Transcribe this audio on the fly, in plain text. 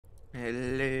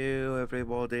Hello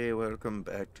everybody, welcome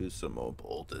back to some more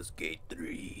Baldur's Gate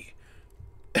 3.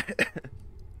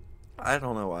 I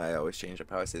don't know why I always change up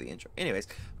how I say the intro. Anyways,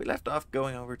 we left off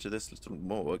going over to this little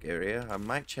morgue area. I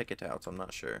might check it out, I'm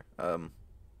not sure.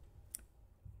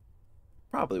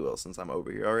 Probably will since I'm over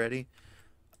here already.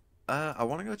 I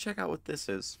want to go check out what this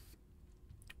is.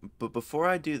 But before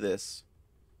I do this,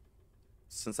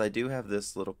 since I do have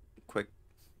this little quick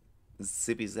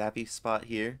zippy zappy spot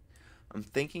here, I'm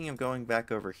thinking of going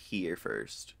back over here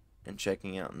first and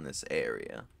checking out in this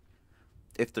area.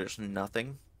 If there's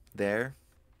nothing there,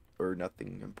 or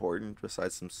nothing important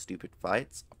besides some stupid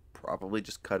fights, I'll probably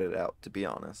just cut it out, to be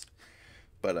honest.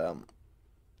 But,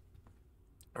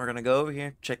 we're gonna go over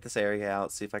here, check this area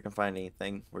out, see if I can find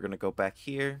anything. We're gonna go back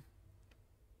here,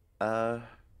 and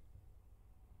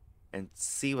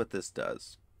see what this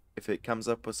does. If it comes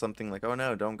up with something like, oh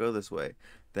no, don't go this way,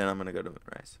 then I'm gonna go to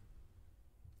Moonrise.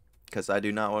 Because I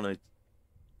do not want to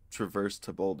traverse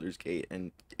to Baldur's Gate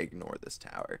and ignore this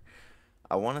tower.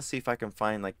 I want to see if I can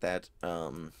find like that,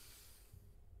 okay.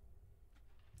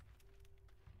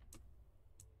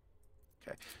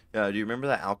 Do you remember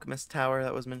that alchemist tower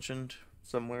that was mentioned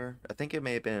somewhere? I think it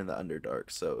may have been in the Underdark,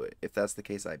 so if that's the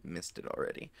case, I missed it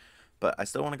already. But I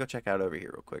still want to go check out over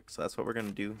here real quick, so that's what we're going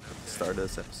to do at the start of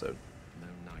this episode. No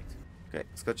night. Okay,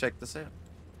 let's go check this out.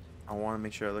 I want to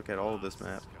make sure I look at all of this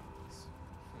map.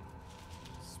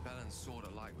 Spell and sword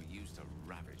alike were used to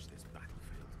ravage this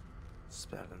battlefield.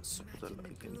 Spell and sword Imagine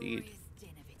alike, the indeed. glorious din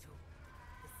of it all.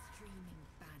 The streaming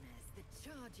banners, the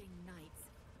charging knights,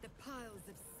 the piles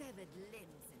of severed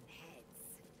limbs and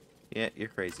heads. Yeah, you're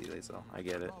crazy, Lazel. I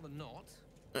get it. Rather not.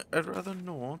 I'd rather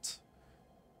not.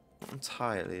 Not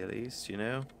entirely, at least, you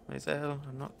know? Lazel,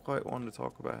 I'm not quite one to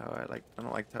talk about how I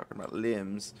don't like talking about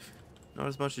limbs. Not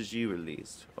as much as you, at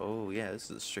least. Oh, yeah,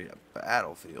 this is a straight up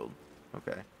battlefield.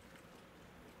 Okay.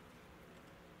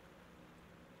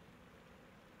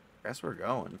 Guess we're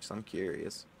going, because I'm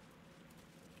curious.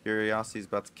 Curiosity's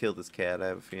about to kill this cat, I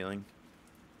have a feeling.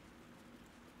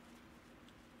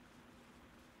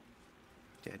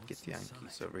 Dad, get the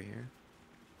Yankees over here.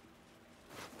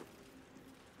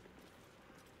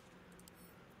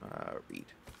 Read.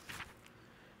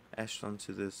 Etched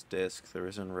onto this disc, the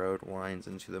risen road winds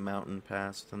into the mountain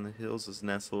pass. Within the hills is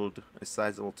nestled a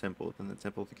sizable temple. Within the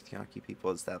temple, the Kethric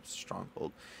people had established a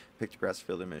stronghold. Pictographs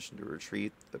filled their mission to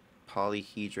retreat the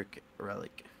polyhedric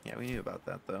relic. Yeah, we knew about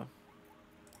that, though.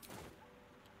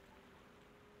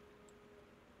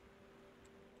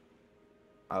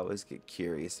 I always get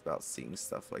curious about seeing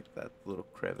stuff like that little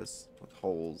crevice with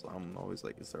holes. I'm always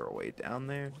like, is there a way down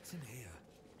there? What's in here?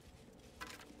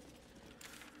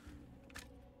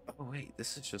 Oh wait,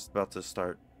 this is just about to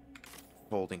start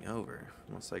folding over.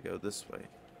 Unless I go this way.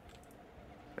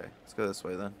 Okay, let's go this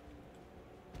way then.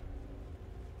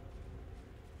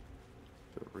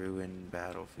 The ruined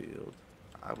battlefield.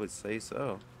 I would say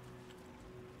so.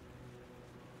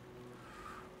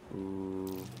 Ooh.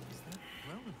 Is that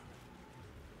Roland?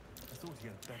 I thought he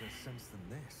had better sense than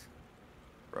this.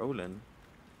 Roland.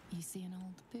 You see an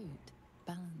old boot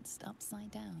balanced upside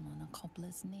down on a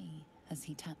cobbler's knee as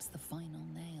he taps the final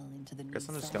nail into the new Guess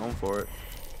I'm just sole. going for it.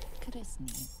 Coulda's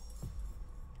knee.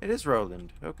 It is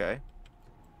Roland. Okay.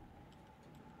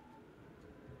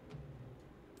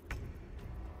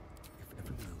 If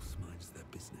everyone else minds their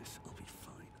business, I'll be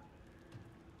fine.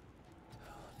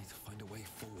 I need to find a way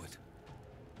forward.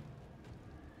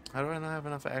 How do I not have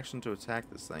enough action to attack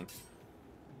this thing?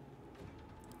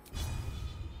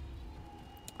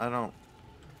 I don't...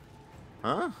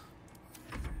 Huh?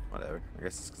 Whatever. I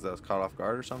guess it's because I was caught off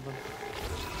guard or something.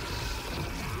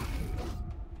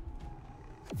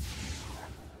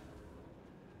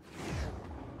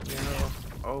 Yeah.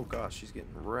 Oh gosh, she's getting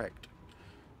wrecked.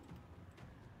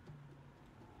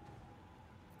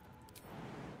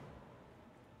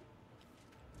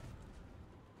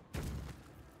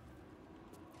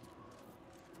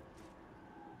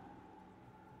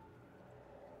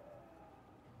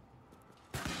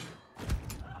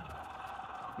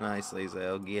 Nice,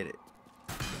 Lazel. Get it.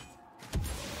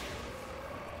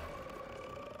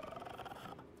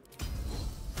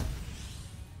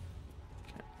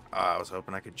 I was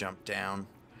hoping I could jump down.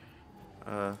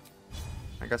 I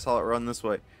guess I'll run this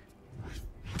way.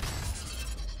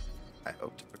 I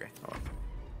hoped. Okay. Hold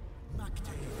on.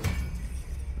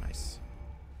 Nice.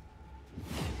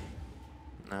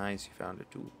 Nice, you found it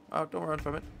too. Oh, don't run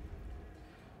from it.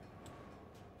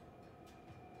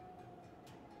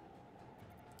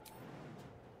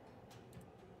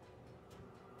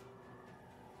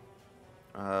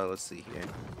 Let's see here.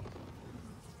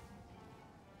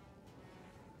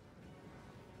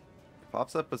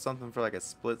 Pops up with something for like a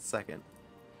split second.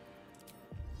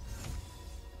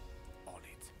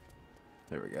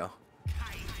 There we go.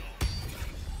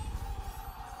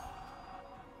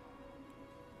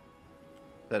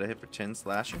 Is that a hit for 10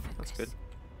 slashing? That's good.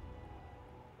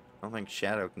 I don't think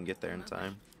Shadow can get there in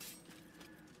time.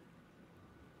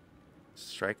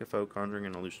 Strike a foe, conjuring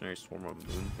an illusionary swarm of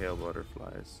moon pale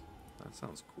butterflies. That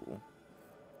sounds cool.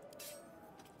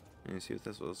 Let me see what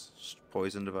this was.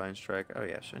 Poison, divine strike. Oh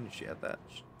yeah, I knew she had that.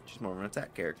 She's more of an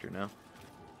attack character now.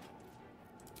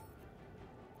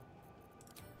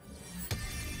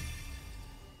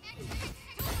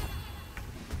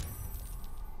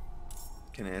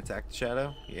 Can I attack the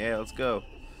Shadow? Yeah, let's go.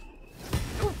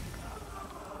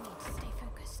 Stay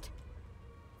focused.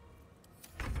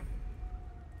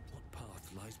 What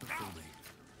path lies before me?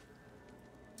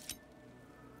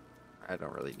 I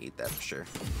don't really need that for sure.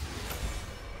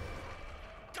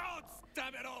 God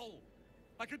damn it all!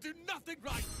 I can do nothing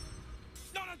right!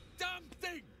 Not a damn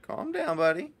thing! Calm down,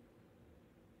 buddy.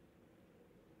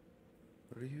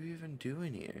 What are you even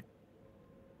doing here?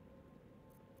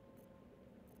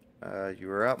 You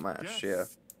were outmatched, yeah.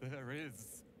 There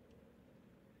is.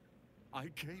 I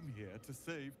came here to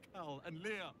save Cal and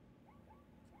Leah.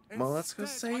 Well, let's go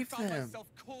Instead, I save found them.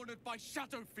 myself cornered by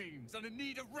shadow fiends and in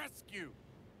need of rescue.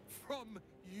 From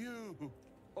you,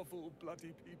 of all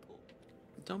bloody people.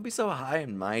 Don't be so high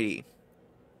and mighty.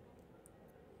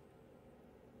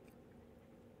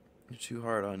 You're too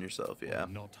hard on yourself, yeah.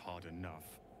 Not hard enough.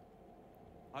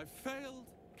 I failed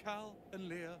Cal and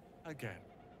Leah again.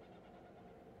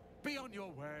 Be on your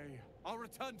way. I'll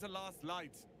return to Last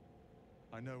Light.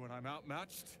 I know when I'm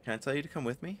outmatched. Can I tell you to come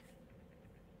with me?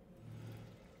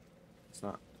 It's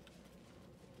not.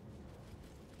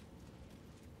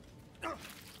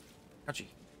 Ouchie.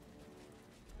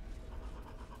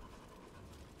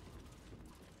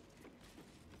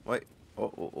 Wait.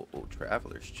 Oh,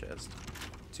 Traveler's chest.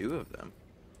 2 of them.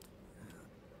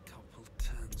 Couple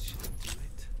turns should do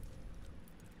it.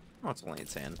 Oh, it's only a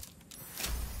 10.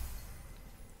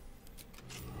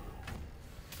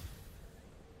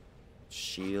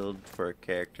 Shield for a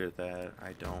character that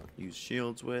I don't use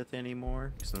shields with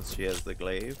anymore since she has the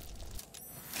glaive.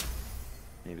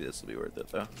 Maybe this will be worth it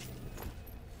though.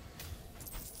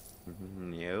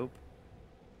 Nope.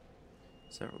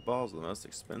 Several balls, the most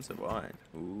expensive wine.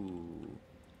 Ooh.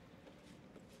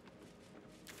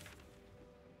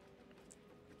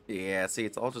 Yeah, see,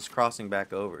 it's all just crossing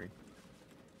back over.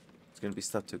 There's gonna be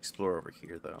stuff to explore over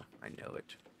here though. I know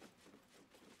it.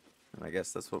 And I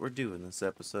guess that's what we're doing this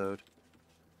episode.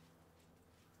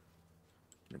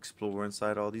 Explore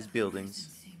inside all these buildings.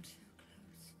 Seemed so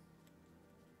close.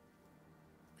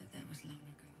 But that was long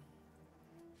ago.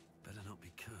 Better not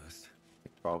be cursed.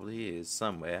 It probably is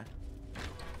somewhere.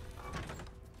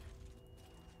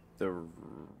 The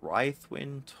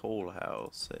Rythwin Toll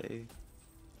House, eh?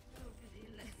 Nobody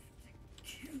left to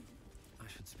kill. I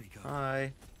should speak up.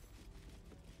 Hi.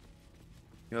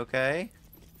 You okay?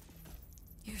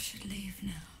 You should leave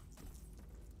now.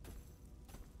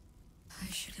 I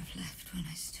should have left when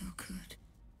I still could.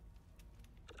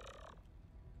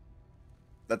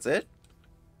 That's it?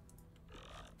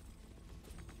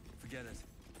 Forget it.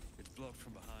 It's blocked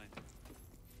from behind.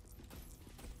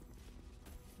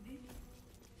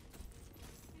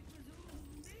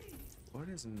 What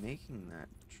is making that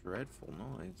dreadful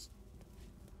noise?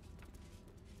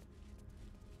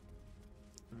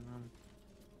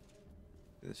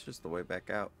 This is just the way back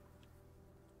out.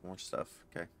 More stuff.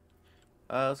 Okay.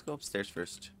 Let's go upstairs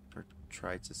first. Or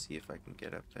try to see if I can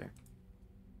get up there.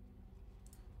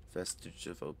 Vestige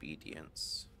of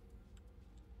Obedience.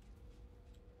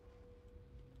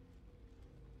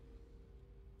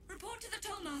 Report to the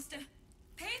tollmaster.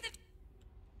 Pay the...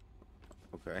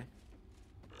 Okay.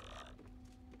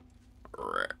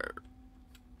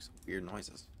 Some weird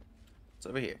noises. What's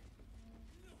over here?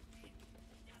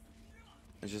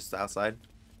 It's just outside.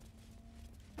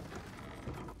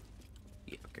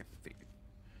 Yeah, okay, figured.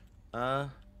 I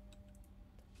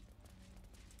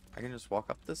can just walk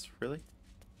up this, really?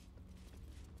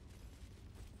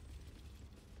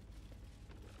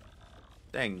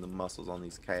 Dang, the muscles on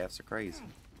these calves are crazy.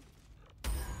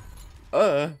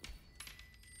 They're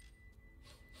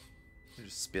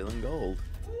just spilling gold.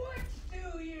 What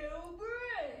do you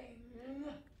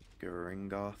bring?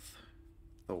 Gringoth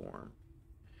Thorm.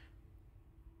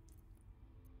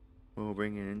 We'll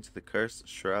bring it into the cursed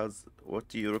shrouds. What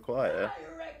do you require? I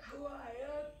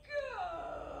require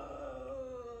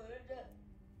good.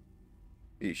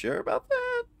 You sure about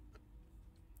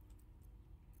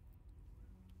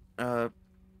that?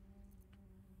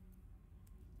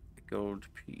 Gold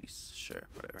piece. Sure,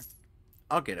 whatever.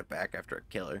 I'll get it back after I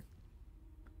kill her.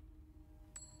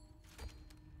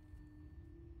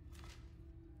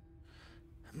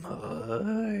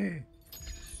 My.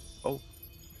 Oh.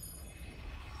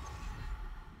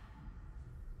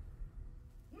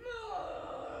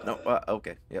 No,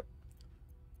 okay, yep.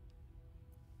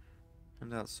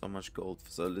 And that's so much gold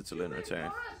for so little in return.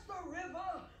 Cross the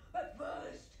river, but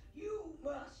first you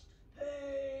must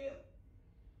pay.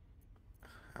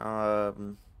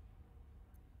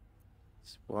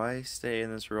 Why stay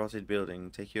in this rotted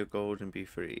building? Take your gold and be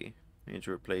free. I need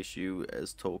to replace you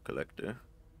as toll collector.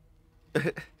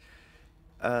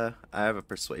 I have a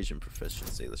persuasion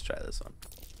proficiency. Let's try this one.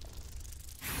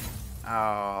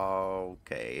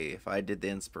 Okay, if I did the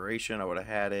inspiration, I would have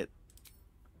had it.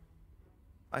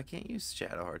 I can't use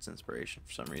Shadowheart's inspiration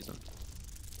for some reason.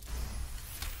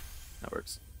 That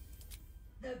works.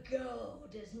 The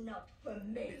gold is not for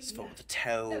me. It's for the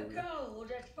toll. The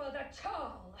gold is for the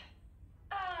toll.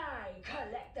 I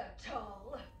collect the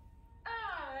toll.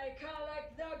 I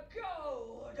collect the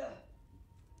gold.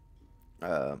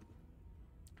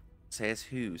 Says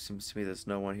who? Seems to me there's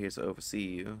no one here to oversee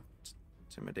you.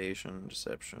 Intimidation,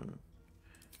 deception.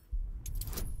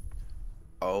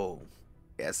 Oh.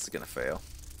 Yeah, this is gonna fail.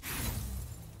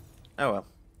 Oh well.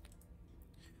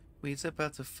 We's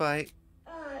about to fight.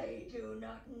 I do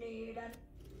not need an...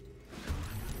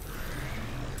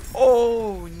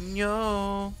 Oh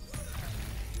no!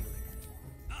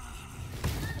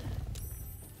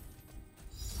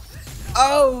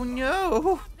 Oh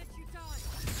no!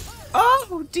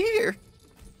 Oh dear!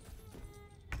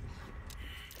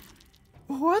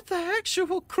 What the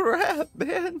actual crap,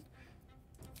 man?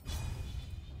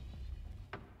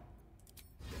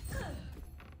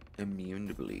 Immune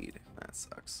to bleed. That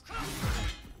sucks.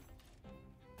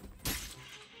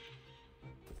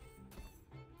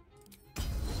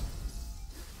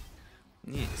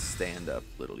 You need to stand up,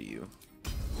 little you.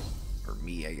 Or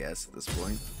me, I guess, at this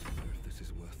point. If this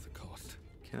is worth the cost.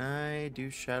 Can I do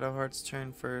Shadowheart's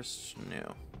turn first?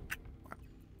 No.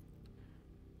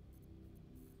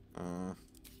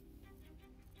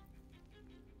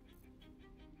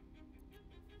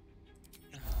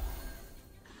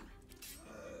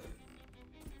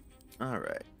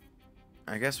 Alright.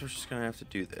 I guess we're just gonna have to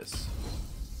do this.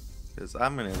 Because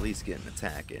I'm gonna at least get an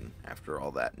attack in after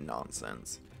all that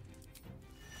nonsense.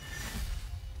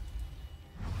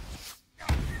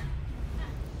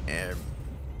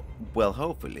 Well,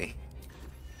 hopefully.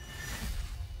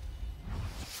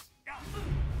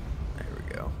 There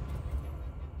we go.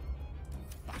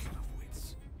 Battle of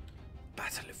wits.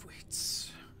 Battle of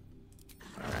wits.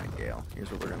 Alright, Gale.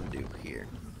 Here's what we're gonna do here.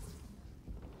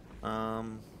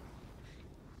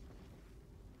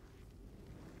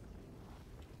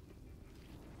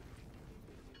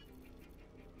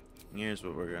 Here's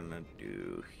what we're gonna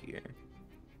do here.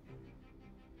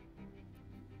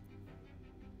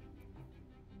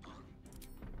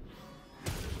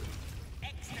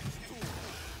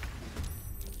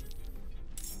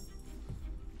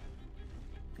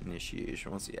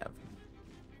 Initiation, what's he have?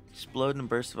 Explode and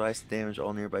burst of ice damage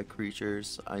all nearby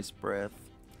creatures. Ice breath.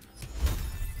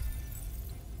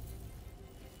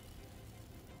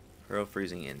 Hurl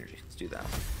freezing energy. Let's do that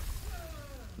one.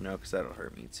 No, because that'll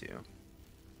hurt me too.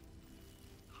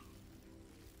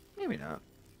 Maybe not.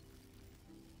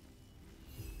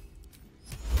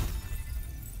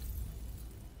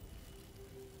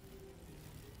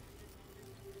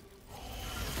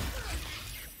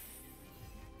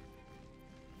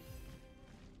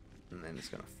 And then it's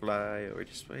gonna fly over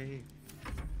this way.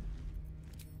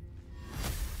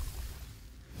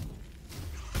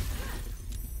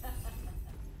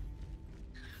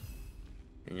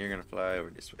 And you're gonna fly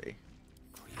over this way.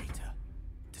 Creator.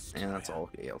 And that's all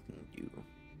Gale can do.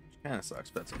 Kind of sucks,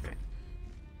 but that's okay.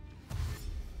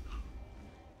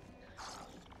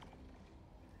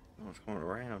 Oh, it's going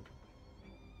around.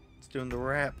 It's doing the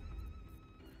rap.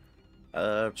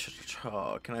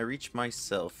 Can I reach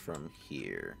myself from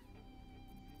here?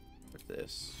 With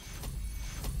this.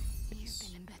 You've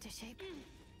been in better shape.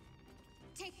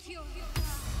 Take your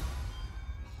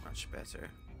Much better.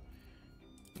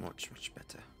 Much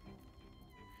better.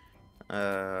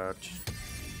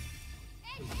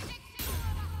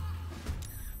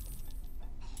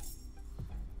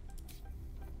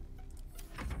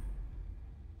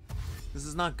 This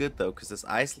is not good though, because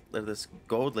this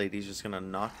gold lady's just gonna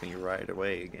knock me right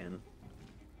away again.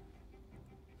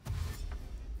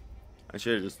 I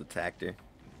should have just attacked her,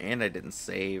 and I didn't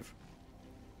save.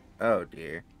 Oh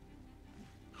dear.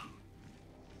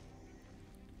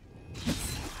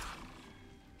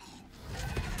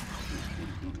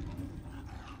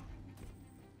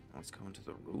 Let's go into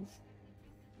the roof.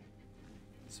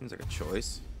 Seems like a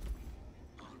choice.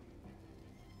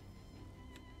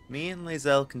 Me and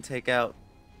Lae'zel can take out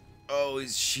Oh,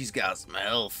 she's got some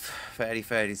health.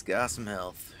 Fatty's got some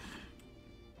health.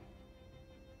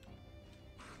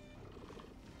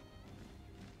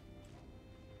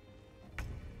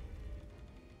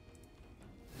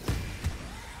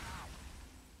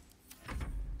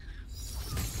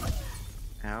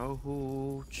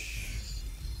 Ouch.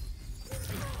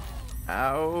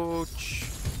 Ouch.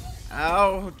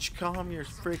 Ouch. Calm your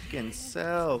freaking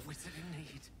self.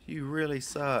 You really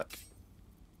suck.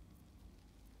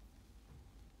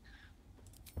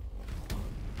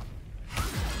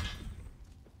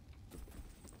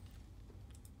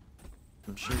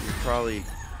 I'm sure you're probably...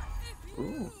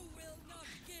 Ooh.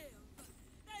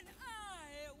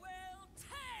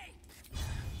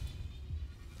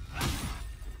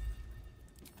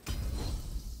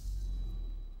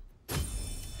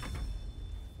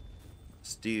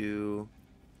 Let's do...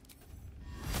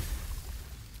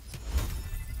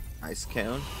 Ice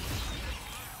cone.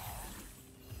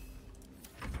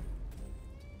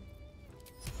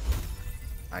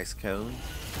 Ice cone.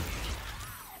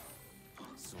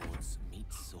 Swords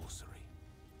meet sorcery.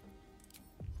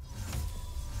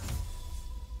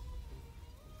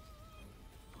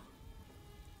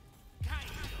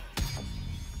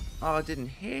 Oh, it didn't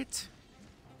hit.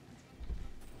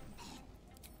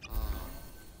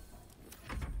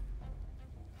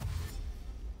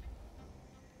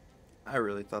 I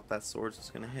really thought that sword was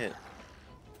gonna hit.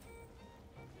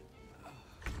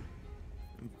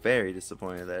 I'm very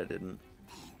disappointed that it didn't.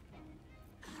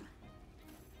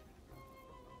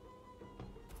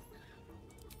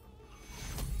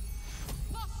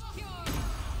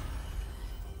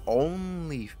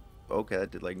 Only... Okay,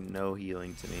 that did like no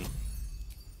healing to me.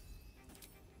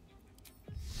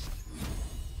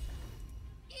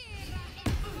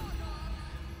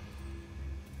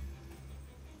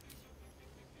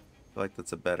 I feel like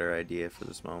that's a better idea for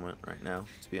this moment right now,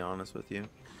 to be honest with you.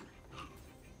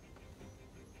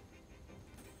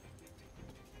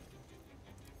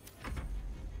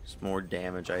 Just more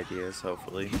damage ideas,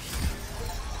 hopefully.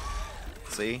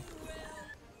 See?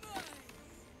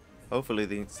 Hopefully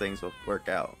these things will work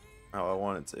out how I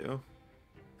want it to.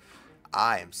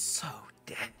 I am so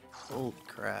dead. Holy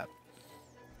crap.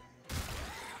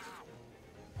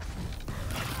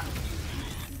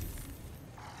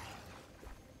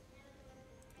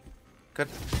 Cut.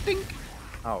 Dink.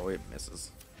 Oh, it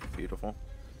misses. Beautiful.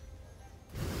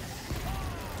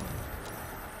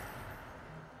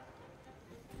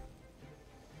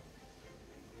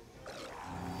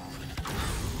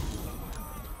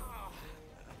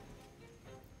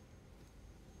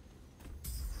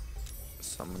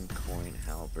 Summon coin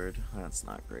halberd. That's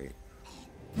not great.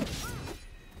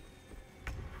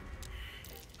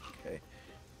 Okay.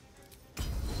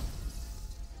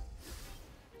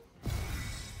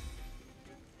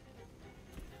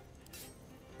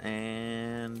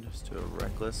 And just do a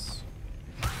reckless.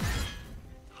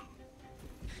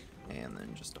 And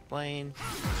then just a plain.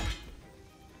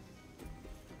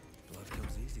 Life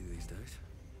comes easy these days.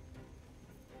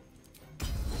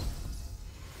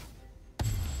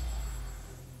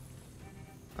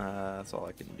 That's all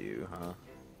I can do, huh?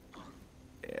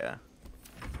 Yeah.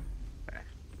 Okay.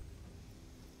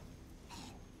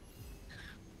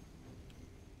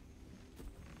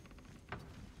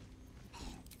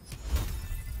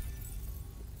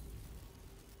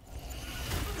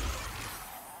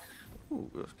 Ooh,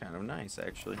 it was kind of nice,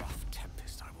 actually. Rough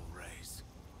tempest I will raise.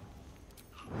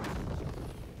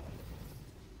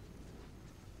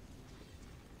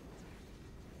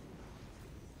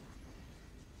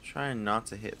 Trying not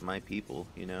to hit my people,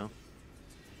 you know?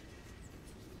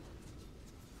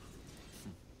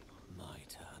 My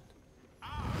turn.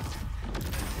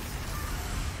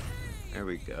 There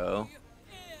we go.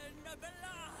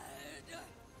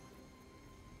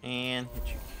 And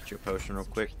hit your potion real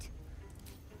quick.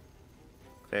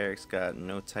 Cleric's got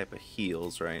no type of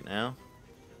heals right now.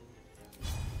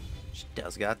 She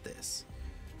does got this.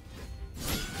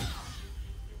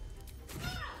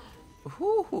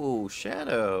 Ooh,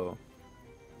 shadow.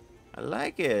 I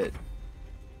like it.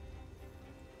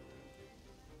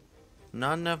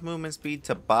 Not enough movement speed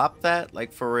to bop that?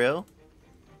 Like, for real?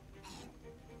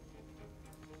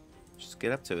 Just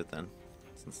get up to it then,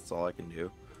 since that's all I can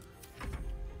do.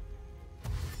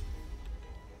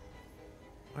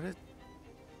 What is...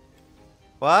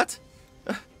 What?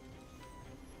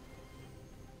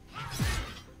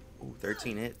 Ooh,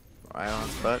 13 hit. Right on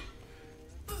its butt.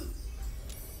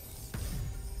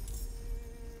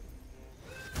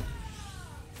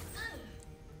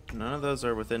 None of those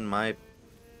are within my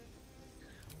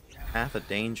path of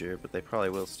danger, but they probably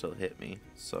will still hit me.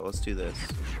 So let's do this.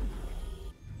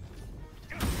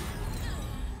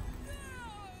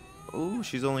 Ooh,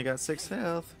 she's only got 6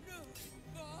 health.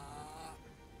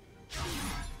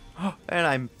 And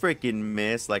I freaking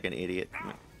missed like an idiot.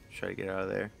 Try to get out of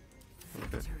there. Okay.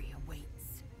 Victory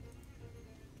awaits.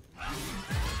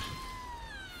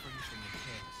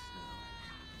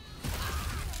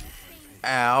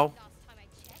 Ow.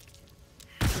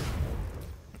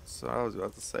 So I was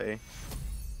about to say.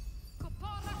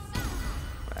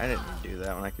 I didn't do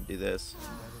that when I could do this.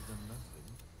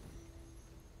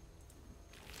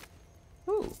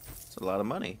 Ooh, it's a lot of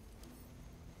money.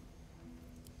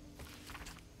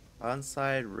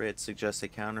 On-side writ suggests a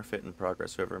counterfeit in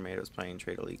progress. Whoever made it was planning to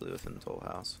trade illegally within the toll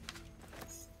house.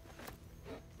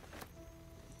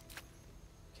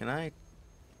 Can I?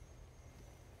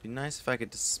 Be nice if I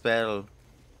could dispel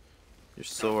your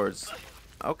swords.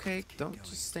 Okay, don't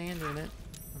just stand in it.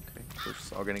 Okay, we're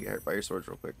just all gonna get hurt by your swords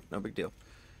real quick. No big deal.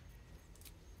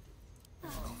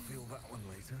 I'll feel that one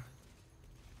later.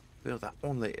 Feel that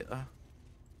one later.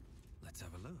 Let's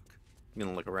have a look. I'm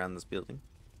gonna look around this building.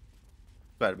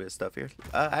 Quite a bit of stuff here.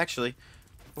 Actually,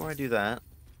 before I do that,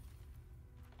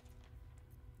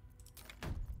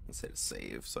 let's hit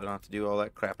save so I don't have to do all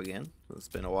that crap again. It's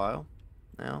been a while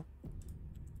now.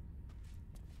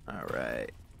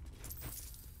 Alright.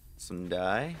 Some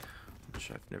dye.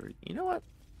 Which I've never. You know what?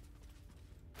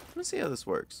 Let me see how this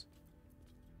works.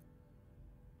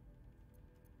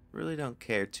 Really don't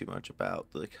care too much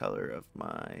about the color of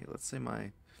my. Let's say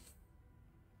my.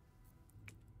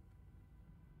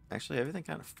 Actually, everything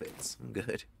kind of fits. I'm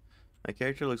good. My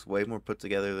character looks way more put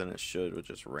together than it should with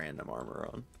just random armor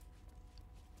on.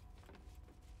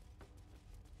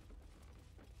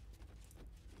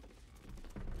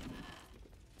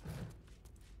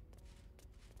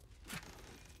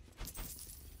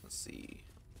 Let's see.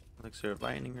 Elixir of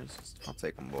lightning resist. I'll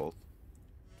take them both.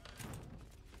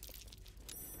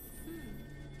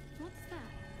 What's that?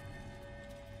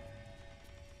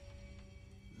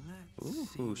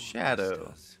 Let's see Ooh, what shadow. this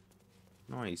does.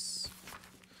 Nice.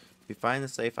 If you find the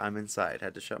safe, I'm inside.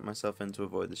 Had to shut myself in to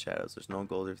avoid the shadows. There's no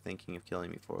gold or thinking of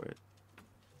killing me for it.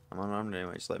 I'm unarmed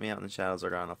anyway. Just let me out when the shadows are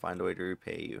gone. I'll find a way to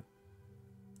repay you.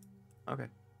 Okay.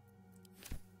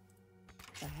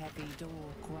 The heavy door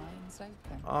grinds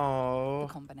open. Oh,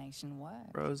 The combination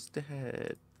works. bro's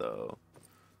dead though.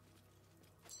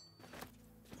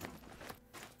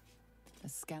 The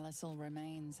skeletal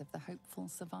remains of the hopeful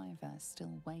survivor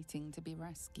still waiting to be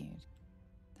rescued.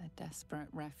 Their desperate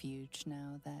refuge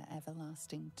now their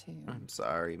everlasting tomb. I'm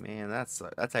sorry, man. That's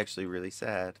actually really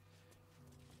sad.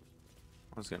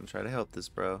 I was gonna try to help this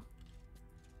bro. Alright,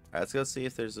 let's go see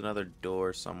if there's another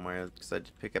door somewhere because I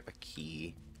did pick up a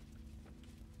key.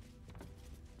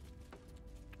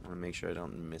 I want to make sure I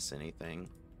don't miss anything.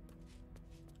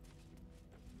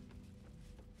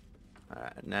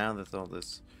 Alright, now that all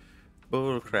this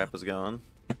bull crap is gone.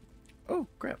 Oh,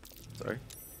 crap. Sorry.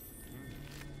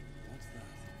 What's that?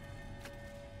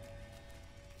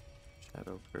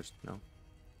 Shadow first. No.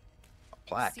 A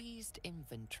plaque. Seized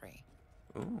inventory.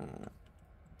 Ooh.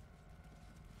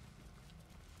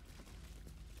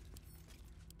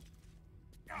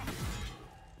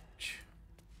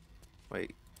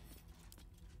 Wait.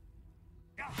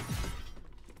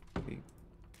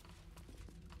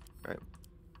 Right.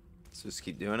 Let's just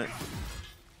keep doing it.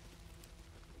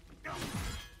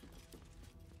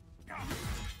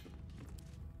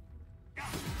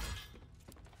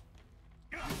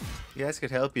 You guys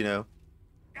could help, you know.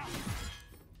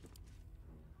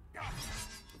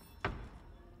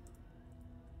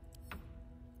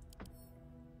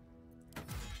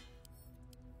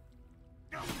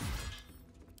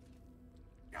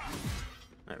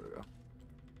 There we go.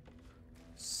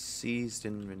 Seized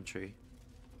inventory.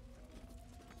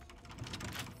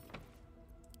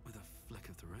 With a flick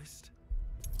of the wrist.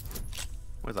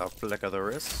 With a flick of the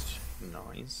wrist.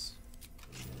 Nice.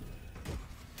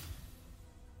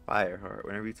 Fire heart.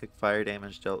 Whenever you take fire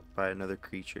damage dealt by another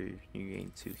creature, you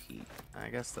gain 2 heat. I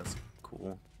guess that's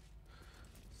cool.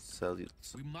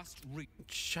 We must reach.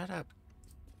 Shut up.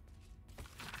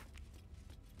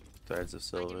 Threads of I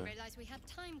silver. didn't realize we had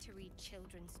time to read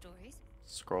children's stories.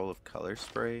 Scroll of color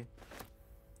spray.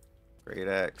 Great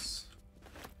axe.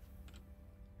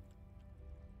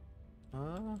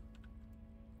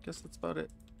 Guess that's about it.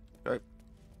 Right.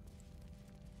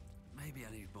 Maybe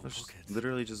I need more There's pockets.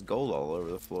 literally just gold all over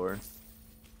the floor.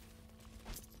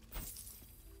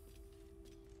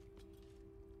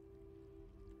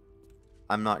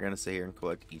 I'm not gonna sit here and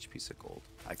collect each piece of gold.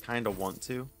 I kind of want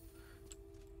to.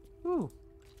 Ooh.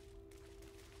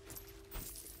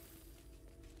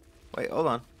 Wait, hold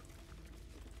on.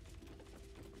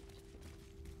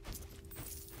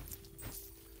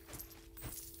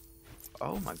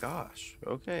 Oh my gosh.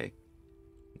 Okay.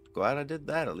 glad I did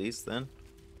that at least then.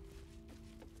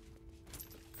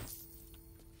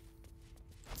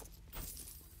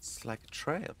 It's like a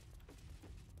trail.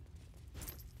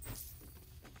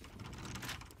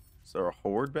 Is there a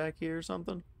horde back here or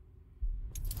something?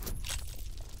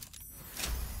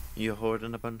 You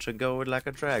hoarding a bunch of gold like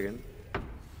a dragon?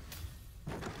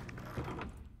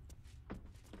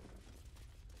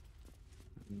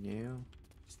 Yeah,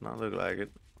 does not look like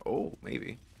it. Oh,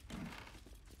 maybe.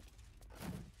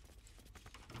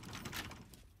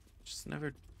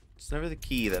 It's never the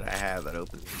key that I have that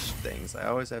opens these things. I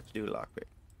always have to do a lockpick.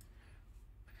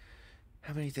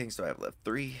 How many things do I have left?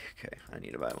 3? Okay, I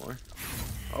need to buy more.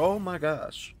 Oh my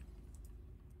gosh.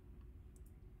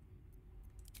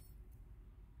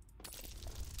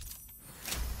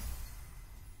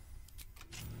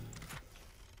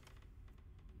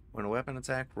 When a weapon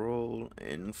attack roll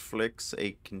inflicts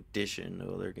a condition,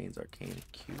 the other gains arcane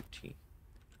acuity.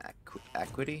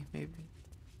 Acuity, maybe?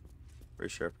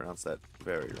 Pretty sure I pronounced that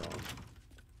very wrong.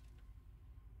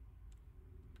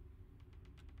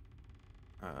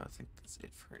 I think that's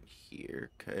it for in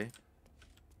here. Okay.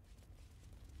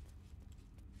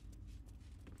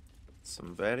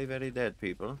 Some very, very dead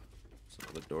people. There's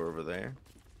another door over there.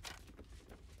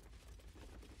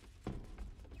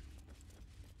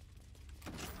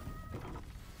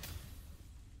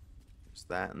 There's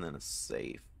that and then a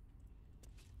safe.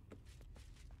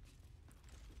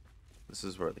 This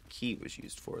is where the key was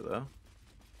used for, though.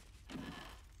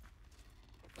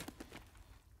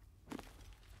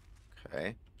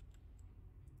 Okay.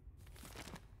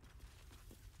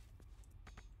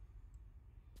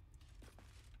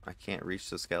 I can't reach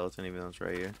the skeleton even though it's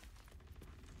right here.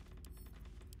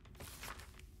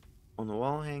 On the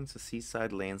wall hangs a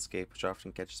seaside landscape which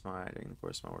often catches my eye during the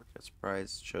course of my work. I'm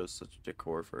surprised shows such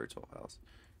decor for a toll house.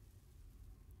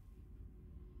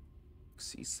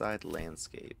 Seaside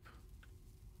landscape.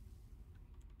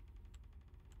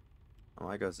 I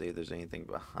might go see if there's anything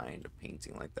behind a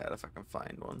painting like that if I can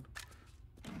find one.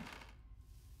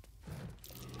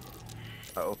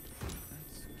 Oh.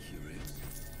 That's curious.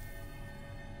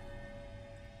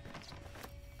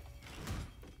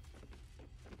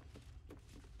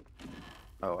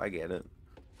 Oh, I get it.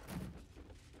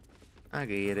 I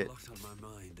get it. A lot on my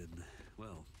mind, and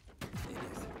well, it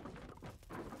is.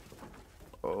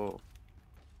 Oh.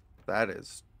 That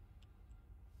is...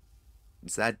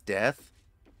 Is that death?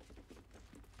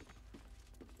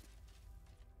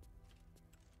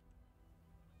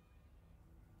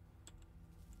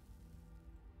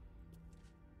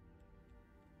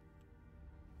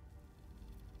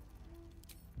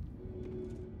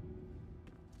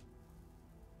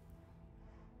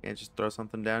 Can't just throw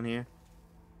something down here?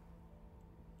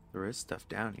 There is stuff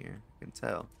down here, I can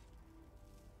tell.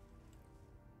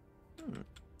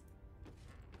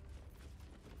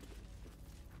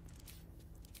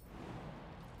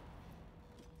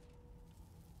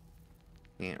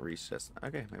 Can't reach this.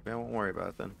 Okay, maybe I won't worry about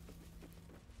it then.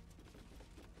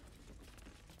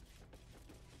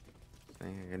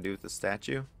 Anything I can do with the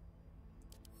statue?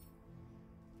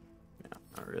 No,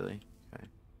 not really. Okay.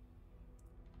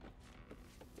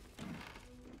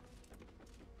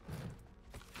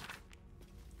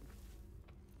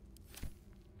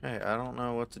 Okay, I don't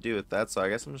know what to do with that, so I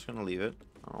guess I'm just gonna leave it.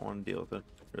 I don't want to deal with it,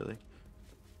 really.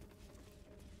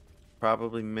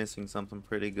 Probably missing something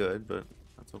pretty good, but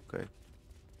that's okay.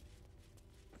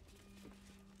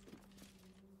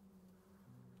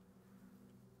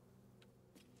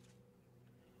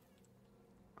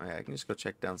 Oh, yeah, I can just go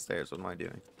check downstairs. What am I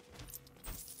doing?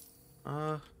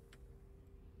 I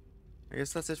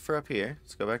guess that's it for up here.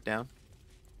 Let's go back down.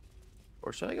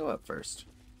 Or should I go up first?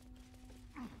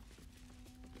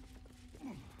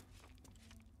 Oh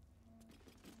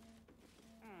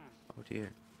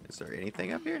dear. Is there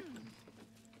anything up here?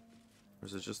 Or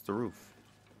is it just the roof?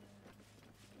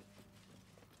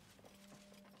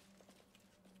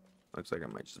 Looks like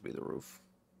it might just be the roof.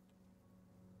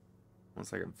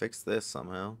 Unless I can fix this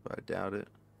somehow, but I doubt it.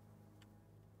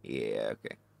 Yeah,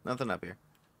 okay. Nothing up here.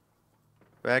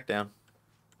 Back down.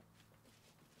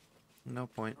 No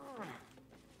point.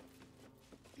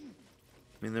 I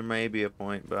mean, there may be a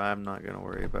point, but I'm not going to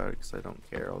worry about it because I don't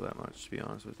care all that much, to be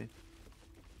honest with you.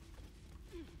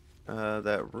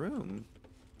 That room,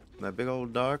 that big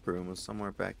old dark room was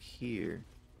somewhere back here.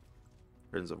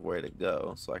 In terms of where to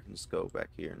go, so I can just go back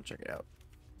here and check it out.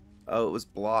 Oh, it was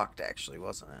blocked actually,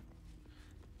 wasn't it?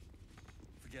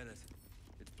 Forget it.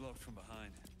 It's blocked from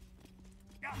behind.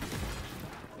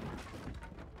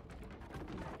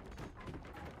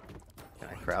 Can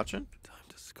I crouch in? Time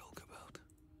to skulk about.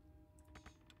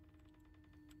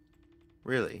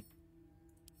 Really?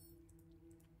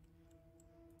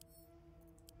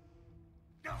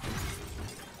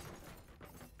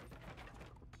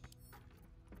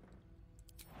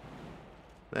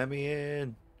 Let me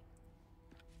in.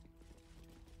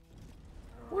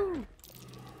 Woo.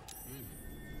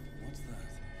 What's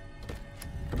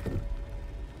that?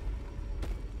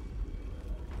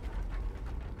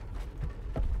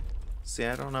 See,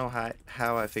 I don't know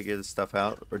how I figure this stuff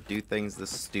out or do things this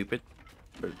stupid,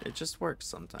 but it just works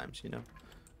sometimes, you know?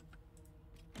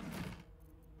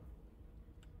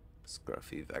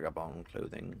 Scruffy vagabond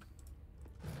clothing.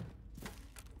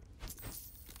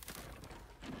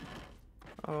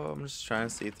 Oh, I'm just trying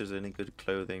to see if there's any good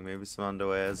clothing. Maybe some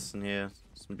underwears in here.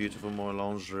 Some beautiful more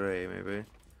lingerie, maybe.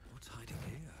 What's hiding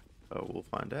here? Oh, we'll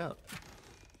find out.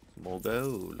 More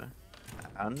gold.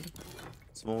 And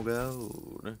some more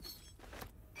gold.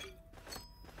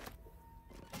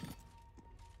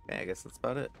 Okay, I guess that's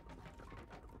about it.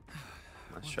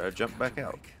 Let's try to jump back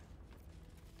out.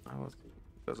 Oh, it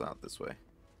goes out this way.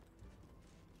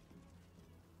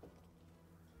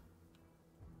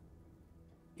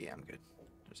 Yeah, I'm good.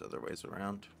 There's other ways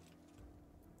around.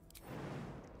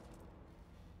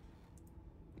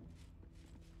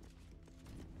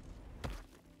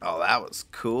 Oh, that was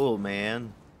cool,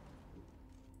 man.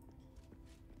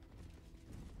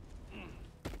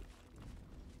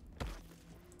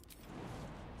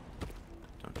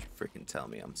 Don't you freaking tell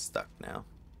me I'm stuck now.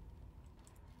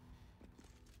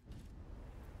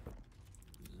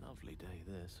 Lovely day,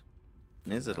 this.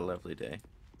 Is it a lovely day?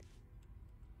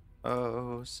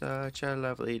 Oh, such a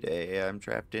lovely day. I'm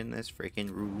trapped in this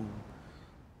freaking room.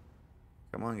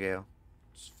 Come on, Gale.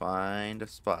 Just find a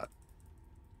spot.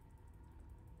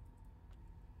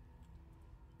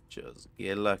 Just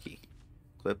get lucky.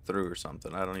 Clip through or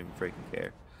something. I don't even freaking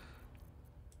care.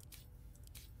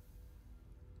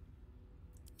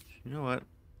 You know what?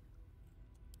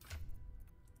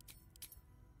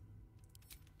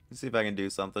 Let's see if I can do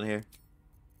something here.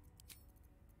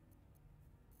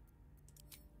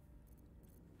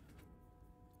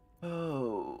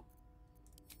 Oh.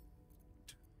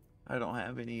 I don't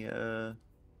have any, I don't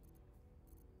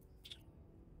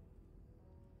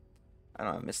know,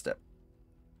 I missed it.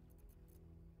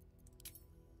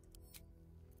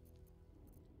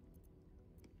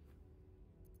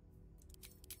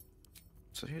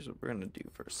 So here's what we're gonna do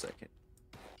for a second.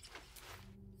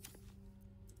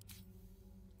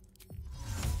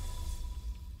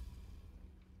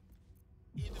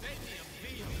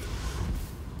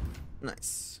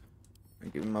 Nice. I'm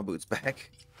giving my boots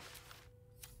back.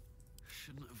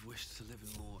 Shouldn't have wished to live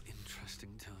in more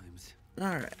interesting times.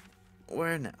 Alright.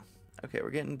 Where now? Okay, we're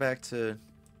getting back to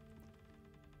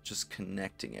just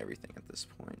connecting everything at this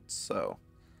point. So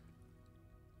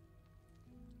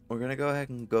we're gonna go ahead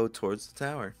and go towards the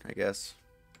tower, I guess.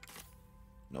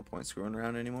 No point screwing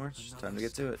around anymore. It's just time to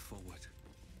get to it. Forward.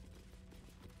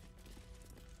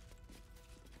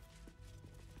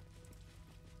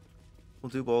 We'll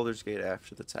do Baldur's Gate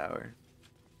after the tower.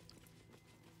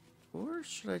 Or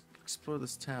should I explore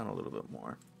this town a little bit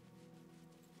more?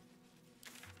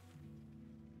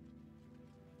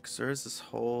 Because there is this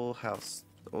whole house.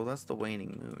 Oh, that's the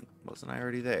waning moon. Wasn't I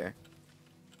already there?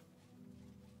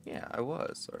 Yeah, I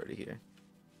was already here.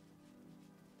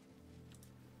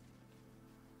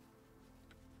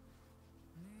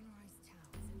 Moonrise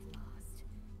Towers at last.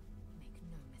 Make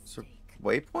no So, mistake.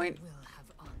 waypoint? We'll have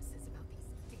answers about these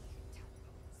big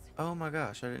tadpoles. Oh my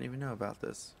gosh, I didn't even know about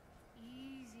this.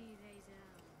 Easy,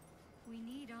 Lazel. We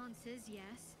need answers,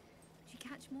 yes. But you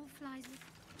catch more flies with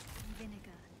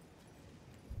vinegar.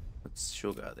 It's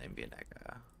sugar than vinegar.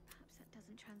 Perhaps that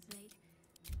doesn't translate.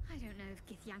 I don't know if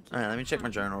Githyanki. Alright, let me check my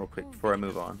journal real quick before I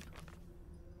move on.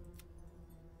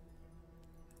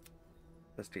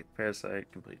 Investigate the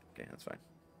parasite, complete. Okay, that's fine.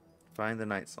 Find the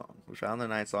night song. We found the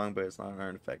night song, but it's not an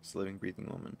artifact. It's a living, breathing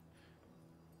woman.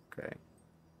 Okay.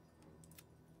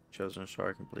 Chosen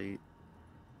star complete.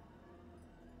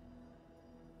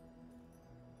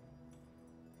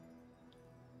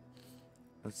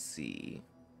 Let's see.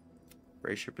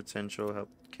 Brace your potential. Help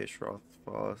Kishroth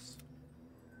Foss.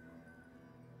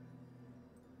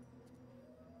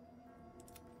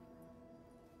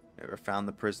 Ever found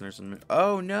the prisoners in...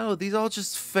 Oh no, these all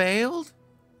just failed?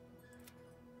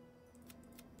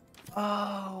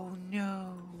 Oh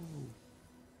no.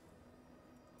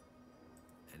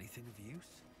 Anything of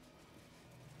use?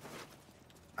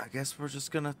 I guess we're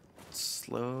just gonna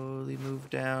slowly move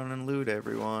down and loot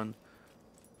everyone.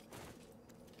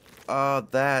 Oh,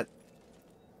 that...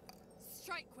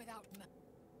 Strike without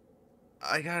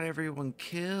I got everyone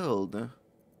killed.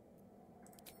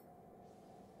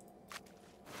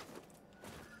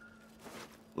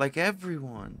 Like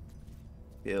everyone.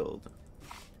 Killed.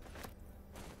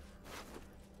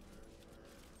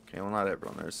 Okay, well not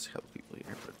everyone. There's hell people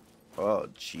here, but... Oh,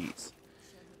 jeez.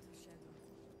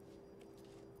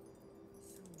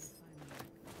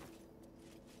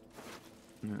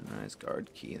 Nice guard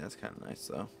key. That's kind of nice,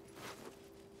 though.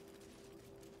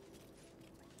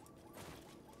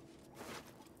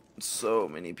 So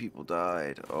many people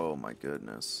died. Oh my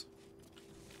goodness.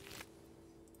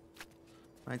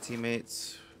 My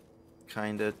teammates,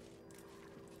 kinda.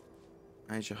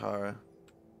 Hi, Jahara.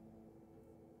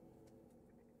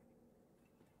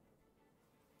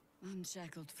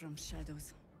 Unshackled from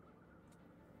shadows,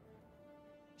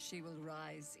 she will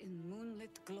rise in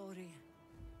moonlit glory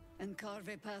and carve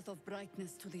a path of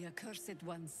brightness to the accursed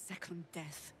one's second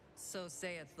death. So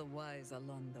saith the wise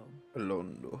Alondo.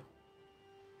 Alondo.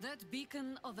 That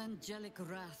beacon of angelic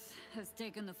wrath has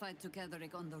taken the fight to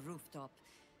Kethric on the rooftop,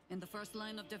 and the first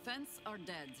line of defense are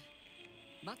dead.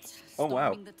 But Oh, wow.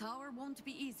 storming the tower won't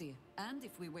be easy, and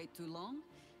if we wait too long,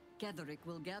 Kethric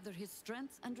will gather his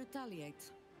strength and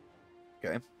retaliate.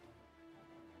 Okay.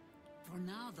 For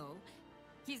now, though,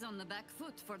 he's on the back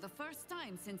foot for the first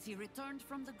time since he returned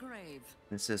from the grave.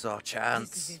 This is our This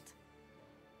chance. is it.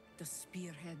 The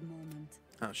spearhead moment.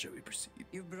 How should we proceed?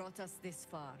 You brought us this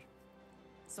far.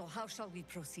 So how shall we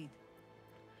proceed?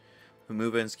 We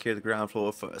move in and secure the ground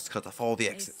floor first. Cut off all the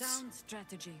A exits. sound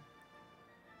strategy.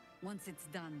 Once it's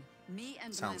done, me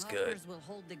and Sounds my good. helpers will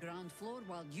hold the ground floor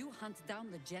while you hunt down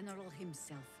the general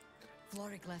himself.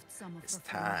 Floric left some of It's her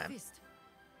from the time. fist.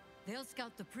 They'll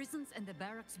scout the prisons and the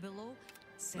barracks below.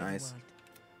 Say the Nice. word,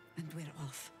 and we're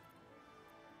off.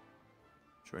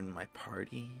 Join my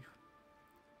party?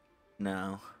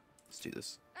 No. Let's do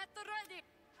this. At the ready!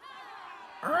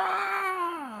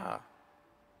 Ah!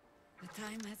 The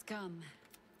time has come.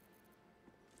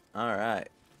 Alright.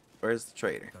 Where's the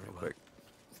trader? Very Real well. quick.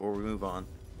 Before we move on.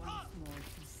 Once more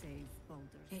to save Baldur.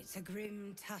 It's a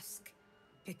grim task,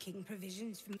 picking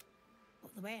provisions from...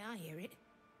 But the way I hear it,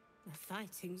 the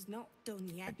fighting's not done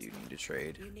I yet. do need to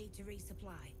trade. You need to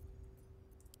resupply.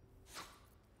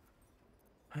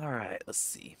 Alright, let's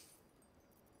see.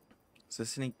 Is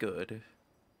this any good?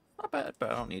 Not bad,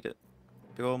 but I don't need it.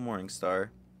 Big old Morning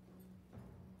Star.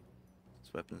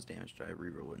 This weapons damage die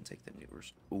reroll and take the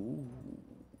newers. Ooh.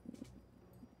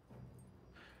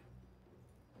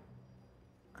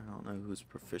 I don't know who's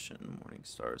proficient in Morning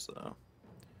Stars though.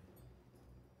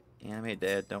 Animate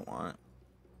dead, don't want it.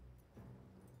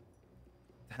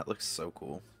 That looks so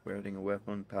cool. Wielding a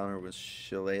weapon powder with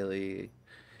shillelagh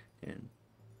and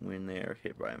when they are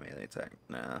hit by a melee attack.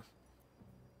 Nah.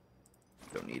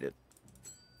 Don't need it.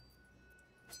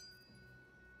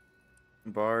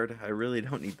 Bard, I really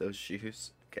don't need those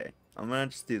shoes. Okay, I'm gonna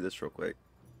just do this real quick.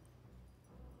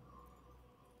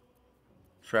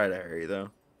 Try to hurry though.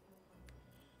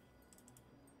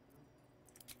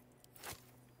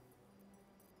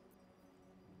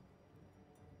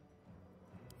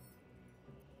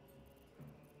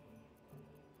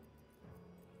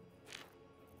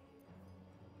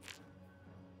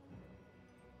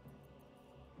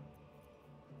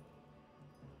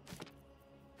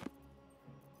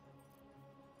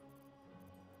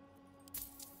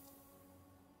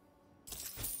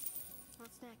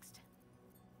 What's next?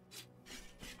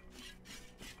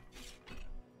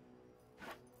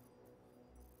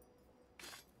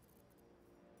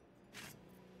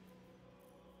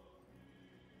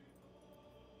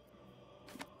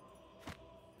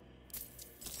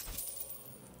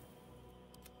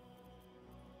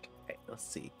 Okay, let's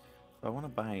see. If I want to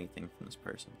buy anything from this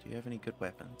person, do you have any good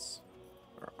weapons?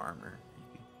 Or armor,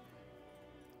 maybe?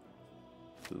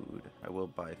 Food. I will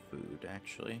buy food,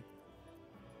 actually.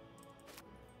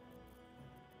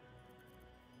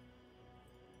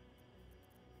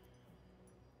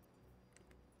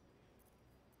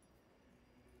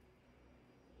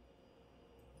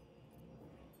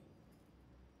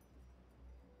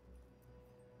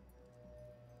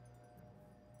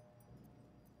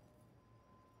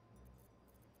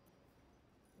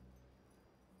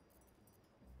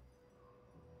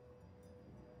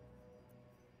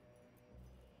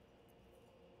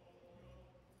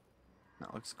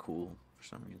 That looks cool for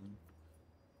some reason.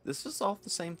 This is all the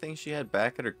same thing she had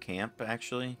back at her camp,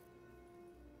 actually.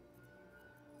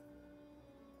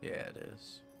 Yeah, it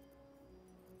is.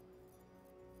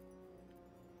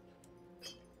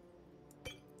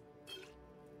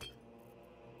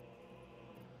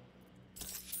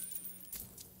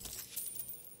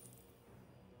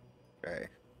 Okay.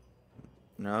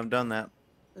 Now I've done that.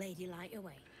 Lady, light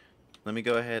away. Let me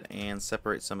go ahead and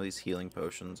separate some of these healing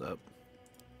potions up.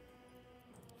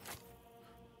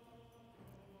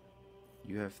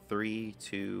 You have 3,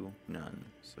 2, none.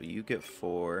 So you get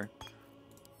 4.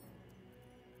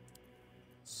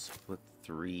 Split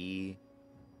 3.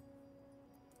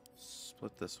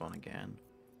 Split this one again.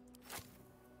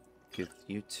 Give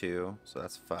you 2, so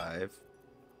that's 5.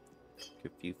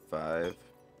 Give you 5.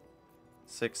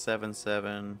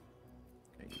 677.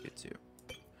 Okay, you get 2.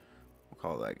 We'll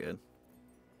call that good.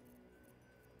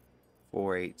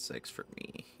 486 for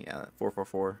me. Yeah,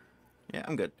 444. Yeah,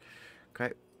 I'm good.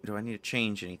 Okay, do I need to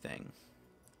change anything?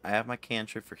 I have my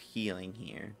cantrip for healing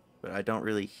here, but I don't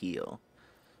really heal.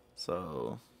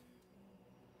 So,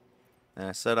 and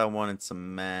I said I wanted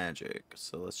some magic,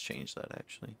 so let's change that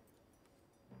actually.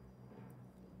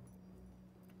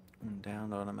 When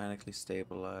down, automatically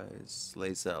stabilize.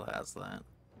 Lae'zel has that.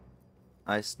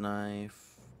 Ice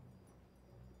knife.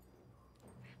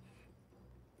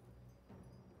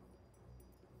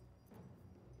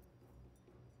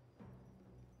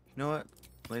 You know what?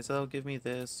 Lae'zel, give me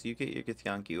this. You get your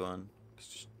Githyanki one.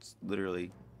 It's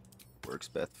literally works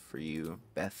best for you.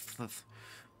 Beth.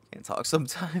 Can't talk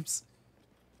sometimes.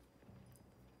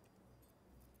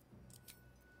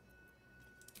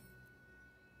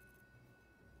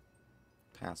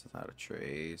 Pass without a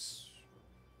trace.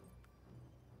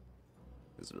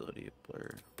 Visibility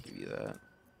blur. Give you that.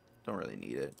 Don't really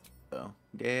need it. So,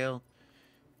 Gale,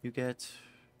 you get.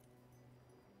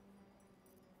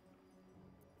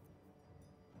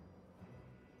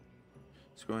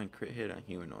 Scoring crit hit on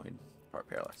humanoid. Part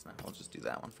paralyzed now. I'll just do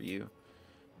that one for you.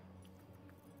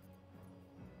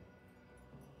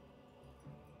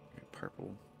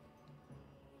 Purple.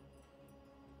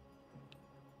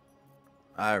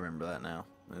 I remember that now.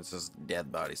 It's just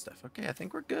dead body stuff. Okay, I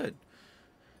think we're good.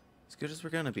 As good as we're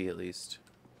gonna be, at least.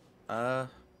 I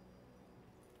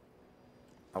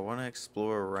want to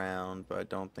explore around, but I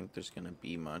don't think there's gonna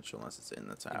be much unless it's in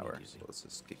the tower. So let's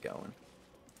just get going.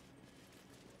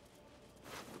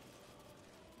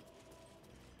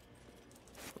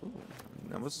 Ooh,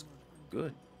 that was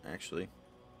good, actually.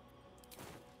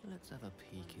 Let's have a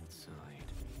peek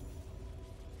inside.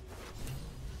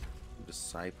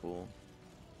 Disciple.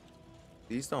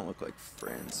 These don't look like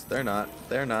friends. They're not.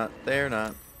 They're not. They're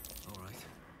not. All right.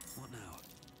 What now?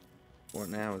 What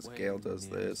now is Gale does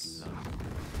this.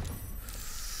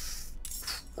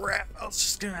 Crap! I was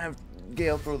just gonna have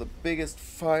Gale throw the biggest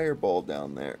fireball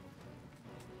down there.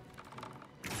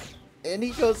 And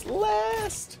he goes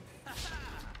last!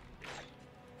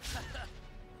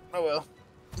 Oh well.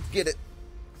 Let's get it.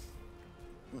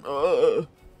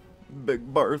 Big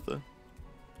Bertha.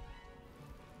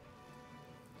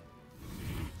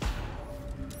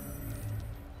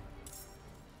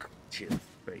 Shit,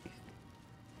 faith.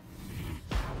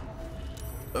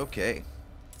 Okay.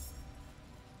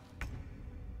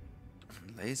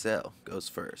 Lae'zel goes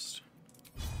first.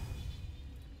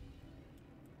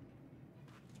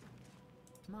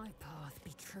 My path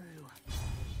be true.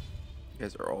 You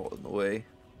guys are all in the way.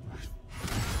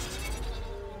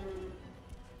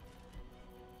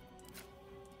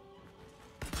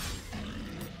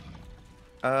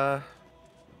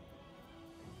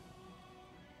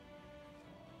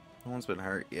 No one's been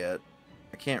hurt yet.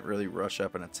 I can't really rush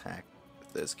up and attack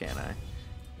with this, can I?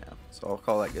 Yeah, so I'll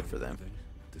call that good for them.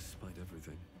 Despite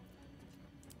everything.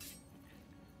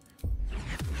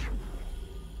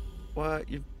 What?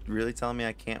 You really telling me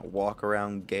I can't walk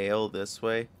around Gale this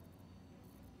way?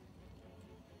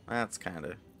 That's kind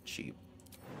of cheap.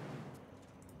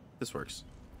 This works.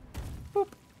 Boop.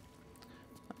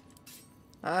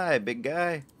 Hi, big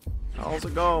guy. How's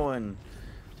it going?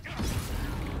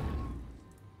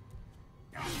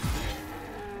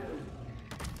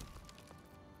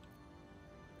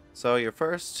 So your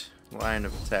first line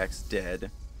of attack's dead.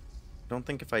 Don't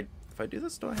think if I do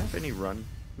this, do I have any run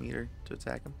meter to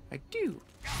attack him? I do.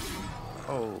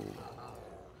 Oh.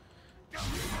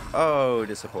 Oh,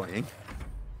 disappointing.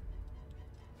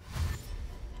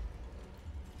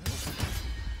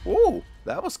 Whoa,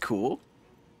 that was cool.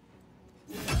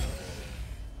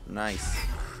 Nice.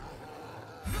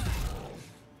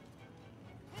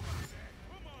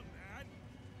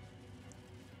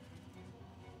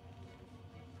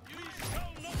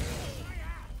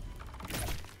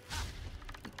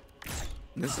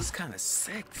 This is kind of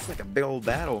sick. It's like a big old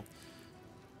battle.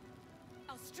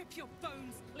 I'll strip your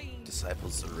bones clean. Disciple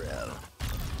Zarel.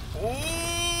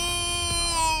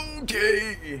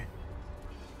 Okay.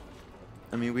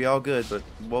 I mean, we all good, but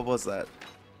what was that?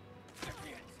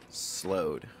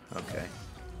 Slowed. Okay.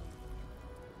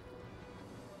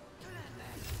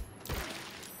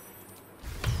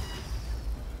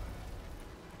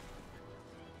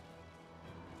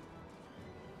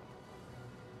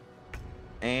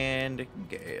 And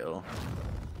Gale.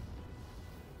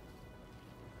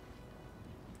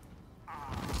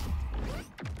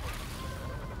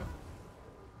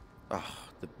 Oh,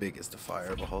 the biggest of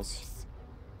fireballs.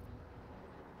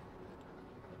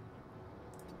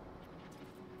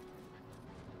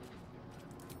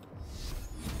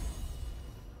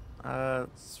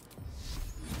 It's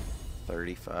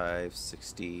 35,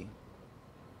 60.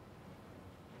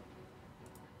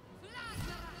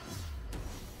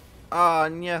 Oh,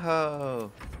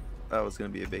 no! That was gonna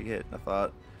be a big hit, I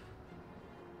thought.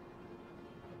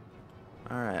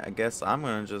 Alright, I guess I'm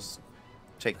gonna just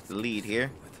take the lead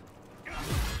here.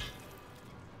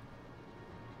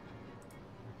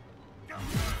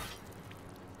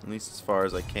 At least as far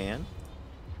as I can.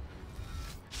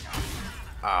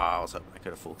 Ah, I was hoping I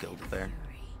could have full killed it there.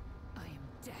 I am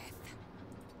death.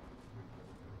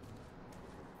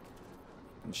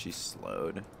 And she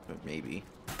slowed, but maybe.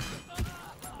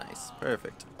 Nice,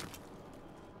 perfect.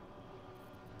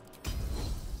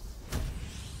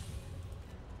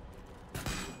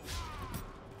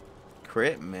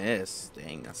 Crit miss.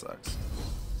 Dang, that sucks.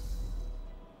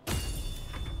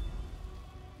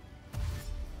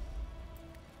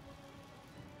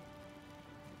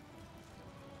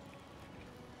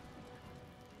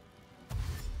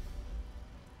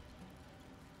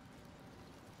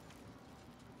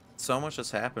 So much has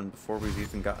happened before we've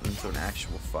even gotten into an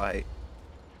actual fight.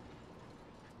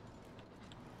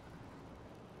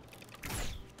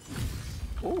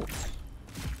 Ooh.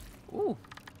 Ooh.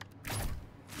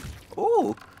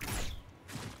 Ooh.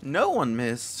 No one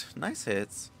missed. Nice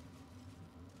hits.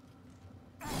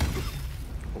 Oh,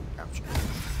 ouch.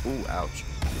 Ooh, ouch.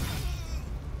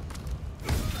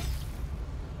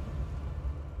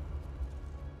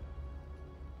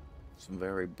 Some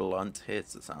very blunt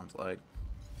hits, it sounds like.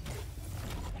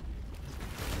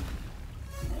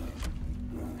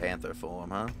 Panther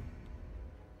form, huh?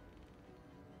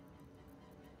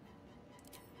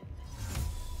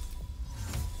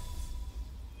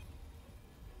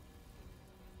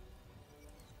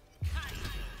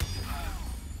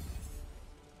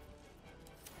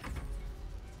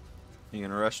 You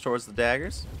gonna rush towards the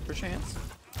daggers, perchance?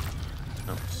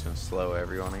 No, just gonna slow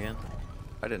everyone again.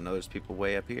 I didn't know there's people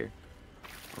way up here.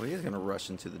 Oh, he is gonna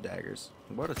rush into the daggers.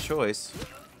 What a choice.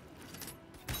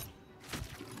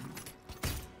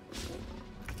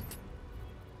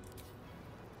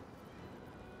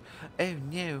 Oh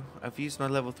no, I've used my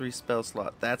level 3 spell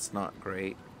slot. That's not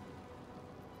great.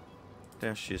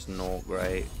 That's just not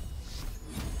great.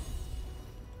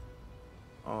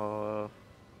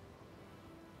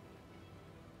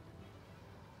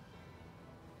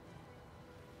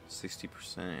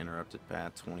 60% interrupted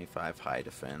path, 25 high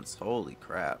defense. Holy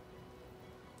crap.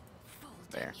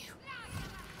 There.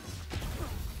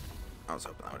 I was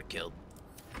hoping I would have killed.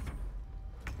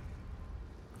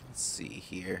 Let's see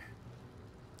here.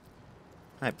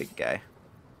 Hi, big guy.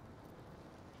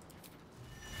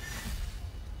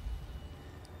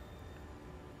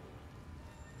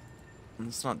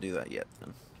 Let's not do that yet,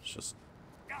 then. It's just...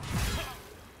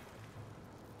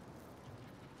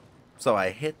 So I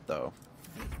hit, though.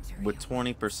 With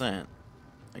 20%.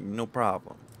 Like, no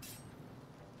problem.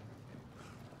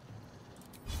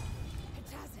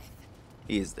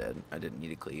 He is dead. I didn't need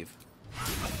to cleave.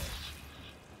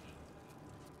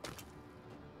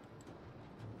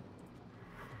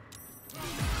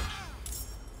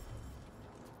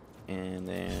 And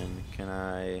then, can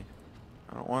I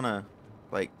don't want to,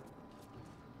 like...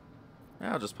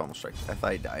 I'll just pummel strike. I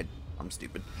thought he died. I'm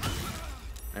stupid.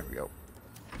 There we go.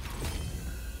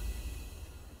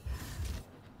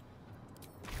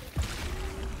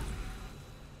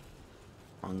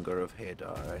 Hunger of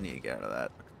Hadar. I need to get out of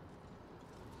that.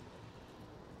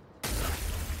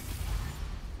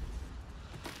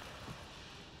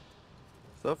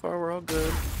 So far, we're all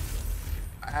good.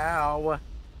 Ow!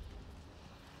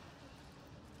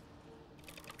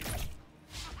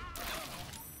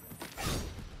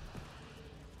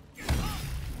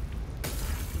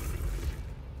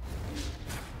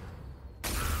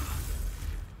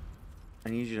 I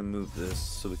need you to move this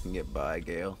so we can get by,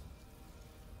 Gale.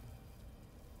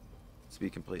 To be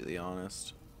completely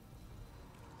honest.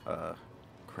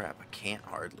 Crap, I can't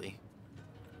hardly.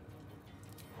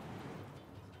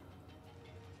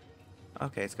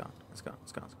 Okay, it's gone. It's gone.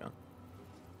 It's gone. It's gone.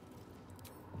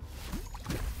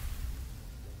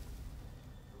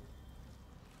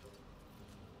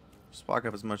 Just walk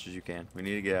up as much as you can. We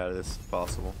need to get out of this if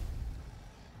possible.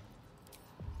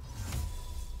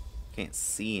 Can't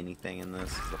see anything in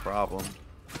this is the problem.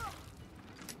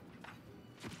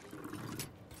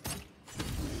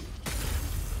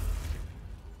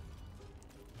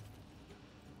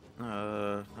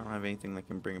 I don't have anything that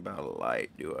can bring about a light,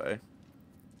 do I?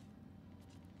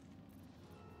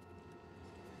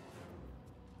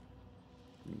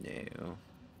 No.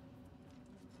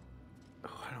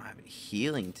 Oh, I don't have any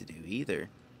healing to do either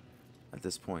at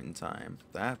this point in time.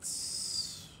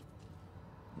 That's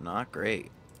not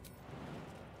great.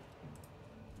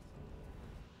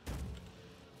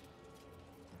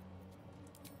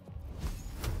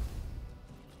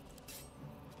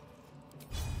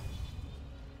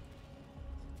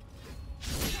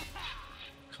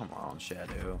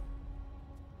 Shadow.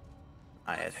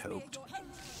 I had hoped.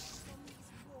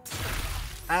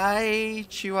 Ay,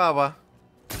 Chihuahua.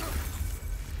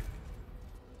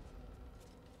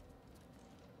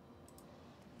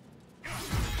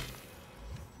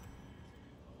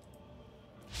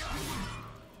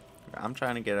 I'm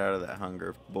trying to get out of that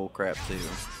hunger bullcrap too.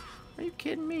 Are you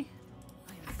kidding me?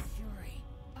 I am fury.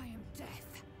 I am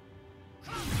death.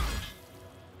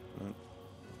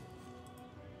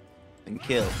 And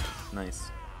kill.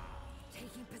 Nice.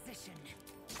 Taking position.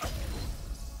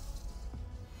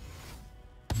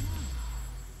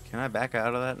 Can I back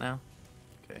out of that now?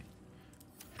 Okay.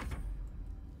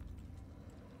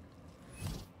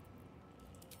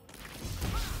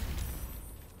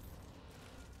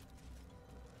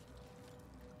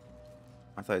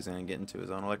 I thought he was going to get into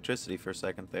his own electricity for a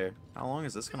second there. How long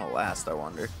is this going to last, I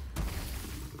wonder?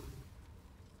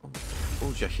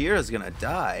 Oh, Jaheira's going to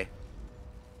die.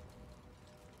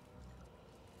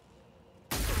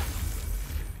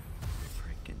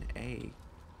 Freaking A.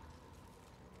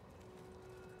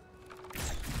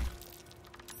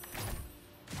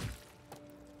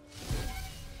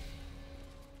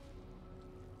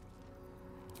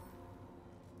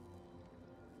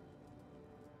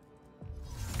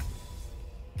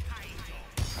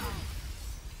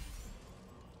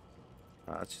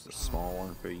 That's just a small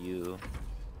one for you.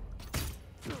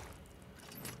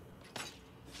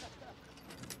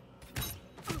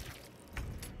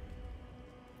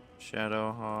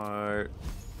 Shadow Heart.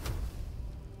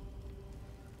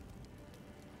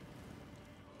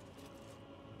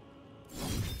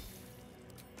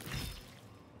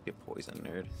 Get poison,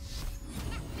 nerd.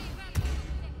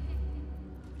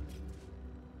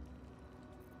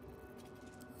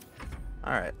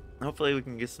 Alright. Hopefully we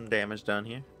can get some damage done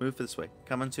here. Move this way.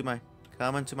 Come into my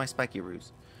spiky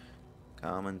ruse.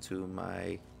 Come into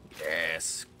my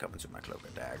cloak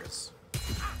of daggers.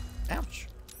 Ouch.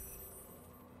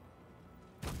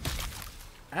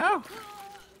 Ow.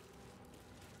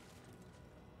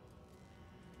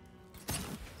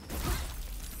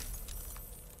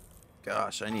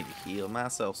 Gosh, I need to heal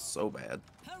myself so bad.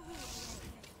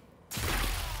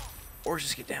 Or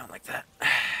just get down like that.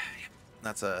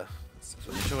 That's a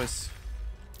choice.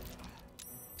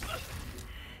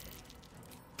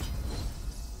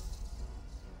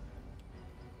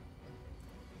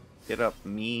 Get up,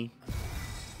 me.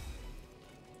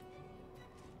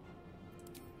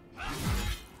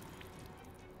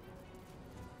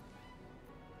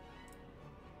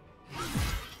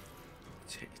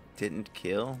 Didn't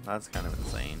kill? That's kind of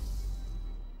insane.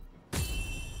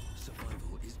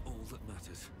 Survival is all that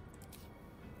matters.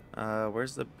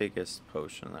 Where's the biggest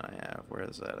potion that I have? Where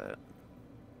is that at?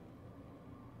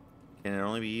 Can it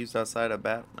only be used outside of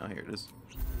battle? No, here it is.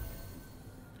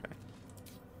 Okay.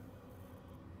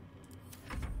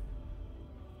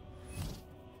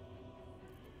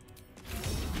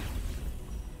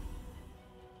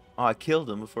 Oh, I killed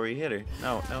him before he hit her.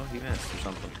 No, he missed or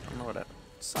something. I don't know what happened.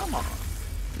 Someone.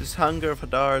 This hunger for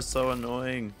Hadar is so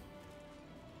annoying.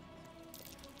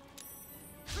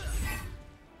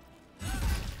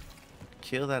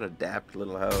 Kill that adept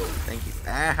little hoe. Thank you.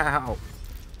 Ow!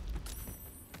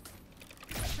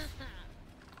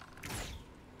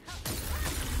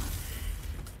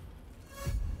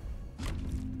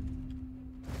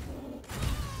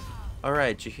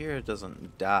 Alright, Jaheira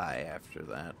doesn't die after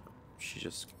that. She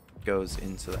just goes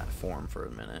into that form for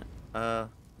a minute.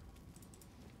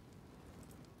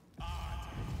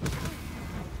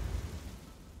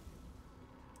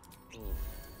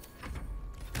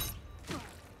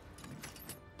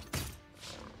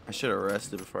 I should have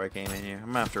rested before I came in here. I'm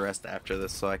gonna have to rest after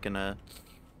this so I can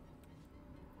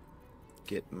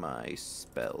get my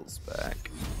spells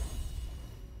back.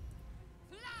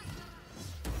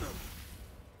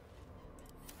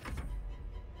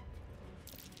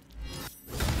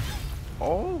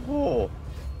 Oh!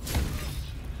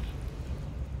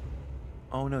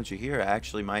 Oh no, Jaheira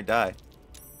actually might die.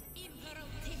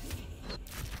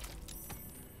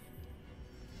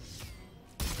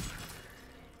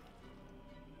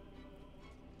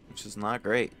 Which is not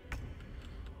great.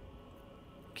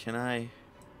 Can I...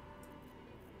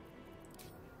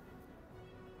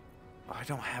 Oh, I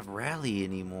don't have rally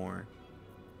anymore.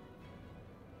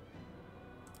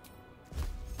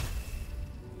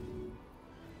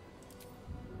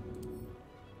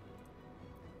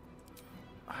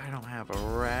 I don't have a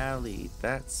rally.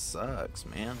 That sucks,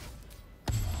 man.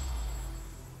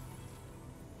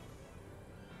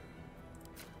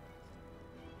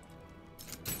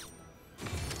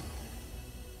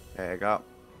 Okay, I got...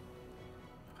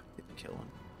 Didn't kill him.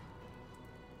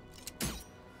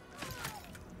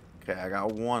 Okay, I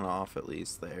got one off at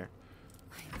least there.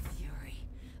 I am fury.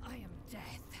 I am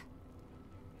death.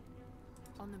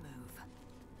 On the move.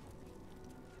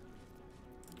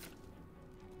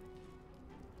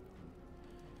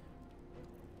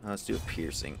 Let's do a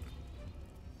piercing.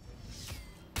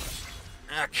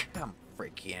 Ah, come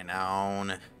freaking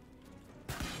on.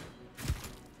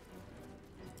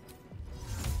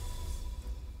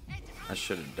 I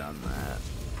should have done that.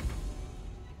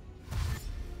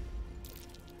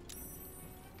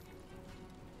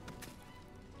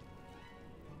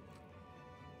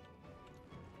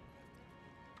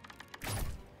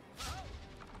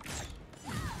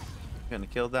 Gonna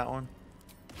kill that one.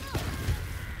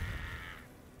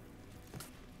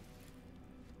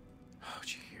 Oh,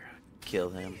 did you hear it? Kill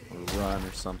him or run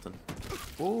or something.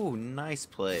 Ooh, nice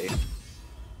play.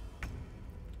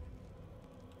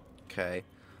 Okay.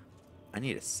 I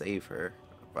need to save her,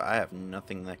 but I have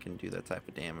nothing that can do that type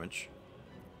of damage.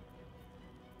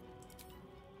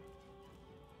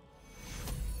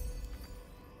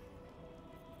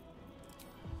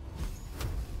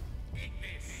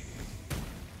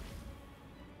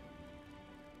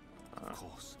 Of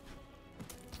course.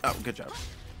 Oh, good job.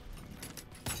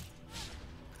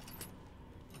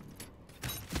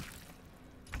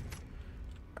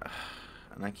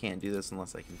 And I can't do this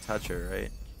unless I can touch her,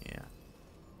 right? Yeah.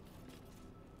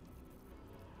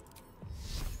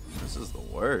 This is the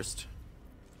worst.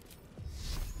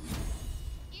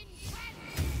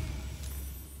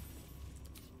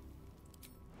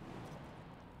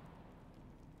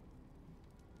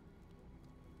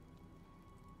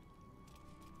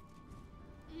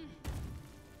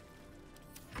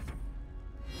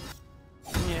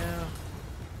 Yeah.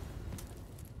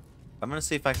 I'm gonna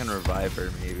see if I can revive her,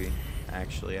 maybe.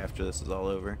 Actually, after this is all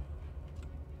over.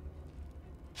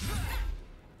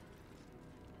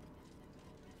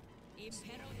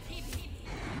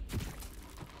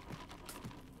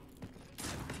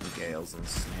 Gale's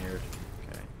ensnared.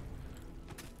 Okay.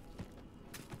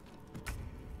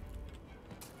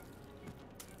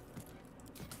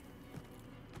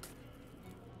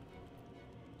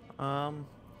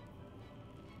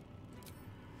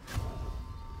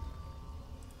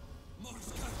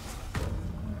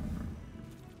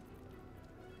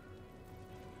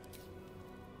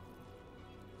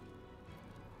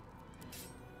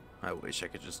 I wish I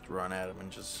could just run at him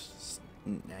and just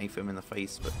knife him in the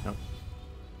face, but nope.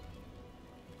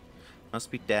 Must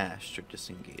be dashed or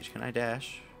disengaged. Can I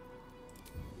dash?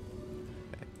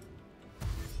 Okay.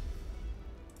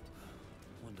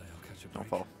 One day I'll catch a break. Don't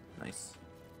fall. Nice.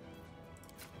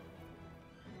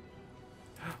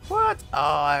 What? Oh,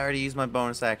 I already used my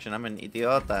bonus action. I'm an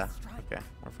idiota. Okay,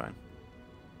 we're fine.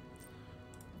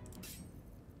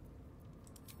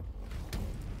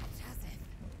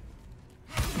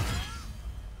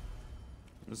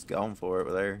 I'm just going for it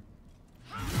with her.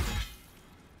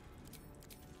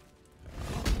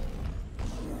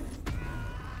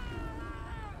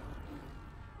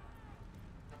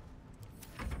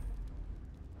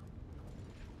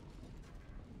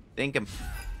 Think him.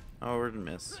 Oh, we're gonna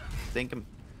miss. Think him.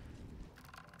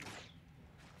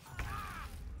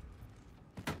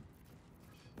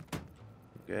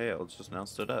 Okay, I'll just now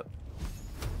stood up.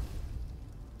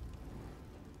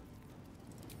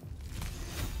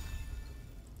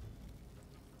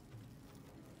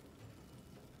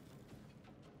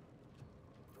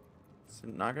 Is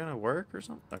it not gonna work or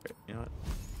something? Okay, you know what?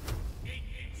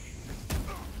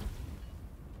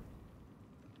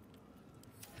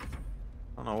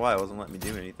 I don't know why it wasn't letting me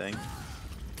do anything.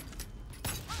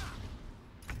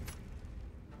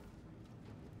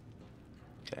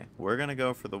 Okay, we're gonna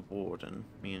go for the Warden.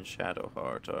 Me and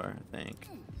Shadowheart are, I think.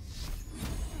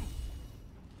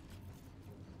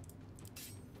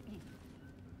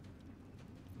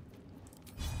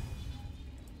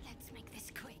 Let's make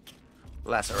this quick.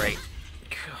 Lacerate.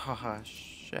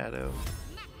 Gosh, Shadow.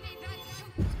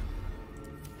 At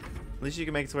least you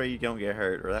can make it to where you don't get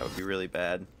hurt, or that would be really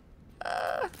bad.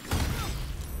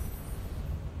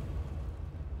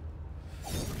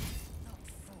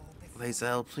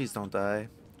 Lae'zel, please don't die.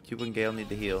 You and Gale need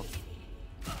to heal.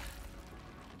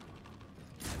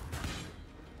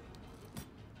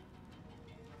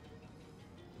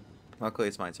 Luckily,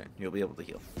 it's my turn. You'll be able to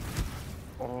heal.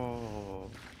 Oh.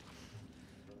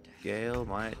 Gale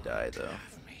might die, though.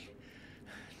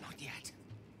 Not yet.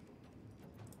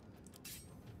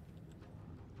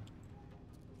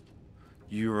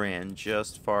 You ran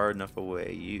just far enough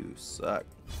away. You suck.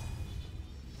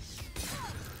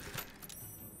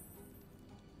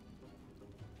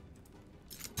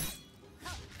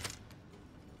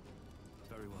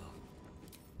 Very well.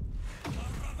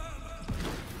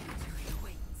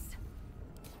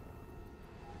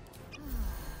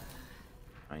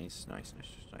 Nice, nice,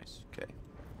 nice, nice. Okay.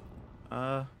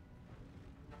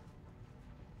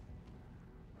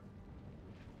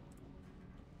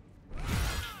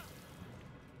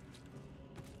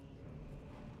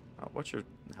 What's your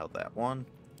hell that one?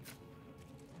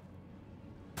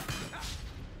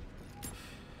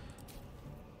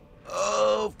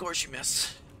 Oh, of course you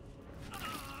miss.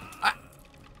 Ah.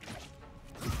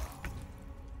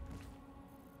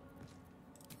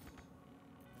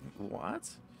 What?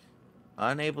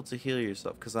 Unable to heal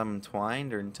yourself because I'm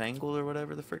entwined or entangled or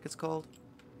whatever the frick it's called.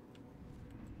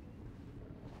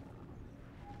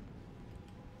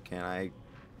 Can I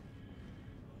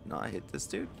not hit this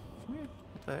dude? Come here.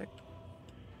 What the heck?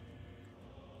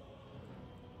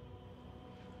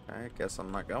 I guess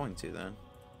I'm not going to then.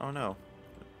 Oh no.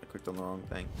 I clicked on the wrong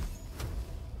thing.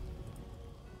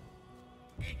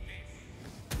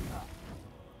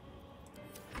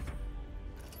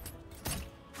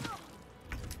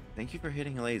 Thank you for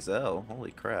hitting Lae'zel.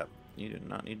 Holy crap. You did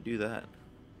not need to do that.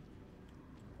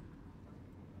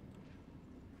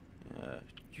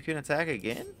 You can attack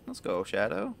again? Let's go,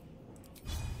 Shadow.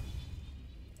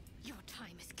 Your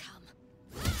time has come.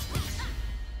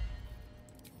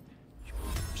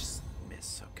 Just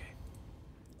miss, okay.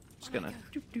 Just gonna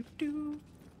do.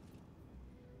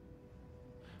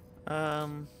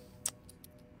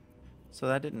 So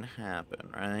that didn't happen,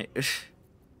 right?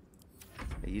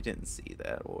 You didn't see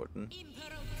that, Warden.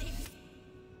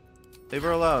 Leave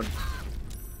her alone.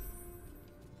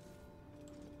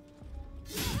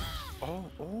 Oh,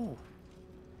 oh.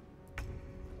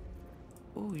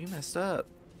 Oh, you messed up.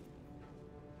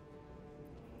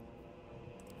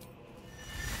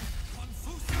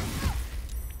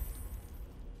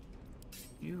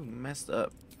 You messed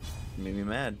up. You made me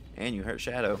mad. And you hurt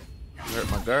Shadow. You hurt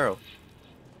my girl.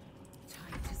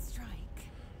 Time to strike.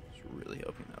 I was really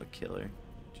hoping that would kill her.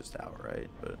 Just outright,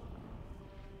 but...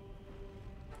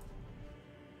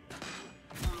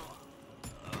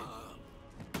 I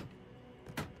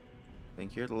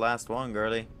think you're the last one,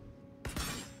 girly.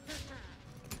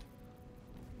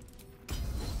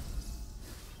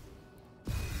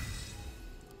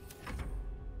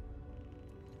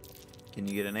 Can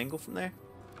you get an angle from there?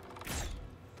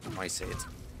 I might say it.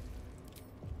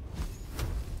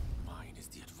 Mine is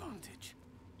the advantage.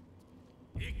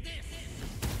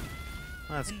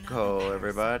 Let's go,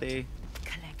 everybody.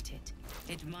 Collect it.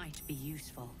 It might be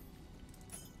useful.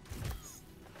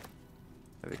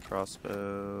 Heavy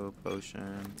crossbow,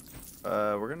 potion.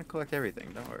 We're gonna collect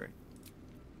everything, don't worry.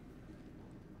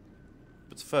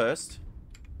 But first,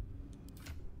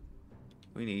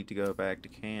 we need to go back to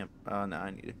camp. Oh no,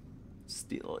 I need to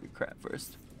steal all your crap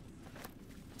first.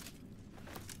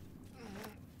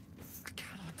 I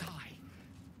cannot die.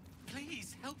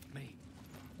 Please help me.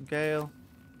 Gale.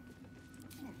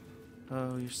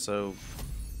 Oh, you're so...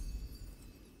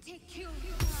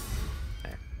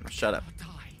 There, now shut up.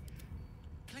 Die.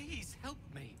 Please help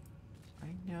me. I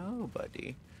know,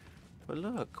 buddy. But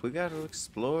look, we gotta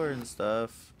explore and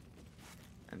stuff.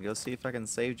 And go see if I can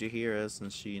save Jaheira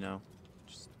since she, you know,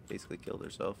 just basically killed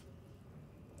herself.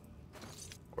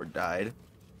 Or died.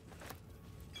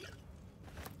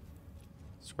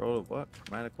 Scroll of what?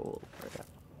 Chromatical.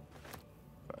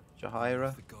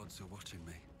 Jaheira. The gods are watching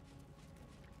me.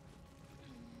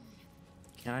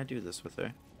 Can I do this with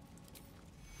her?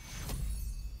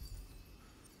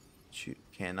 She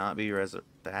cannot be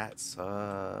that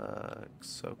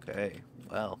sucks. Okay.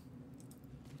 Well.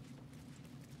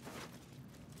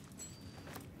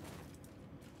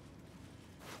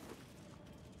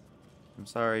 I'm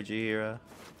sorry, Jaheira.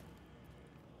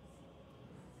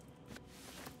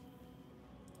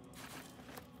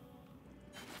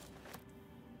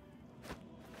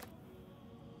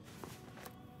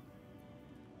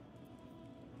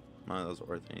 None of those are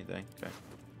worth anything. Okay.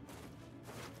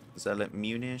 Zealot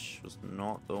Munish was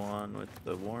not the one with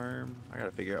the worm. I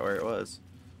gotta figure out where it was.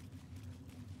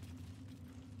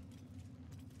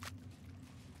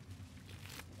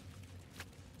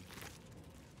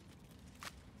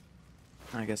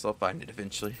 I guess I'll find it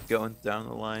eventually. Going down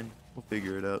the line, we'll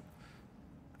figure it out.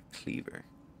 Cleaver.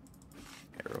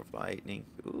 Arrow of lightning.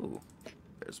 Ooh,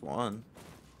 there's one.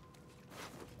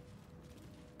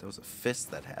 There was a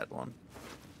fist that had one.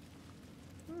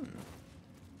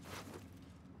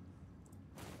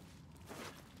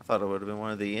 I thought it would have been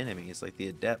one of the enemies, like the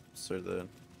adepts or the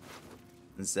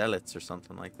zealots or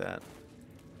something like that.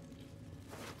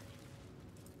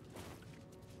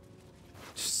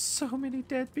 Just so many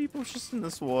dead people just in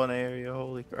this one area,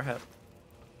 holy crap.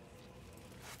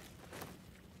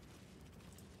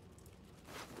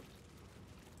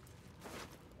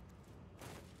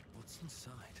 What's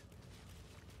inside?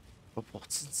 But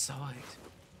what's inside?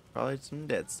 Probably some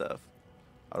dead stuff.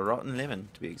 A rotten lemon,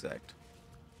 to be exact.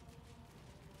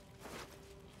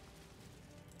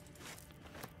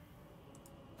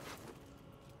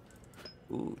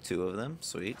 Ooh, 2 of them.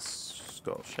 Sweet.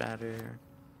 Skull shatter.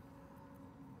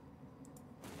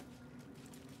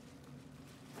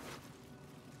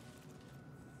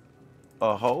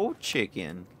 A whole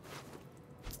chicken.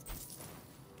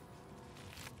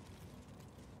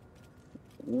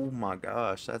 Oh my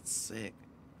gosh, that's sick.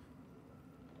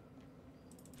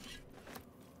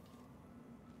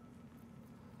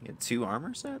 You get 2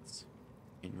 armor sets?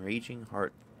 Enraging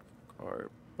Heart Carb.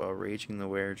 While raging, the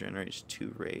wearer generates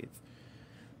 2 wraith.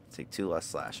 Take 2 less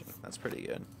slashing. That's pretty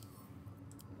good.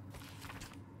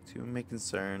 2 may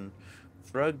concern.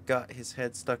 Frug got his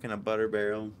head stuck in a butter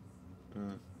barrel.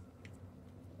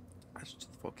 That's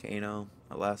just the volcano.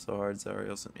 A lasso hard.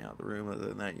 Zariel sent me out of the room. Other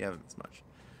than that, you haven't missed much.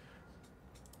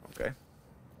 Okay.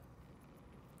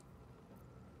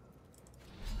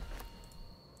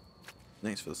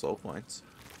 Thanks for the soul points.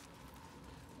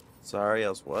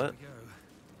 Zariel's what?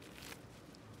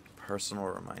 Personal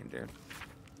reminder.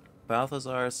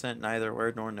 Balthazar sent neither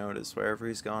word nor notice. Wherever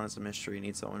he's gone is a mystery. He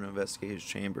needs someone to investigate his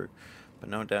chamber. But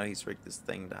no doubt he's rigged this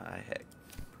thing to high heck.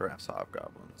 Perhaps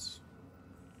hobgoblins.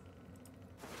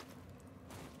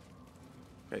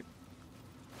 Okay.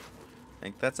 I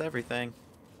think that's everything.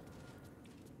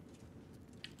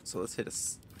 So let's hit a...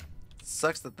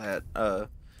 Sucks that I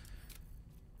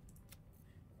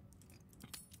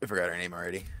forgot her name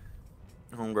already.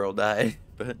 Homegirl died,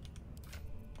 but...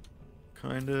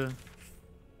 Kinda...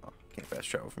 Oh, can't fast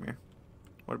travel from here.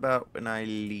 What about when I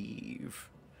leave?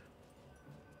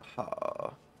 Ha.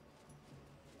 Oh.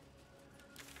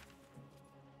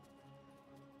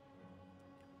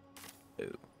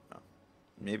 Oh.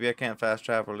 Maybe I can't fast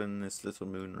travel in this little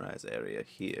Moonrise area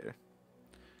here.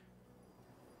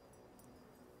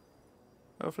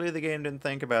 Hopefully the game didn't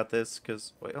think about this,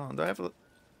 because... Wait, hold on, do I have a...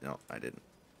 No, I didn't.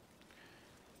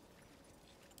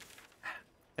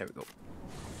 There we go.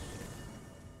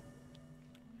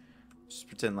 Just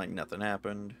pretend like nothing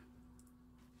happened.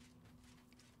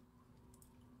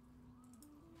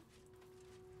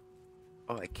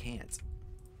 Oh, I can't.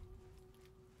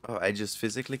 Oh, I just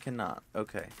physically cannot.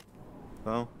 Okay.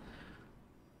 Well...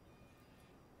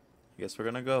 I guess we're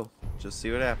gonna go. Just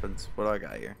see what happens. What do I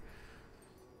got here?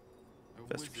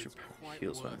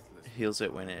 Heals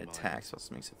it when it attacks,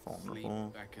 also makes it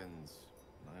vulnerable.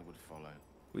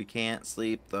 We can't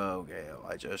sleep though, Gale.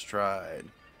 I just tried.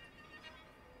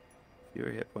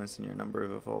 Fewer hit points than your number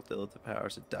of evolved ability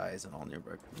powers, it dies and all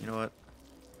nearby. You know what?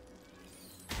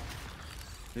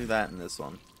 Do that in this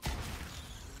one.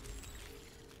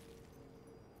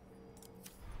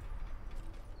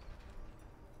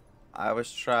 I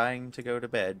was trying to go to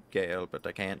bed, Gale, but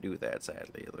I can't do that,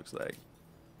 sadly, it looks like.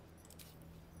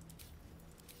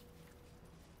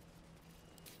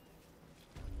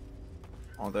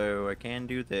 Although I can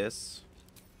do this.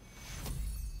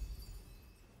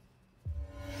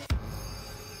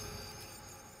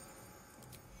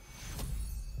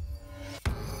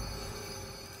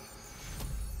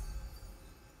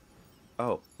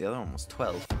 Oh, the other one was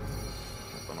 12.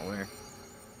 I'm unaware.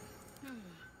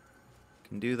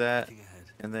 Can do that,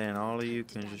 and then all of you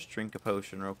can just drink a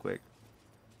potion real quick.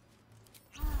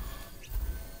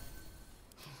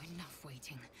 Enough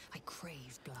waiting. I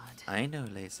crave blood. I know,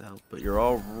 Lacel, but you're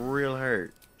all real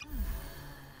hurt.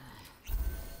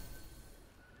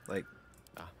 Like,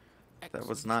 that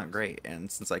was not great,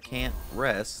 and since I can't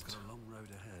rest, Got a long road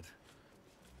ahead.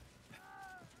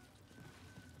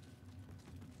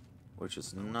 which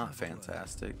is not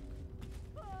fantastic.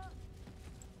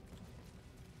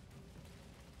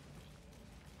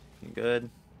 You good?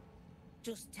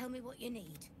 Just tell me what you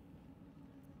need.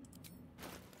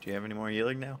 Do you have any more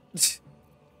healing now?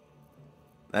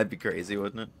 That'd be crazy,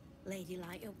 wouldn't it? Lady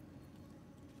Light up.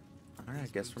 Alright, I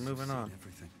guess we're moving on.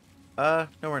 Everything.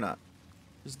 No we're not.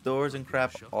 There's doors and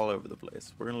crap all over the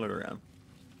place. We're gonna look around.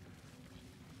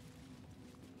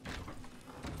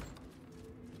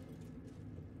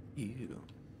 Ew.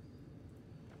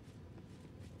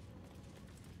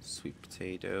 Sweet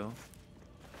potato.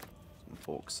 Some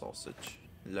pork sausage.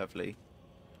 Lovely.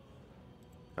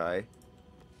 Okay.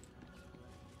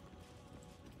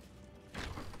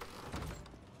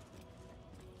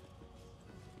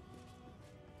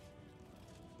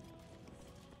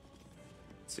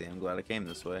 See, I'm glad I came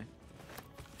this way.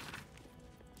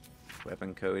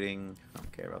 Weapon coating. I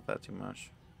don't care about that too much.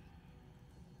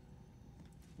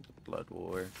 The Blood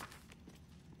War.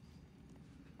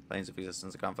 Planes of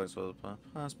existence, conflicts with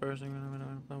dispersing.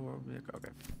 Okay.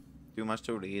 Too much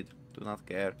to read. Do not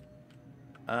care.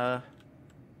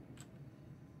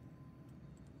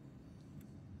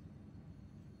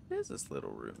 What is this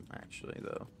little room, actually,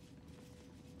 though?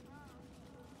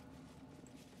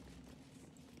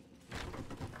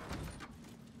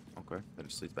 Okay, that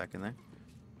just leads back in there.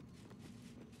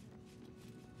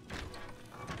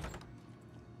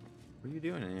 What are you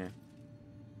doing in here?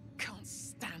 Can't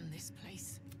stand this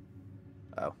place.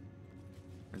 Oh.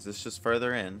 Is this just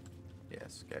further in?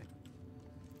 Yes, okay.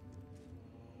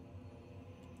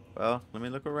 Well, let me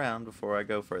look around before I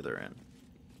go further in.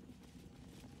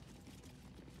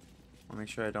 I'll make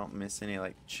sure I don't miss any,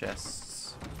 like,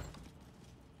 chests.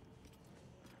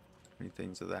 Any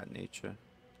things of that nature.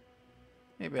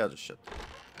 Maybe I'll just shut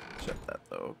that,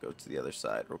 though. Go to the other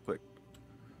side real quick.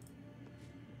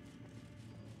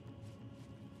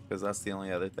 Because that's the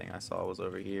only other thing I saw was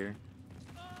over here.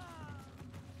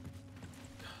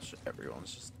 Gosh,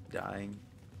 everyone's just dying.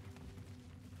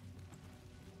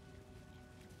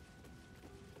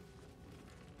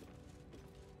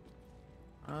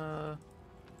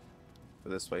 Go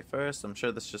this way first. I'm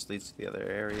sure this just leads to the other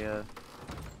area.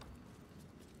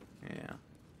 Yeah.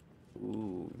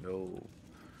 Ooh, no.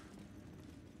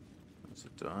 It's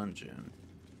a dungeon.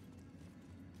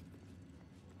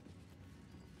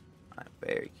 I'm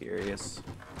very curious.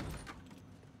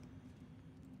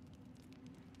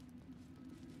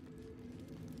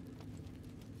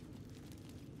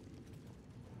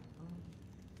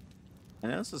 I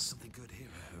know this is Something good here,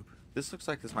 I hope. This looks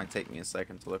like this might take me a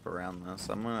second to look around this.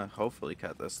 I'm gonna hopefully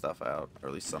cut this stuff out, or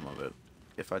at least some of it.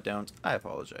 If I don't, I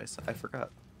apologize. I forgot.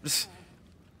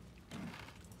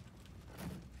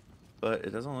 But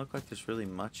it doesn't look like there's really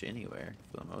much anywhere,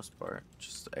 for the most part.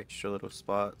 Just extra little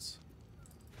spots.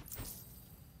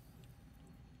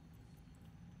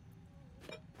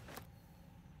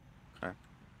 Okay.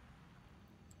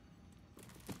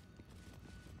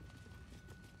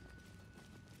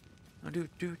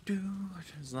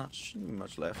 There's not shouldn't be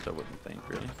much left, I wouldn't think,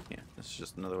 really. Yeah, it's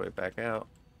just another way back out.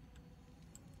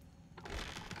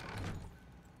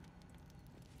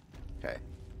 Okay.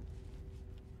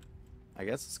 I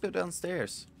guess let's go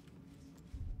downstairs.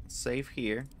 It's safe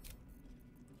here.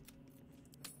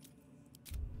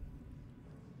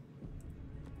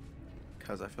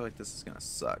 Because I feel like this is gonna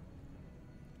suck.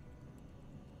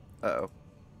 Uh-oh.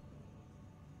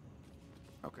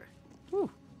 Okay. Whew.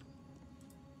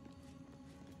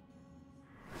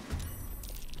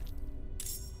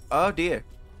 Oh dear.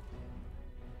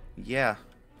 Yeah.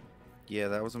 Yeah,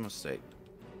 that was a mistake.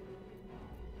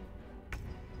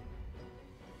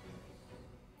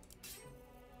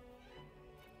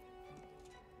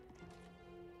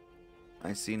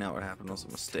 I see now what happened was a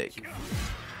mistake.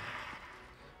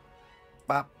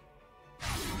 Bop.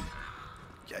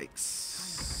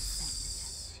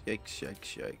 Yikes. Yikes,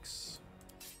 yikes, yikes.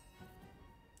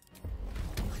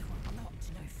 Not no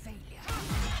failure.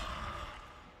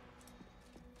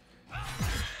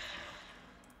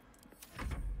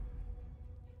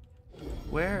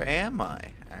 Where am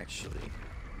I, actually?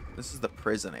 This is the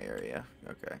prison area.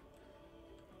 Okay.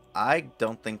 I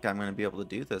don't think I'm going to be able to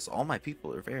do this. All my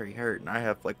people are very hurt, and I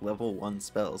have, like, level 1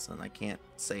 spells, and I can't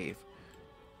save.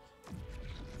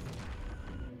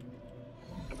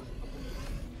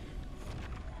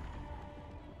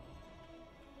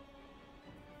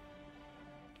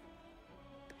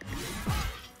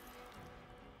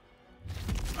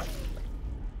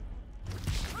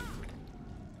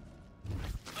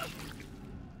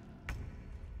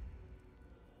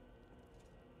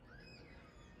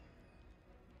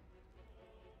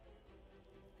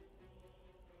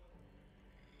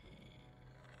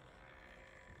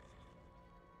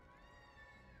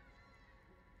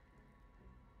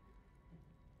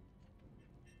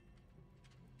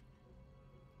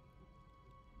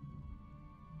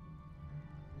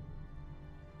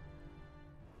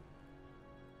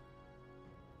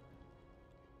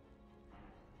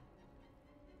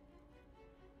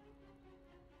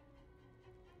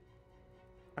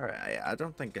 Alright, I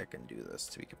don't think I can do this,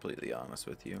 to be completely honest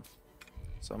with you.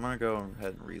 So I'm gonna go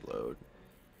ahead and reload.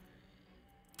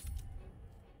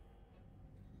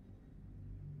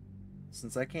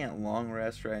 Since I can't long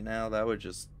rest right now, that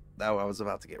I was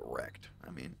about to get wrecked.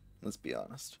 I mean, let's be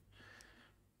honest.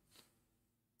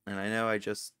 And I know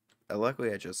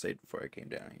luckily I just saved before I came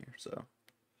down here, so.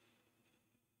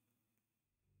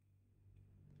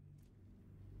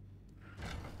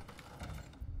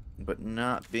 But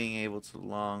not being able to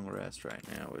long rest right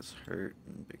now is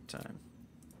hurting big time.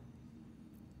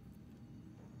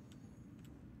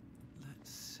 Let's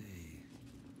see.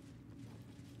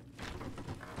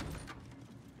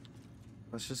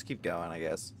 Let's just keep going, I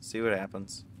guess. See what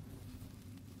happens.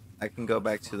 I can go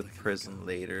back to the prison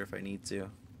later if I need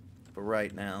to. But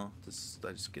right now,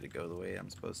 I just get to go the way I'm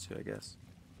supposed to, I guess.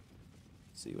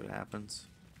 See what happens.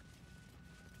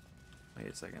 Wait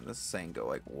a second. This is saying go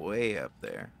like way up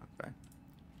there. Okay.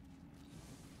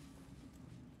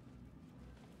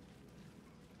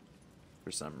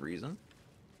 For some reason.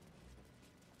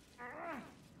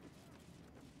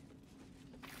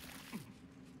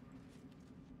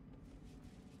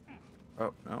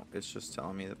 Oh, no. It's just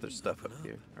telling me that there's stuff up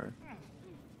here. Alright.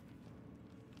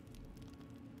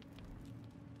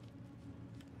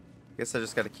 Guess I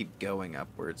just gotta keep going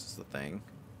upwards is the thing.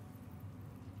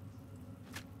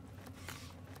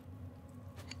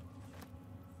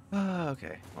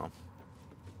 Okay, well.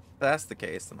 If that's the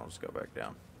case, then I'll just go back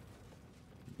down.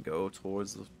 Go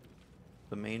towards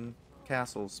the main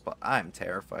castle spot. I'm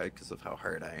terrified because of how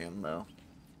hurt I am, though.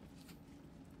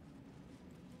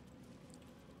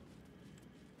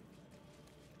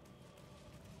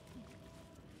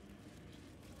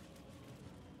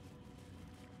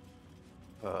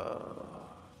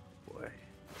 Boy.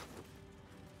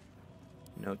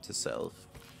 Note to self.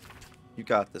 You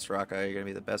got this, Raka. You're gonna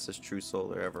be the bestest true soul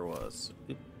there ever was.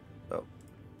 Oh.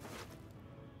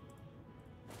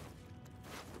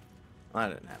 I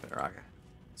didn't have it, Raka.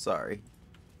 Sorry.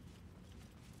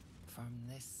 From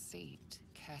this seat,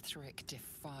 Kethric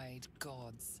defied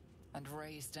gods and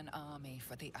raised an army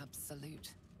for the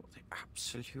Absolute. The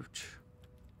Absolute.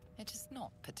 It is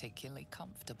not particularly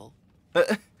comfortable.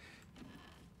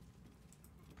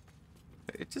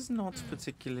 It is not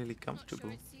particularly comfortable.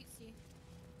 Not sure it suits you.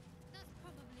 That's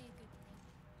probably a good thing.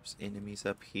 There's enemies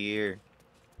up here.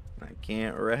 And I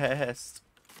can't rest.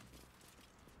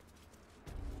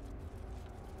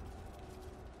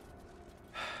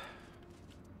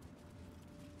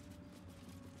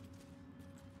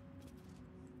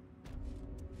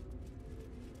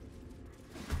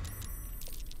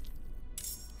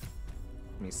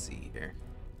 Let me see here.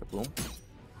 Kaboom.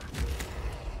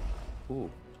 Ooh.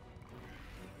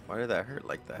 Why did that hurt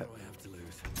like that? What do I have to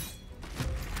lose?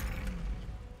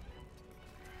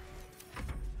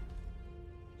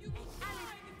 You will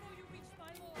die before you reach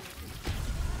my lord.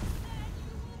 Then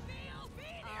you will be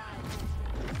obedient.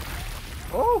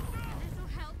 Oh! A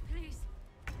little help, please.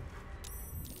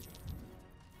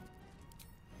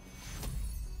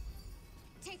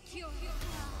 Take your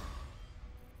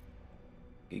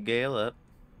Get Gale up.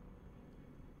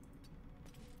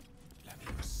 Let me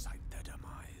recite their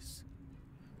demise.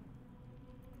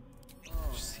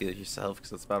 Just heal yourself,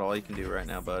 because that's about all you can do right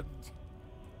now, bud.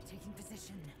 taking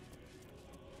position.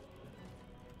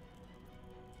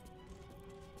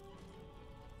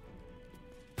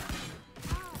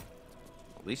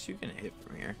 At least you can hit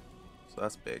from here. So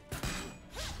that's big.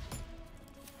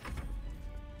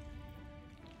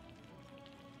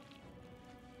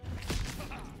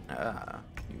 Ah,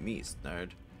 you missed, nerd.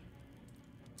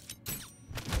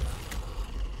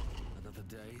 Another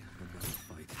day, another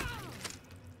fight.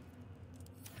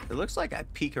 It looks like I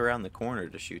peek around the corner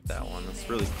to shoot that one. That's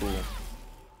really cool.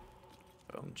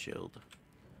 Bone chilled.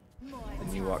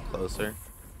 And you walk closer.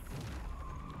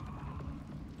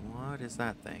 What is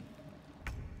that thing?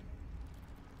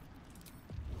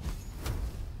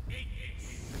 Can't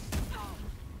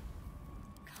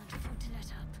afford to let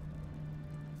up.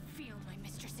 Feel my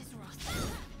mistress's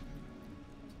wrath.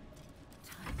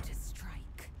 Time to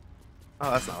strike.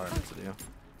 Oh, that's not what I meant to do.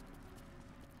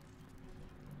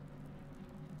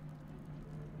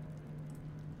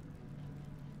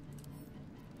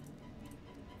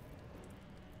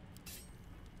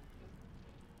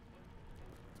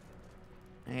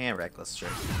 And reckless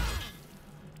strike.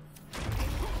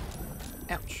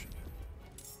 Ouch.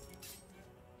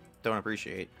 Don't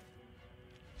appreciate.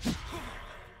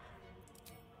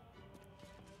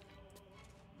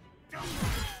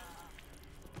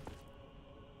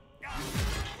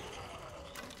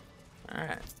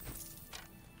 Alright.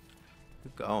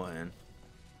 Keep going.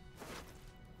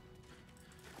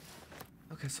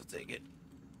 Okay, so take it.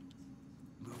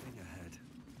 Moving ahead.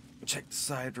 Check the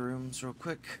side rooms real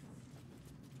quick.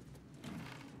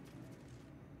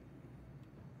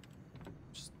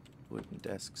 Just wooden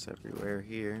desks everywhere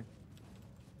here.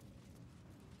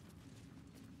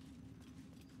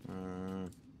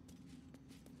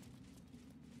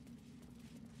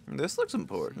 This looks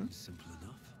important. Seems simple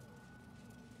enough.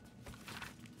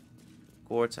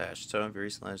 Quartz hash. Some of your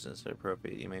recent legends are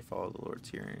appropriate. You may follow the Lord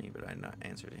Tyranny, but I not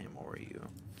answer to him or you.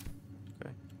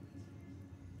 Okay.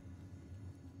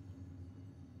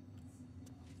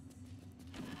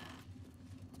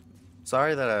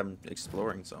 Sorry that I'm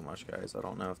exploring so much, guys. I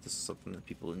don't know if this is something that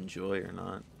people enjoy or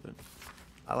not, but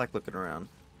I like looking around.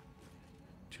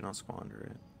 Do not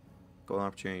squander it. Golden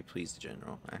opportunity, please the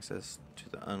general. Access to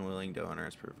the unwilling donor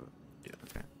is proof of... Yeah,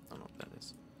 okay. I don't know what that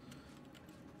is.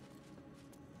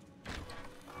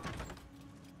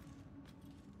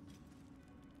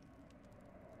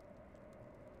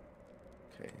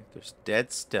 There's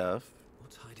dead stuff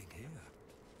What's hiding here?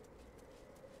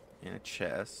 in a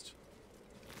chest.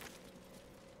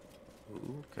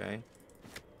 Ooh, okay.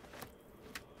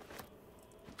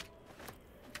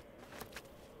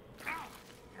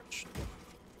 Ouch.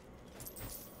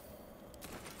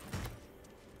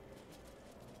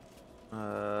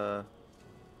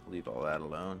 Leave all that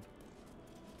alone.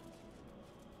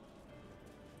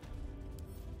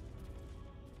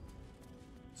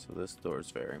 So this door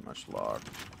is very much locked.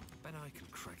 Bet I can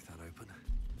crack that open.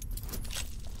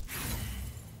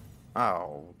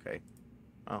 Oh, okay.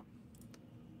 Oh.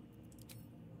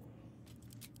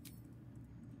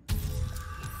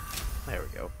 There we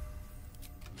go.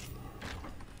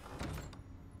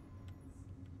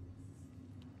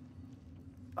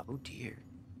 Oh dear.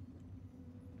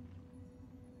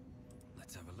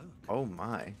 Let's have a look. Oh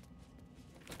my.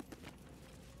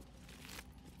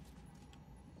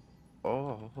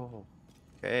 Oh.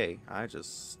 Okay, I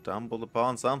just stumbled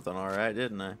upon something, alright,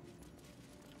 didn't I?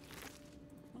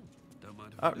 Don't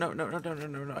mind if Oh, I no, do. no, no, no, no,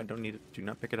 no, no, I don't need it. Do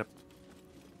not pick it up.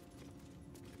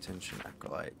 Attention,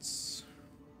 acolytes.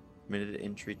 Permitted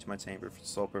entry to my chamber for the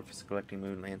sole purpose of collecting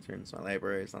moon lanterns. My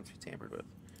library is not to be tampered with.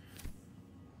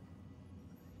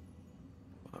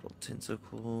 Bottled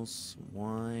tentacles,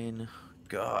 wine.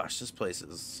 Gosh, this place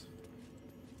is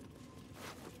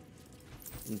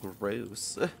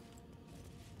gross.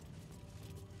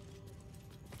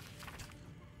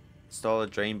 Install a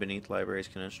drain beneath library's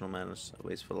conventional manage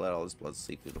ways to let all this blood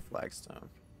seep through the flagstone.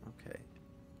 Okay.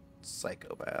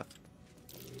 Psychopath.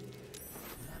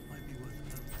 That might be worth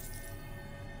a look.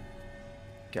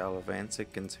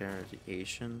 Gallivantic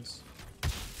interrogations.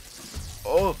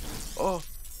 Oh! Oh!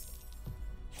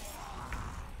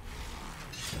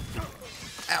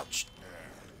 Ouch!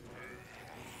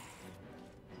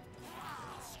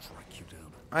 I'll strike you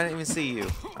down. I didn't even see you.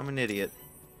 I'm an idiot.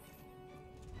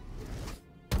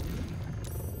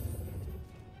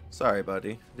 Sorry,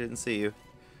 buddy. Didn't see you.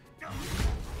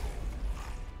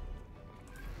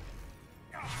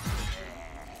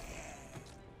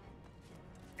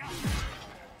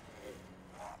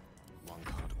 One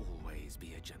can't always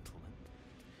be a gentleman.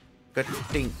 Good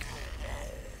think.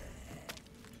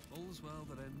 All's well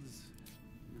that ends.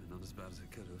 Not as bad as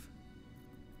it could have.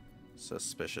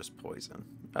 Suspicious poison.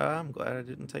 I'm glad I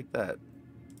didn't take that.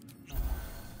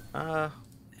 Here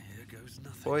goes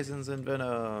nothing. Poisons and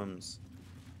venoms.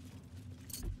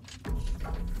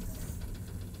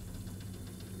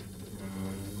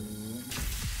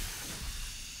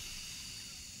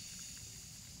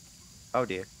 Oh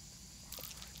dear.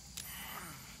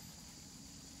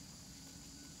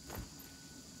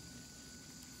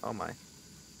 Oh my.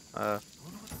 I wonder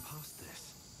what's past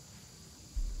this.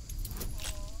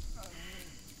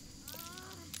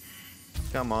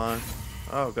 Come on.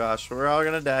 Oh gosh, we're all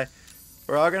gonna die.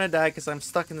 We're all gonna die because I'm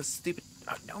stuck in this stupid.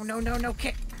 Oh, no, no, no, no,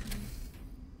 kick.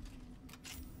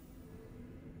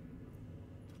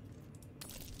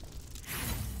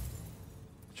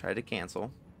 Tried to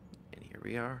cancel. And here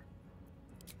we are.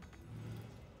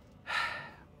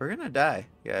 We're gonna die,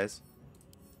 guys.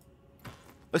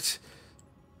 Let's.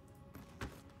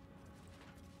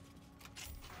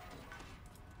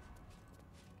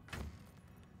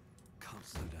 Can't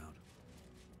slow down.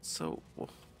 So, well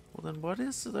then what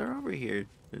is there over here?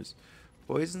 There's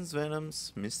poisons,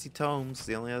 venoms, misty tomes.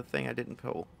 The only other thing I didn't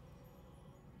pull.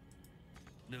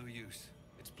 No use.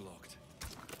 It's blocked.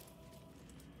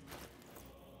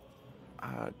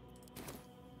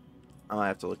 I might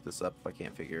have to look this up if I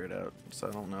can't figure it out. So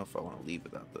I don't know if I want to leave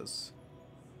without this.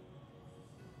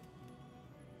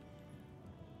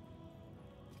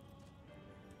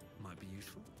 Might be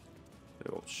useful.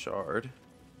 The old shard.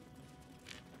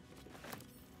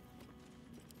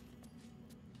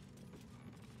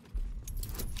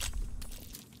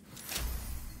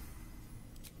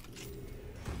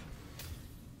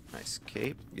 Nice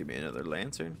cape. Give me another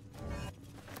lantern.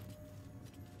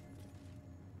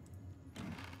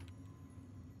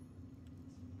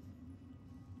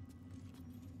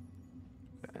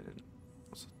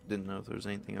 Didn't know if there was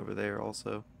anything over there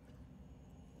also.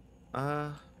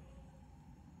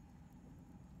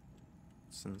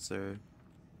 Since they're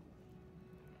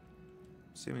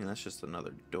assuming that's just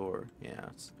another door. Yeah,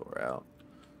 it's the door out.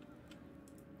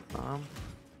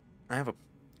 I have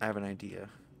an idea.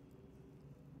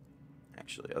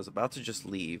 Actually, I was about to just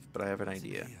leave, but I have an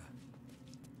idea.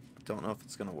 I don't know if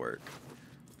it's gonna work.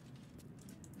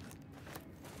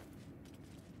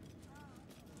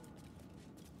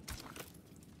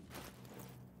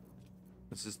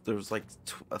 There's like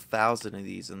 1,000 of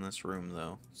these in this room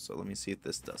though, so let me see if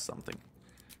this does something.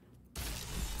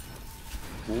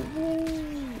 Ooh.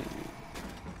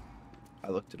 I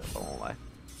looked it up, I won't lie.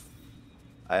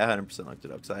 I 100% looked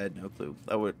it up because I had no clue.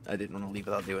 I didn't want to leave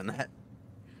without doing that.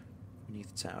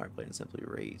 Beneath the tower, I plan to simply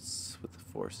race with the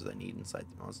forces I need inside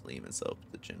the mausoleum itself.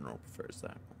 The general prefers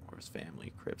that, or his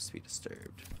family crypts be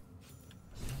disturbed.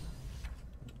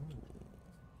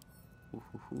 Ooh.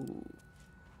 Ooh.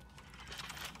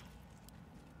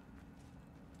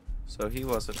 So he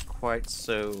wasn't quite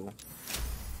so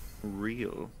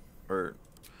real or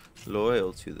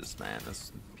loyal to this man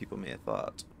as people may have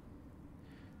thought.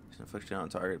 Infliction on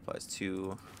target applies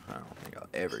to. I don't think I'll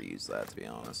ever use that, to be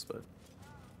honest, but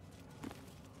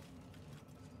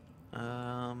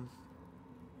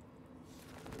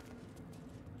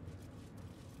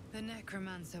The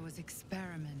necromancer was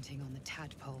experimenting on the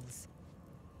tadpoles.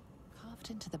 Carved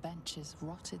into the bench's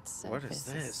rotted surface What is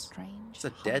are this? strange, It's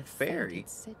a dead fairy.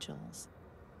 half-faded sigils.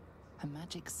 A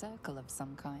magic circle of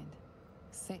some kind,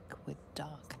 thick with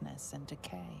darkness and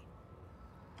decay.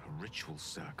 A ritual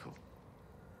circle.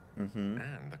 Mm-hmm.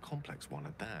 And a complex one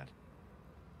at that.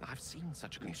 I've seen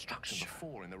such a construction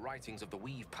before in the writings of the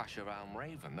Weave Pasha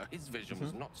Raven, though his vision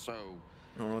was not so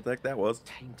I don't know what the heck that was.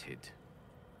 tainted.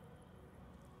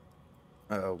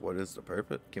 What is the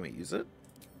purpose? Can we use it?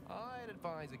 I'd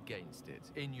advise against it,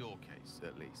 in your case,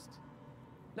 at least.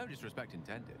 No disrespect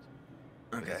intended.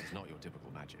 But Okay. this is not your typical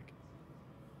magic.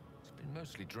 It's been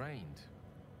mostly drained.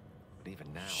 But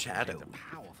even now, Shadow it contains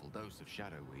a powerful dose of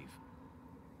shadow weave.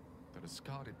 The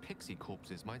discarded pixie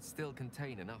corpses might still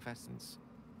contain enough essence.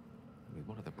 With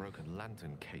one of the broken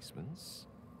lantern casements...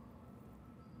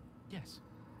 Yes.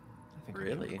 I think I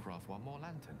Really? can craft one more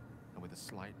lantern. And with a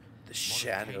slight The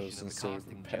shadows modification instead of of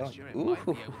the casting repelling. gesture, it might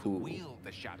be able to Ooh. wield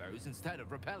the shadows instead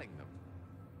of repelling them.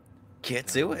 Get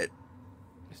to it.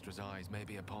 Mistress' eyes may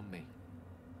be upon me.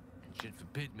 And she'd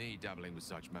forbid me dabbling with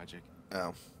such magic.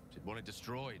 Oh. She'd want it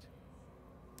destroyed.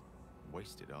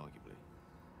 Wasted, arguably.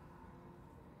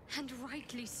 And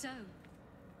rightly so.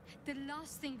 The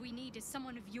last thing we need is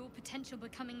someone of your potential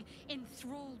becoming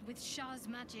enthralled with Shah's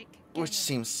magic. Which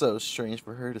seems so strange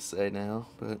for her to say now,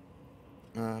 but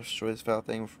destroy this foul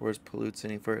thing before it pollutes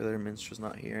any further. Minstrel's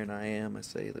not here, and I am. I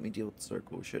say, let me deal with the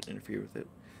circle. We shouldn't interfere with it.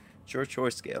 It's your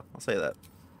choice, Scale. I'll say that.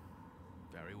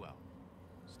 Very well.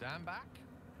 Stand back,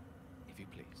 if you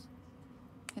please.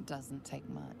 It doesn't take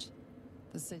much.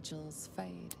 The sigils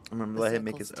fade. I'm gonna the let him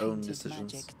make his circle's own tainted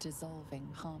decisions. magic dissolving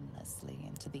harmlessly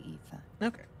into the ether.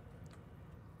 Okay.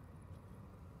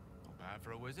 Not bad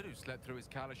for a wizard who slept through his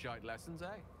Kalashite lessons, eh?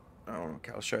 I don't know what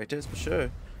Calstrite is, but sure.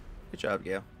 Good job,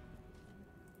 Gale.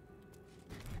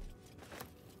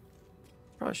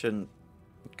 Probably shouldn't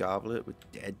gobble it with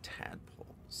dead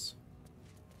tadpoles.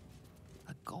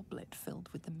 A goblet filled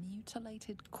with the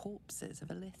mutilated corpses of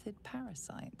illithid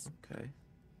parasites. Okay.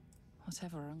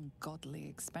 Whatever ungodly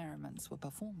experiments were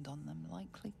performed on them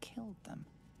likely killed them.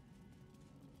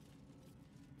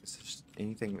 Is there just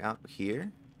anything out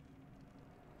here?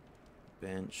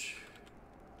 Bench.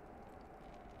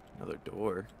 Another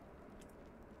door.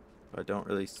 I don't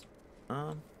really...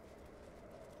 That's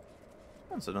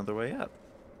another way up.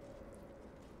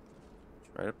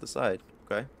 It's right up the side.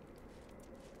 Okay.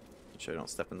 Make sure I don't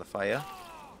step in the fire.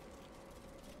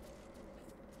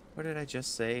 What did I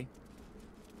just say?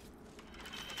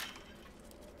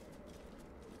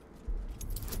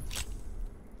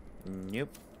 Nope.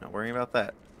 Not worrying about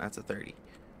that. That's a 30.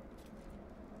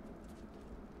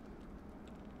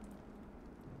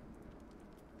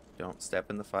 Don't step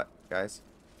in the fire, guys.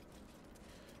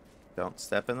 Don't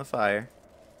step in the fire.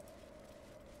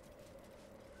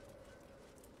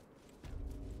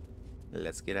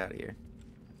 Let's get out of here.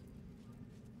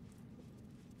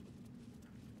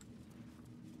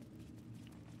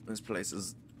 This place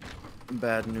is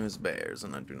bad news bears,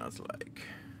 and I do not like.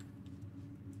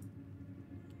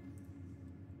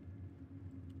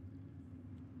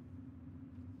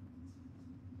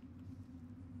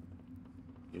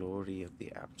 Glory of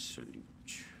the Absolute.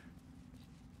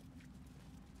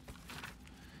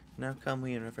 Now come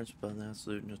we in reference upon the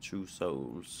Absolute and the true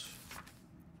souls.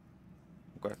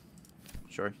 Okay.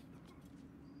 Sure.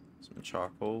 Some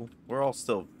charcoal. We're all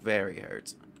still very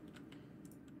hurt.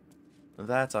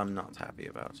 That I'm not happy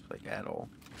about, like, at all.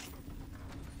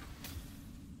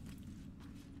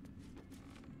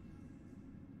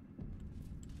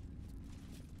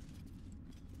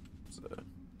 There's a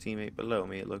teammate below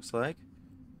me, it looks like.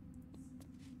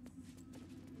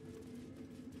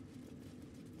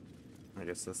 I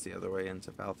guess that's the other way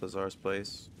into Balthazar's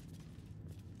place.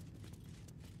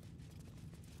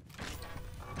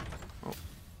 Oh.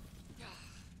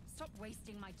 Stop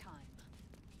wasting my time.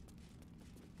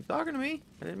 You talking to me?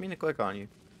 I didn't mean to click on you.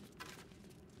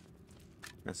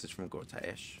 Message from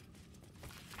Gortash.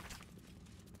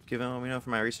 Given what we know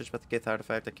from my research about the Gith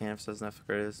artifact, I can't emphasize enough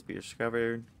for it to be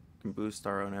discovered. Can boost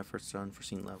our own efforts to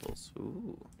unforeseen levels.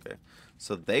 Ooh, okay.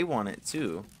 So they want it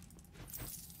too.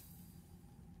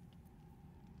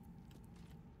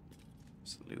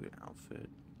 Salute outfit.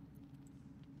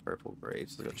 Purple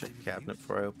grapes. Let's go check the cabinet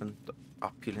before I open the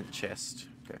opulent chest.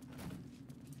 Okay.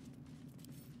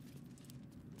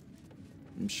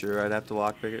 I'm sure I'd have to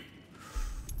lockpick it.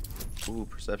 Ooh,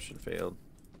 perception failed.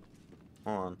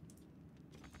 Hold on.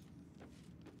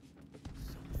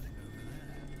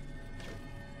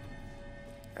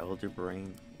 Elder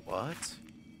Brain. What?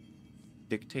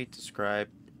 Dictate, describe.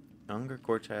 Young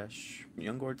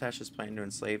Gortash's plan to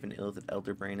enslave and ill the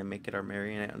Elder Brain and make it our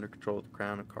marionette under control of the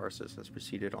crown of Karsus has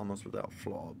proceeded almost without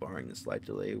flaw, barring the slight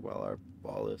delay while our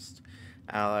Ballast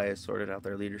ally has sorted out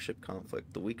their leadership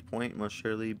conflict. The weak point must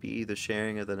surely be the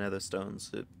sharing of the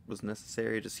Netherstones. It was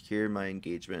necessary to secure my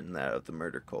engagement in that of the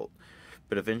murder cult,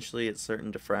 but eventually it's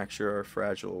certain to fracture our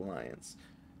fragile alliance.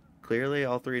 Clearly,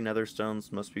 all three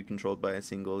Netherstones must be controlled by a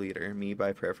single leader, me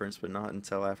by preference, but not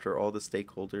until after all the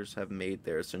stakeholders have made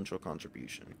their essential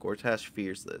contribution. Gortash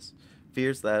fears this.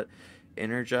 Fears that,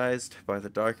 energized by the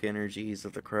dark energies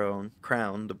of the crown,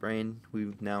 the brain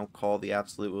we now call the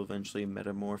Absolute will eventually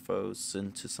metamorphose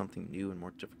into something new and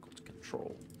more difficult to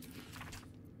control.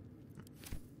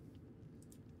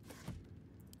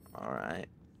 Alright.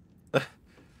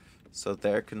 So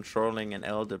they're controlling an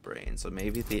Elder Brain, so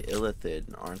maybe the Illithid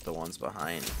aren't the ones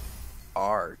behind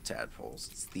our tadpoles,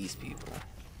 it's these people.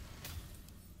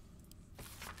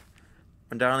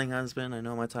 My darling husband, I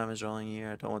know my time is drawing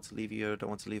near. I don't want to leave you, I don't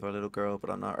want to leave our little girl, but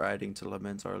I'm not riding to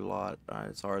lament our lot.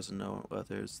 It's ours and no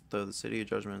others. Though the city of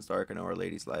judgment is dark, I know our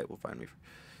lady's light will find me.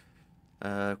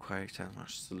 Quiet town. Our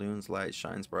saloon's light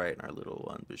shines bright in our little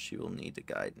one, but she will need to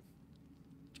guide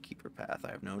to keep her path.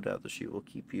 I have no doubt that she will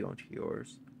keep you onto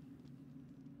yours.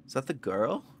 Is that the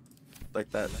girl? Like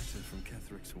that? A letter from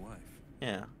Kethric's wife.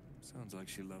 Yeah. Sounds like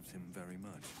she loved him very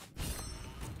much.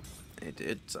 It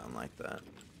did sound like that.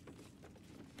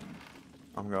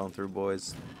 I'm going through,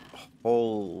 boys.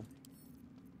 Whole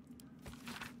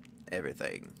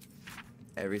everything.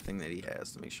 Everything that he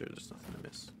has to make sure there's nothing to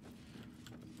miss.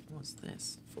 What's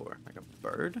this for? Like a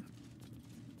bird?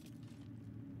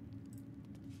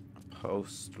 A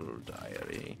postal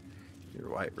diary. Your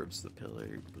white ribs the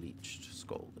pillar, bleached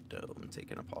skull the dome,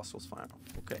 taken apostles final.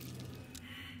 Okay.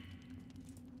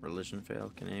 Religion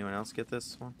failed. Can anyone else get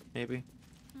this one? Maybe?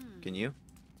 Can you?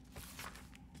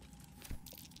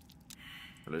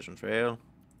 Religion fail.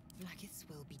 Blackest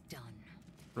will be done.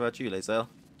 What about you, Lazel?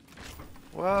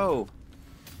 Whoa!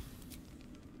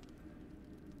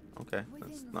 Okay,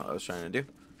 that's not what I was trying to do.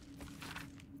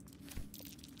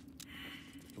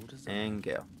 And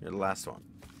Gale, you're the last one.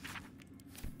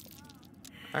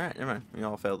 Alright, never mind. We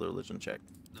all failed the religion check.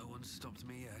 No one stopped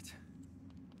me yet.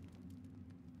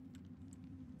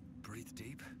 Breathe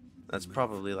deep. That's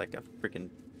probably like a freaking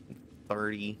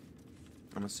 30.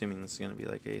 I'm assuming this is going to be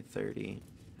like a 30.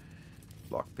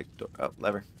 Lockpick door. Oh,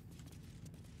 lever.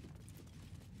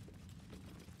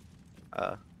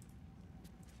 Oh,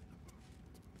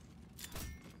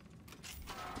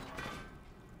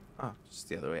 just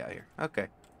the other way out here. Okay.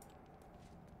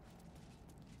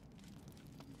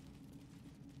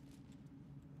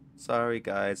 Sorry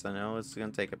guys, I know it's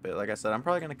gonna take a bit. Like I said, I'm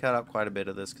probably gonna cut out quite a bit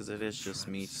of this because it is just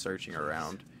me searching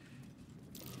around.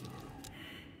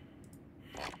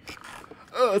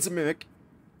 Oh, it's a mimic.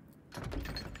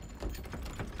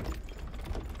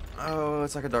 Oh,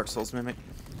 it's like a Dark Souls mimic.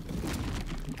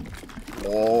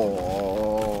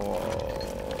 Oh.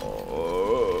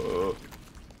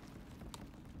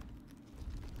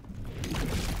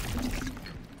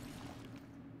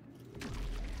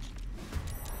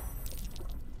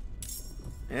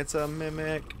 It's a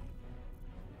mimic.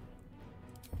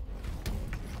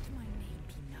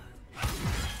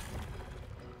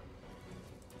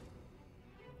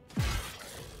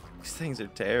 These things are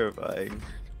terrifying.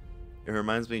 It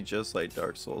reminds me just like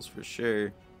Dark Souls for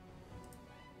sure.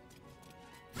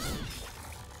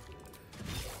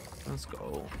 Let's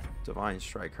go. Divine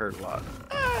Strike hurt a lot.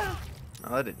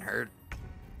 No, that didn't hurt.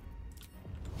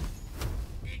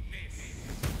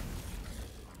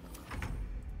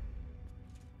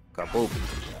 Kaboom.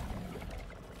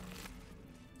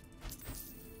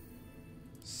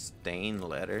 Stain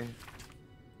letter.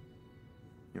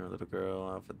 You're a little girl.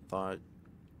 I often thought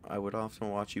I would often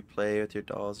watch you play with your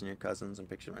dolls and your cousins and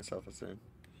picture myself as in.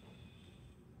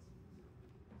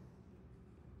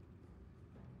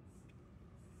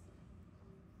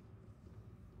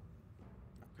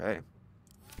 Okay.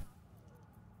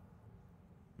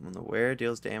 When the wearer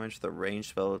deals damage with a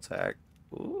ranged spell attack.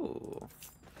 Ooh.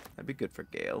 That'd be good for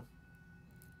Gale.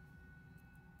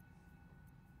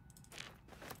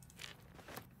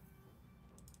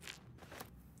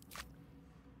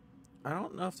 I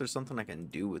don't know if there's something I can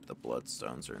do with the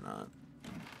bloodstones or not.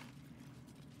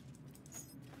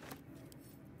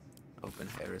 Open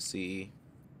heresy.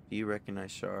 Do you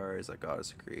recognize Shar as a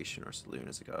goddess of creation or Saloon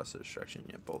as a goddess of destruction?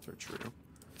 Yet both are true.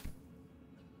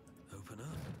 Open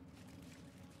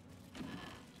up.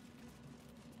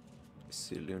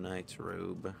 Selunite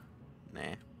robe. Nah.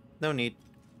 No need.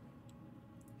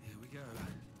 Here we go.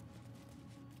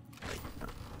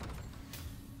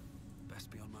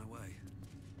 Best be on my way.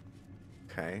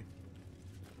 Okay.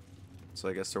 So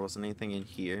I guess there wasn't anything in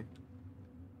here.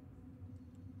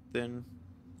 Then,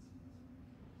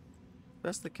 if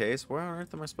that's the case, where on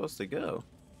earth am I supposed to go?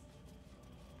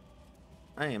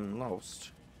 I am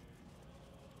lost.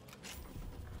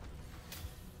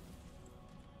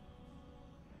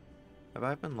 Have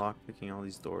I been lockpicking all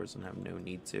these doors and have no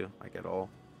need to, like at all?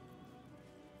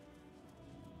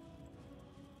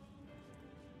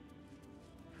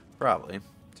 Probably.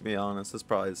 To be honest, that's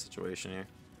probably the situation here.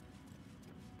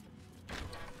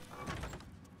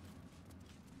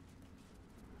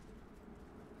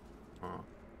 Oh.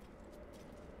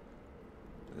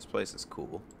 This place is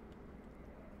cool.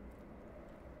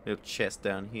 Little chest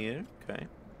down here. Okay.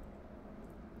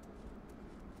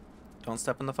 Don't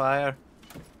step in the fire.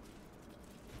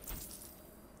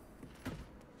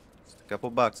 Just a couple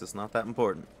bucks. It's not that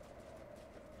important.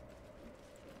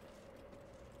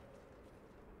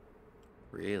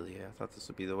 Really? I thought this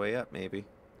would be the way up, maybe.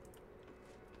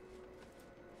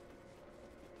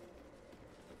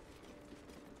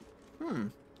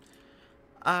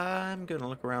 I'm gonna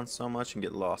look around so much and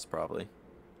get lost, probably.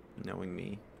 Knowing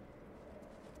me.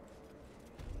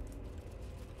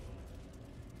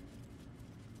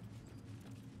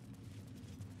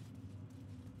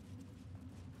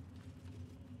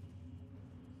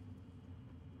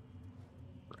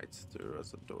 Right, there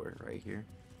was a door right here.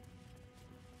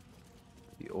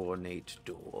 The ornate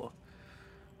door.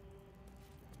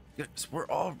 Goodness, we're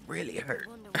all really hurt. I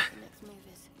wonder what the next move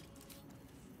is.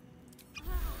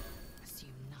 Assume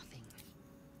nothing.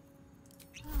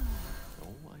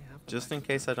 Oh, I have Just in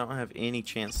case I don't have any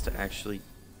chance to actually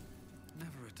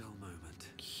Never a dull moment.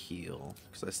 heal.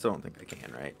 Because I still don't think I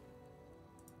can, right?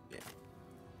 Yeah.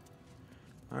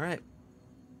 Alright.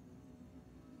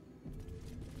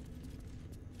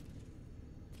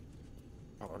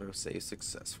 Autosave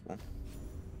successful.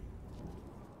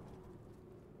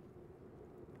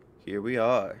 Here we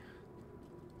are.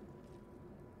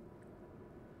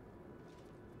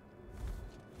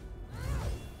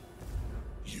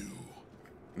 You.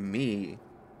 Me.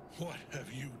 What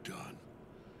have you done?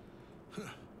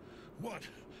 What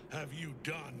have you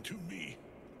done to me?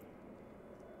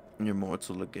 You're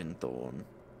mortal again, Thorm.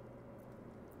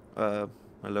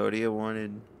 Melodia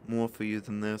wanted more for you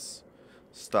than this.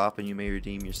 Stop and you may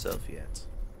redeem yourself yet.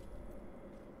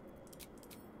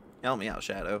 Help me out,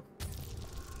 Shadow.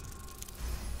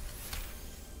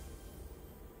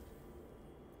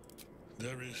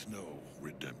 There is no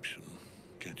redemption,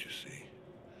 can't you see?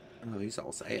 Oh, he's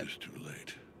all sad. It is too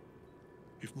late.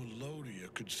 If Melodia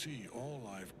could see all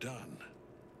I've done,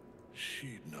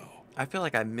 she'd know. I feel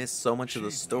like I missed so much of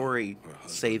the story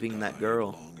saving that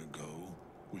girl. Long ago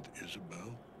with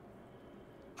Isabel.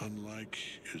 Unlike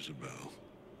Isabel,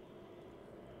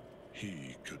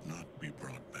 he could not be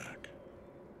brought back.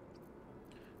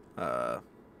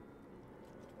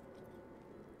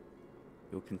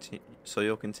 You'll continue. So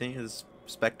you'll continue this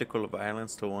spectacle of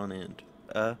violence to one end.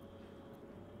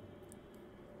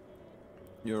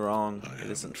 You're wrong.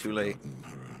 It isn't too late.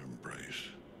 Her embrace.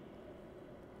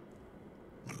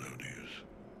 Melodious.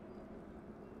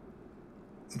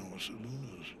 Nor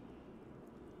Saluna's.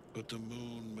 But the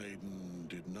Moon Maiden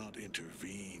did not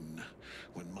intervene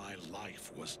when my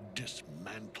life was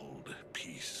dismantled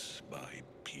piece by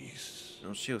piece.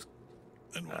 No, she was.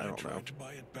 And when I I don't tried know. to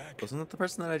buy it back, Wasn't that the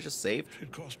person that I just saved?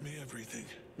 it cost me everything.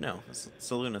 No,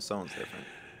 Saluna sounds different.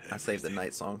 I saved the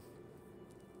night song.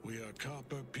 We are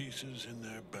copper pieces in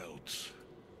their belts.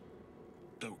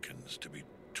 Tokens to be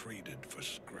traded for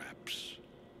scraps.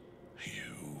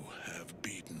 You have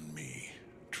beaten me,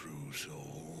 true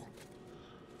soul.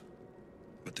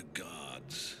 But the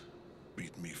gods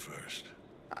beat me first.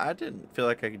 I didn't feel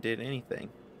like I did anything.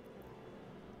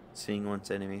 Seeing one's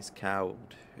enemies cowed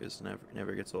is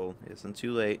never gets old. It isn't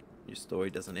too late. Your story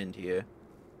doesn't end here.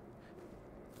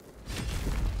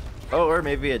 Oh, or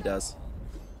maybe it does.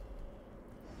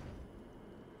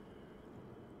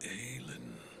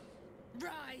 Aelin.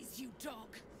 Rise, you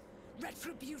dog.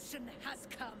 Retribution has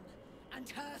come, and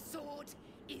her sword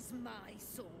is my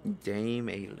sword. Dame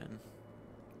Aelin.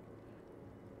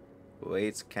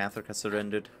 Wait, Kethric has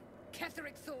surrendered.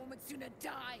 Kethric Thorm would sooner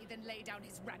die than lay down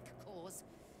his rank cause.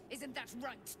 Isn't that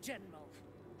right, General?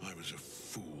 I was a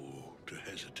fool to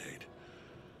hesitate.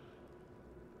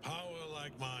 Power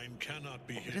like mine cannot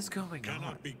be hidden, is going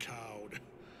cannot on? be cowed.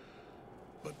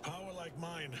 But power like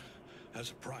mine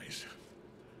has a price.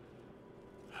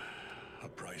 A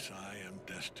price I am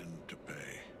destined to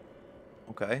pay.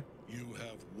 Okay. You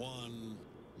have one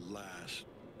last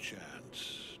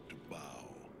chance to bow.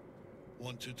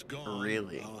 Once it's gone,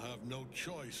 Really? I'll have no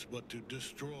choice but to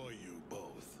destroy you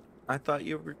both. I thought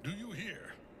you were... Do you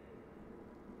hear?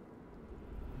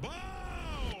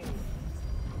 Bow!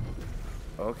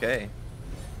 Okay.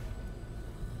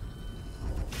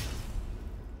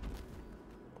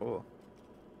 Oh.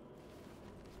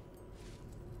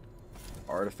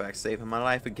 Artifact saving my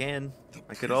life again,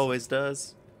 like it always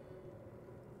does.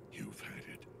 You've had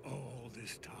it all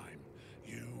this time,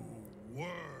 you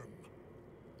worm.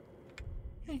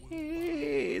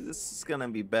 Hey, this is gonna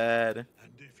be bad.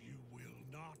 And if you will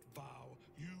not bow,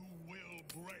 you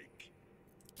will break.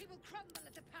 He will crumble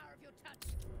at the power of your touch.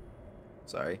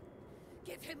 Sorry.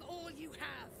 Give him all you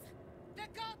have. The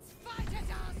gods fight at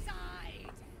our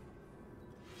side.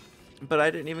 But I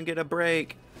didn't even get a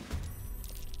break.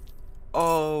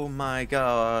 Oh my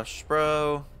gosh,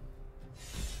 bro.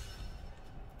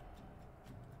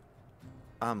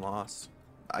 I'm lost.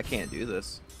 I can't do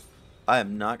this. I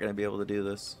am not going to be able to do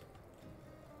this.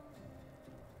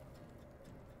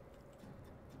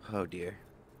 Oh dear.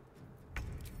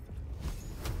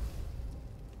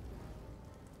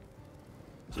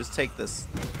 Just take this.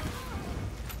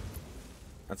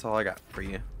 That's all I got for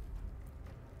you.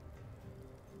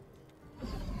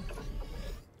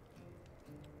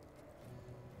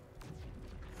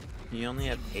 You only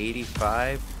have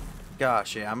 85?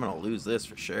 Gosh, yeah, I'm gonna lose this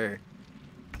for sure.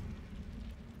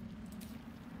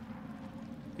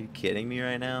 Are you kidding me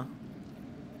right now?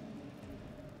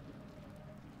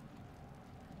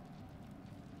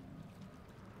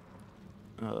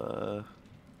 I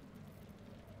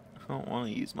don't want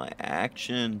to use my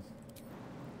action.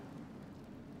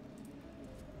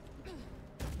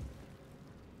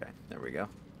 Okay, there we go.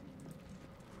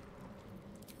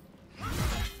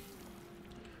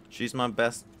 She's my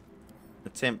best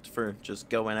attempt for just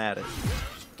going at it.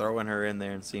 Just throwing her in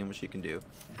there and seeing what she can do.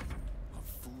 What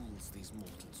fools these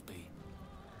mortals be.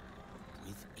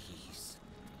 With ease.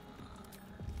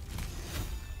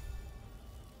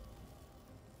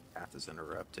 Path is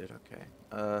interrupted, okay.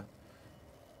 I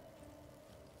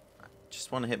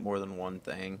just want to hit more than one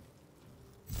thing.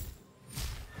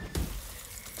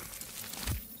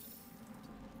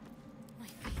 My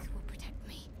faith will protect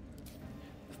me.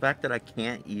 The fact that I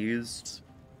can't use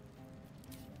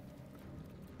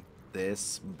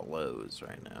this blows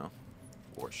right now,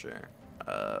 for sure.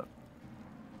 I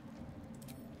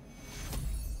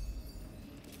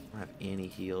don't have any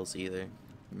heals either.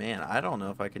 Man, I don't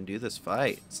know if I can do this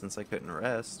fight since I couldn't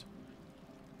rest.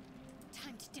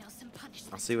 Time to deal some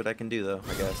punishment. I'll see what I can do though,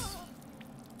 I guess.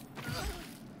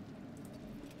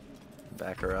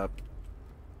 Back her up.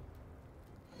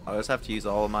 I'll just have to use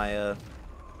all of my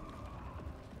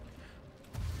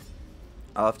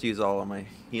I'll have to use all of my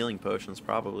healing potions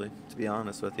probably, to be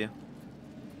honest with you.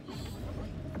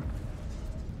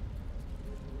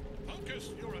 Focus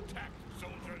your attack,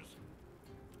 soldiers.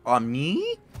 On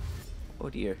me? Oh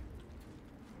dear.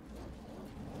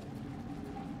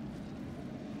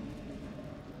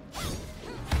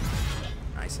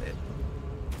 Nice hit.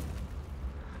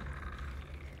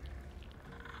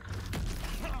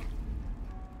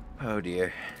 Oh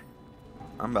dear.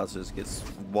 I'm about to just get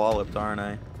walloped, aren't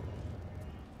I?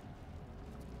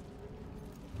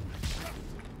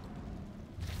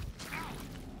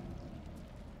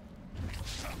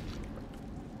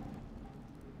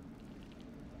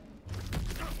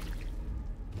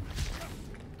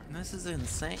 This is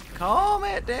insane. Calm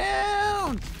it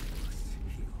down!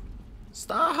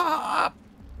 Stop!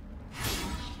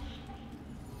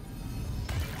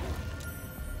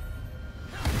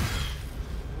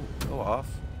 Go off.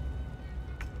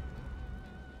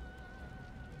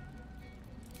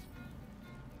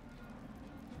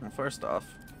 Well, first off,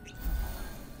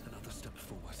 Another step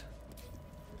forward.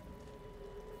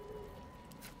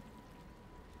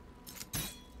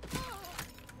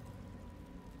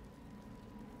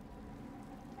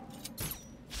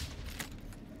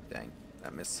 dang,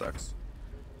 that miss sucks.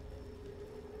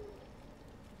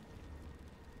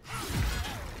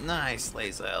 Nice,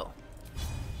 Lazel.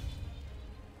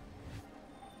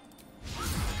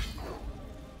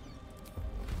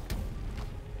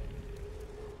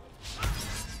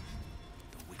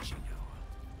 The witching hour.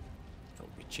 The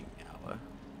witching hour.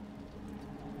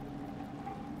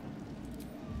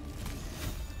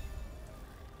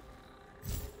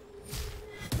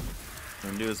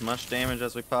 do as much damage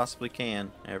as we possibly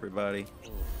can, everybody.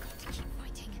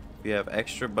 If you have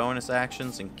extra bonus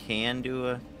actions and can do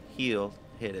a heal,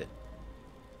 hit it.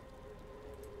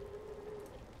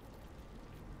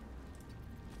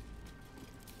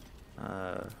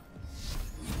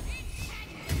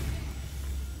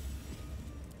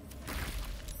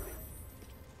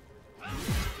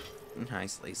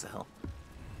 Nice, Lazel.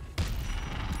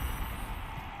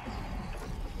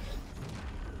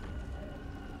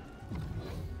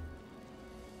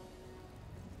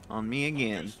 On me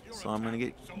again, so I'm gonna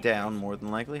get down more than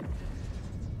likely.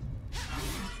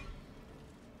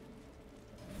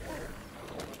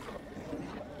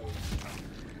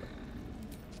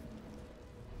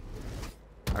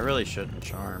 I really shouldn't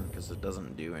charm because it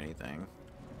doesn't do anything.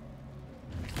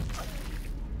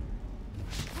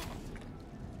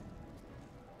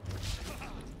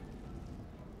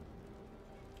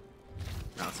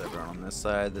 Now it's everyone on this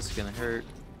side. This is gonna hurt.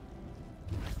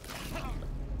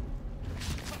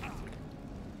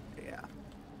 Yeah.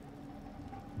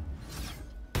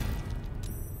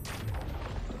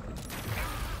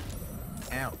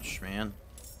 Ouch, man.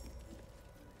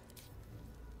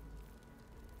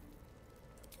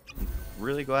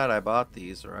 Really glad I bought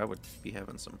these, or I would be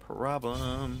having some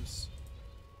problems.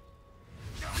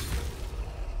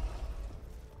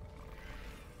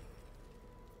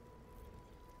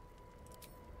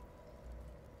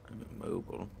 I'm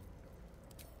immobile.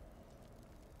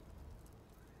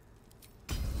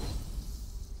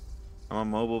 I'm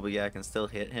immobile, but yeah, I can still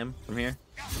hit him from here.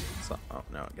 So, oh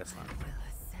no, I guess not.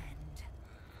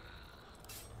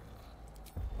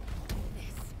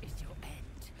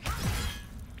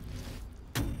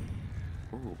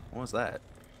 Ooh, what was that?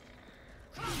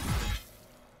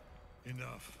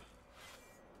 Enough.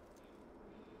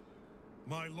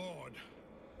 My lord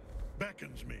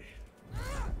beckons me.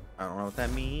 I don't know what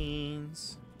that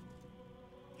means.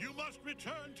 You must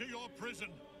return to your prison,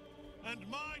 and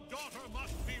my daughter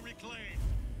must be reclaimed.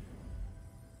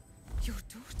 Your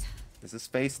daughter? Is this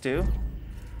phase 2?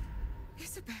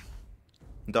 Isabel.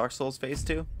 Dark Souls phase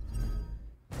 2?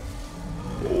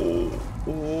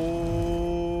 Oh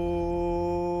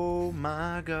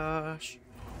my gosh.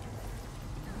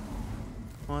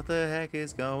 What the heck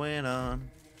is going on?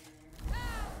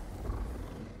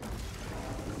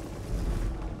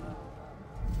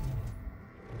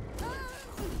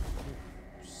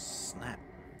 Snap.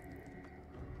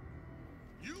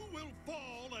 You will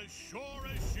fall as sure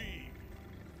as she.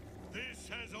 This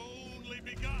has only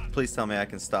begun. Please tell me I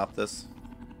can stop this.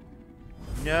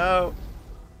 No.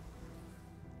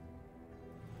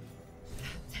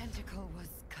 That tentacle was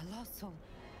colossal.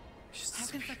 How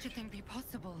can such a thing be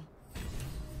possible?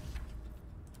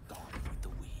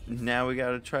 Now we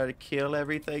gotta try to kill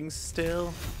everything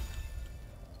still.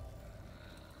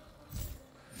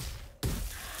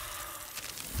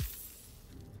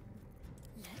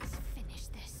 Let's finish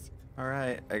this.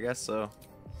 Alright, I guess so.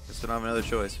 Guess we don't have another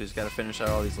choice. We just gotta finish out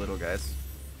all these little guys.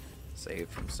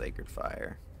 Saved from Sacred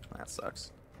Fire. That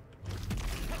sucks.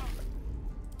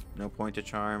 No point to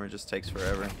charm, it just takes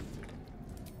forever.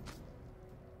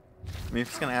 I mean, if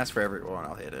it's gonna ask for everyone,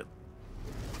 I'll hit it.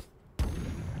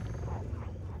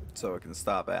 So it can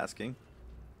stop asking.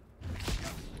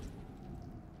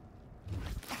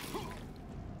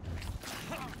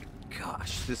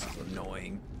 Gosh, this is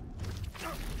annoying.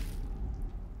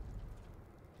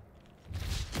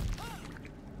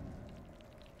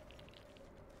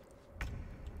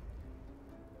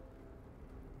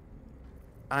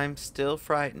 I'm still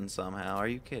frightened somehow. Are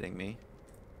you kidding me?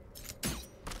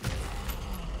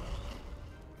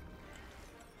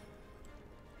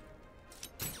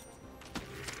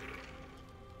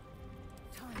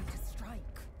 Time to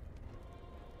strike.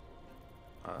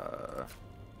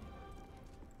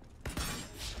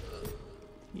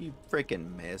 You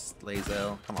freaking missed,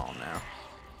 Lazel. Come on now.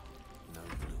 No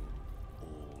blue,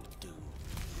 all doom.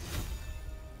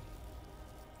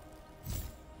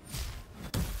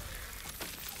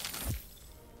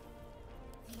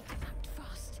 Act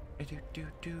fast.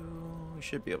 We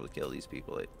should be able to kill these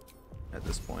people at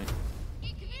this point.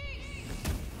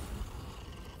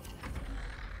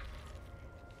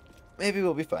 Maybe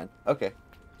we'll be fine. Okay.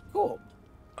 Cool.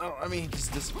 Oh, I mean, he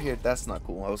just disappeared. That's not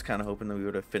cool. I was kind of hoping that we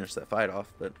would have finished that fight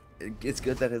off, but it's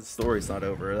good that his story's not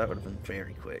over. That would have been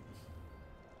very quick.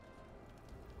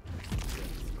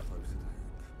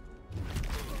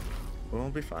 We'll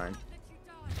be fine.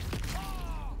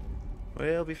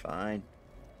 We'll be fine.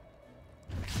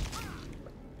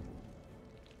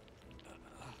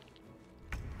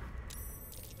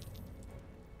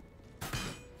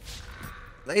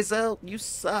 Lazel, you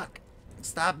suck.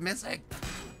 Stop missing.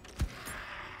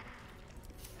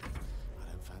 I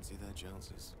don't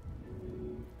orders.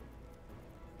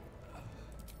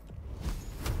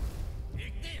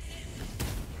 Can't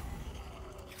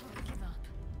give up.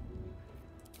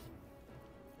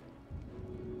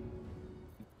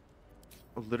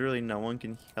 Literally no one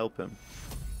can help him.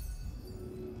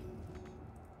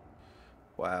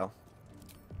 Wow.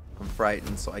 I'm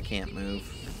frightened, so I can't move.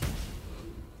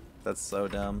 That's so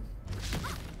dumb.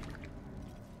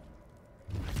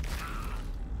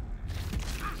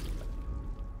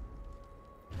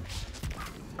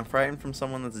 I'm frightened from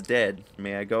someone that's dead.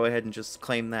 May I go ahead and just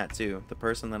claim that too? The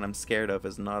person that I'm scared of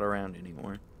is not around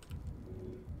anymore.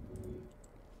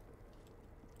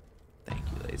 Thank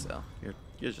you, Lazel.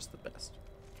 You're just the best.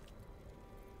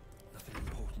 Nothing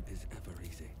important is ever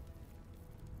easy.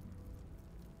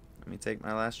 Let me take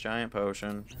my last giant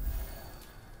potion.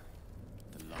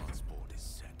 The lance board is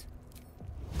set.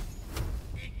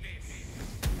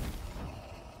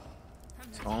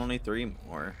 It's only 3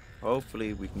 more.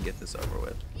 Hopefully we can get this over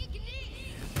with.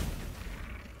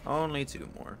 Only 2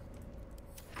 more.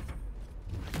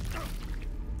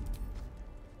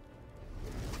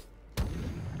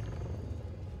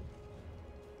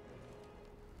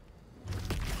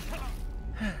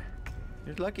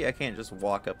 You're lucky I can't just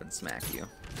walk up and smack you.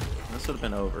 This would have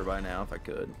been over by now if I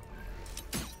could.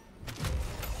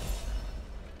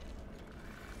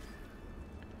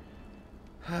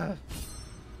 That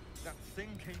thing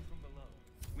came from below.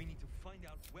 We need to find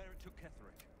out where it took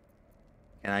Kethric.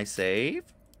 Can I save?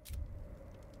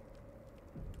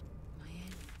 My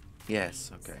end.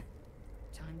 Yes, okay.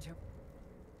 Time to.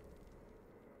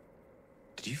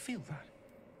 Did you feel that?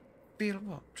 Feel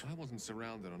what? If I wasn't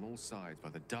surrounded on all sides by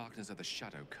the darkness of the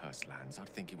Shadow Curse lands, I'd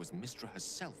think it was Mystra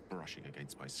herself brushing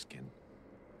against my skin.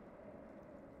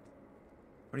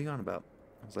 What are you on about?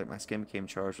 I was like, my skin became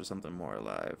charged with something more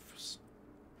alive.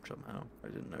 Somehow, I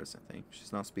didn't notice anything.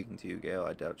 She's not speaking to you, Gale.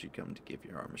 I doubt she'd come to give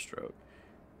your arm a stroke.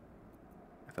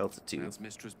 I felt it too. That's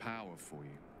Mystra's power for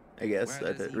you. I guess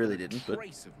Where I there's really even a didn't, but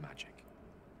trace of magic,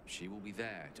 she will be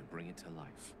there to bring it to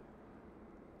life.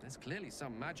 There's clearly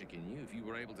some magic in you if you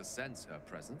were able to sense her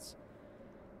presence.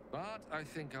 But I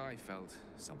think I felt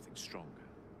something stronger.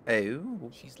 hey,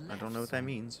 ooh, She's I don't know what that left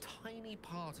means. some tiny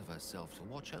part of herself to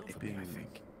watch over A me, I boon.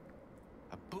 think.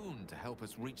 A boon to help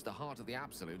us reach the heart of the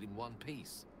Absolute in one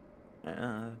piece.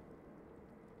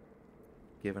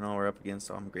 Given all we're up against,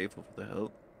 I'm grateful for the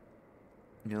help.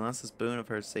 Unless this boon of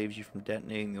hers saves you from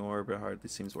detonating the orb, it hardly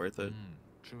seems worth it.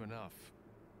 True enough.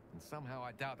 And somehow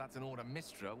I doubt that's an order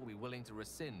Mystra will be willing to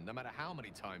rescind, no matter how many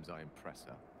times I impress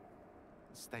her.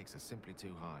 The stakes are simply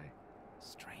too high.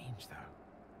 Strange, though.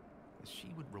 That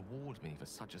she would reward me for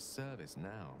such a service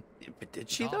now. But did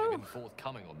she, She's though? been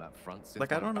forthcoming on that front since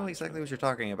Like, I my don't know banishment. exactly what you're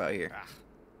talking about here.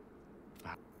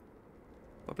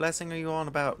 What blessing are you on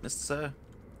about, Mr. Sir?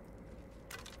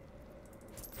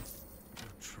 No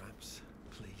traps,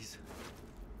 please.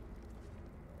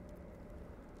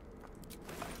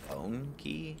 Phone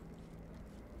key?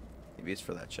 Maybe it's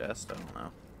for that chest, I don't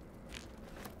know.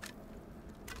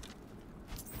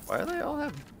 Why do they all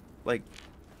have, like...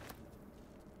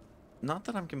 Not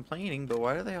that I'm complaining, but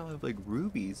why do they all have, like,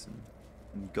 rubies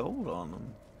and gold on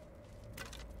them?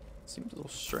 Seems a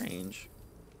little strange,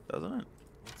 doesn't it?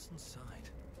 What's inside?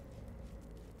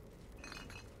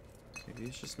 Maybe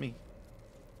it's just me.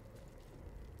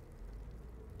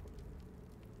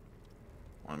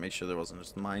 Want to make sure there wasn't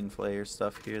just mind flayer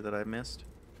stuff here that I missed.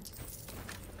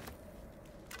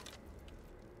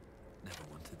 Never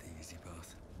wanted the easy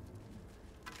path.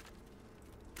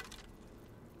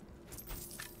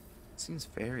 Seems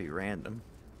very random.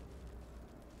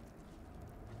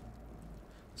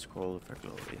 Scroll of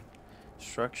Faculty.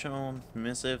 Instructional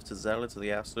missive to Zealots of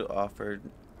the Absolute offered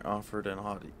an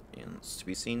audience. To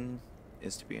be seen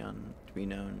is to be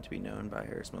known by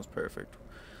her is most perfect.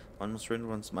 One must rid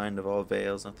one's mind of all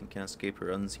veils, nothing can escape her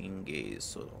unseen gaze,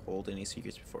 so to hold any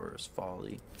secrets before her is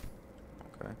folly.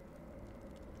 Okay.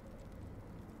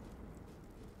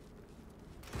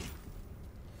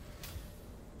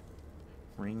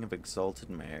 Ring of Exalted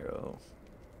Marrow.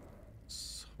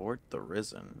 Thwart the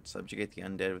Risen. Subjugate the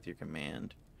undead with your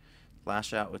command.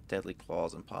 Lash out with deadly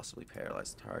claws and possibly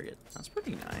paralyze the target. That's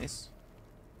pretty nice.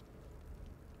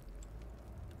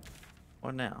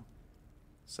 What now?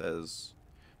 Says,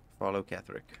 follow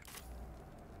Kethric.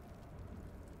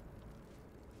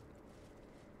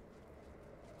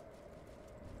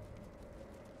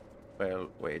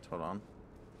 Well, wait, hold on.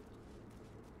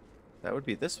 That would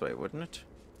be this way, wouldn't it?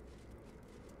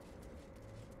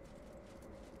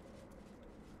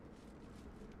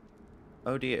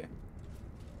 Oh dear.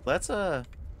 Let's hit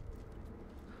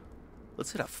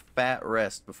a fat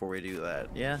rest before we do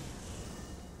that, yeah?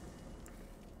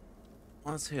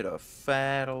 Let's hit a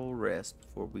fat old rest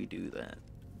before we do that.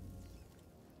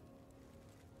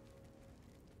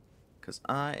 Because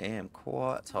I am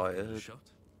quite tired. Shot.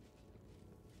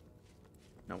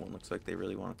 No one looks like they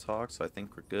really want to talk, so I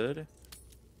think we're good.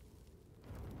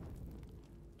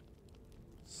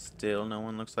 Still no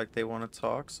one looks like they want to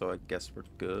talk, so I guess we're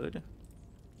good.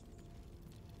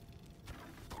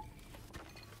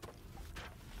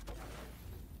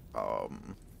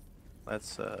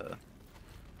 Let's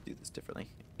do this differently.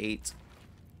 8.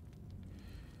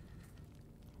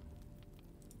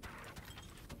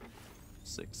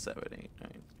 Six, 7, 8,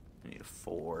 9. I need a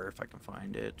 4 if I can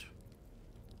find it.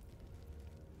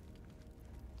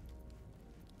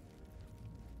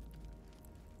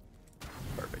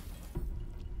 Perfect.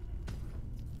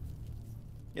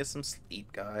 Get some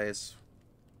sleep, guys.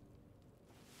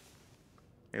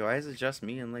 Hey, why is it just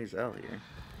me and Lazelle here?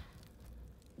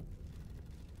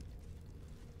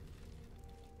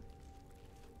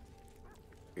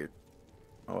 Weird.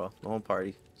 Oh well, the whole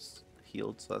party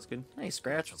healed, so that's good. Hey,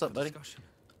 Scratch, what's up, buddy? The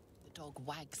dog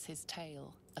wags his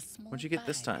tail. A small What'd you get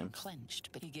this bag time? Clenched,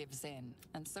 but he gives in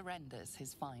and surrenders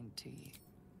his find to you.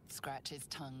 Scratch's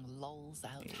tongue lolls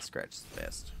out. Hey, Scratch is the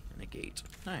best. And a gate.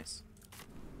 Nice.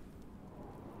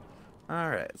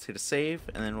 Alright, let's hit a save,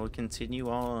 and then we'll continue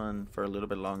on for a little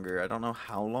bit longer. I don't know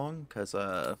how long, because,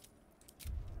 I've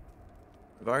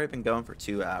already been going for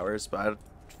 2 hours, but I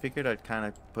figured I'd kind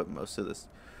of put most of this...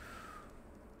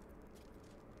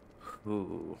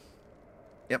 Ooh.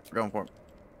 Yep, we're going for it.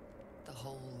 The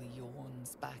hole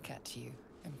yawns back at you,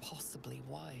 impossibly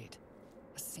wide.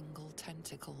 A single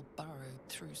tentacle burrowed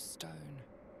through stone.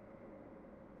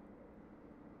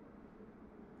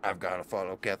 I've got to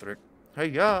follow Kethric.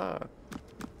 Hey-ya!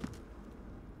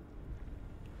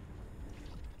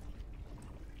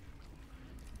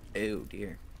 Oh,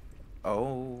 dear.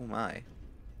 Oh, my.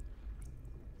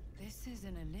 This is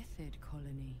an Illithid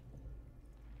colony.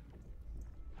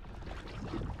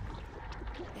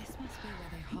 This must be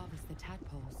where they harvest the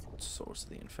tadpoles. Source of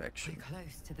the infection. We're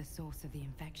close to the source of the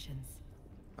infections.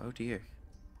 Oh, dear.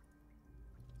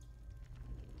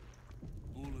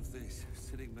 All of this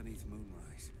sitting beneath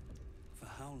Moonrise. For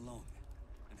how long?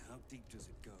 And how deep does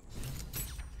it go?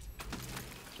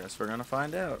 Guess we're gonna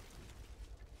find out.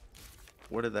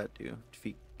 What did that do?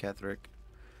 Defeat Kethric.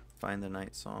 Find the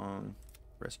Night Song.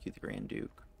 Rescue the Grand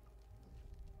Duke.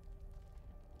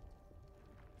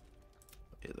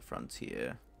 Yeah, the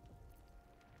frontier.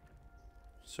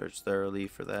 Search thoroughly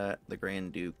for that. The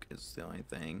Grand Duke is the only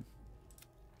thing.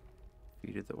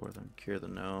 Defeated the Orthan. Cure the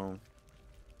gnome.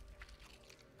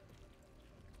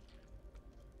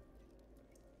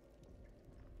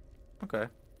 Okay.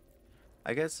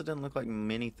 I guess it didn't look like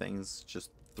many things just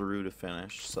through to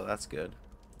finish, so that's good.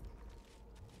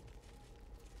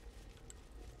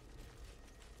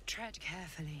 Tread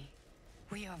carefully.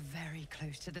 We are very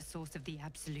close to the source of the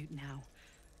Absolute now.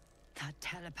 That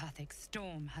telepathic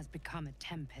storm has become a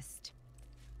tempest.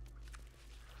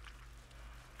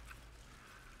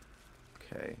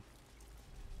 Okay.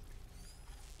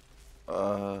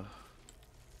 Oh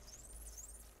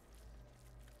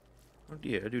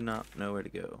dear, I do not know where to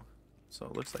go. So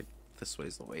it looks like this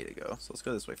way's the way to go. So let's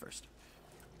go this way first.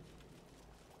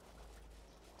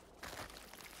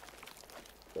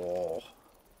 Oh.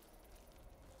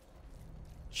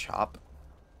 Chop.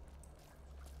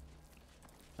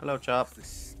 Hello, Chop. The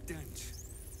stench.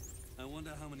 I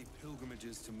wonder how many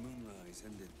pilgrimages to Moonrise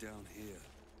ended down here.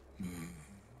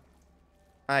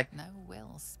 Hi. No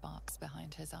will sparks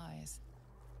behind his eyes.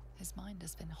 His mind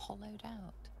has been hollowed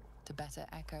out to better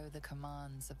echo the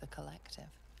commands of the collective.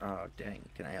 Oh, dang.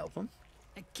 Can I help him?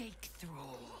 A gate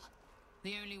thrall.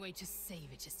 The only way to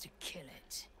save it is to kill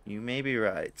it. You may be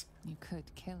right. You could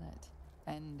kill it,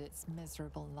 end its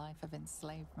miserable life of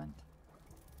enslavement.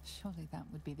 Surely that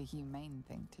would be the humane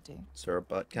thing to do. Is there a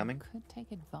butt coming? You could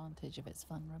take advantage of its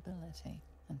vulnerability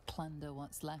and plunder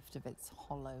what's left of its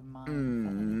hollow mind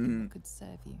for anything that could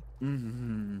serve you.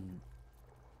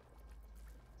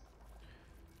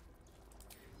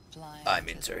 Blind I'm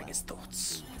as entering well his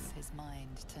thoughts. beats, his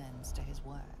mind turns to his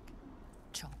work.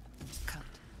 Chop, cut,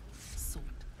 sort.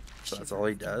 So that's all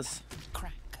he does?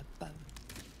 Crack a bone.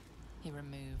 He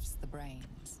removes the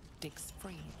brains, digs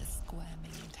free the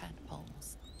squirming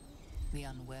tadpoles. The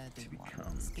unworthy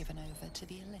ones given over to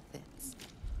the Illithids.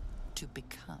 To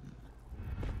become.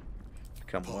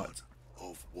 Become what? Part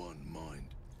of one mind.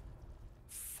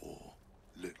 4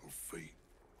 little feet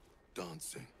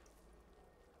dancing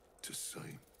to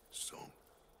same song.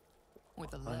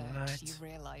 With a What? lurch, you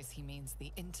realize he means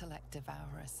the intellect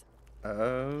devourers.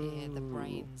 Oh. Here the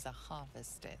brains are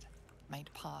harvested,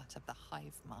 made part of the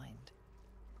hive mind.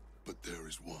 But there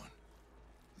is one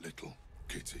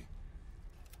Kitty.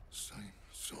 Same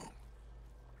song.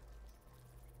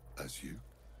 As you?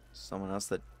 Someone else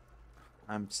that...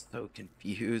 I'm so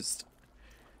confused.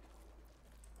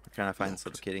 We're trying to find this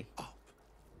little kitty. Up.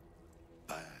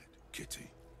 Bad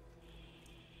kitty.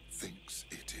 Thinks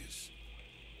it is.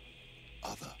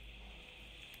 Other.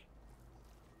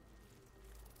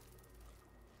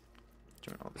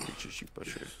 Join all the creatures you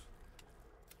butchered.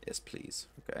 Yes, please.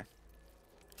 Okay.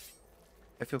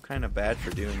 I feel kind of bad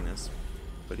for doing this,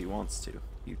 but he wants to.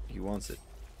 He wants it.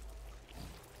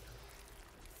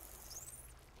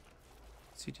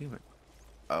 What's he doing?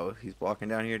 Oh, he's walking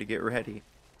down here to get ready.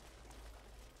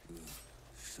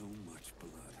 So much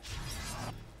blood.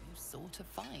 You sought a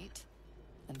fight,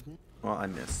 and Well, I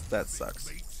missed. That sucks.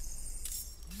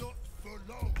 Not for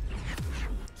long.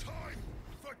 Time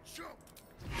for chop.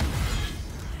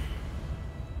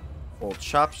 Well,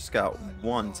 Chop just got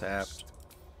one tapped.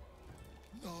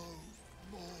 No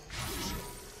more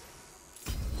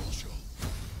chop.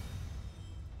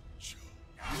 Chop.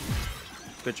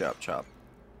 Good job, Chop.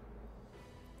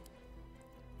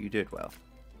 You did well.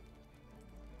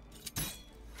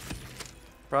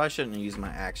 Probably shouldn't use my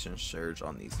action surge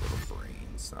on these little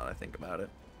brains, now that I think about it.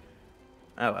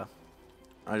 Oh well.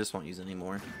 I just won't use any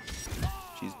more. Just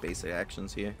use basic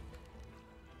actions here.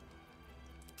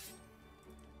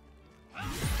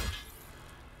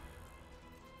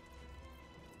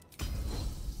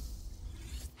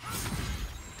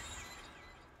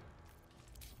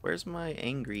 Where's my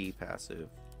angry passive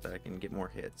that I can get more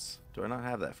hits? Do I not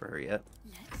have that for her yet?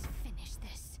 Let's finish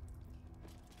this.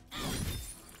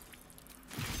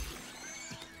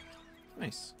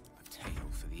 Nice. A tale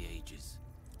for the ages.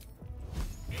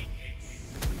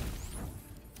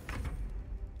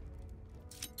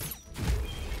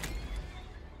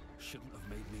 Shouldn't have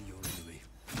made me your enemy.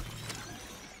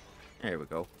 There we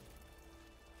go.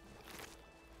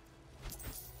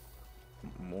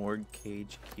 Morgue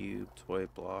cage cube, toy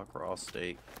block, raw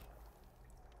steak.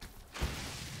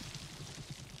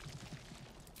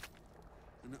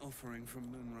 An offering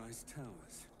from Moonrise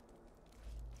Towers.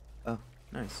 Oh,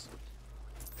 nice.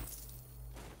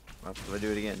 Well, if I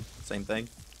do it again, same thing.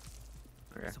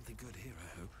 Okay. Something good here, I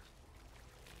hope.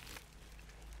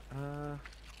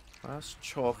 Well, that's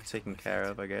chalk taken care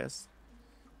of, I guess.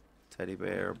 Teddy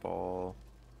bear, ball.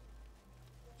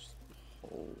 Just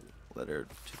whole letter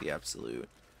to the absolute.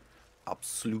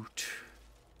 Absolute.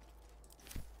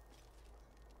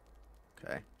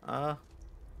 Okay.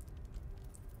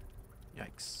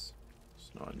 Yikes.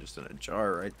 There's no one just in a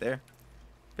jar right there.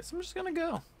 Guess I'm just gonna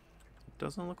go. It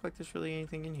doesn't look like there's really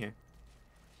anything in here.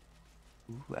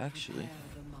 Ooh, actually.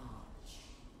 Prepare the march.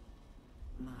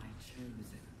 My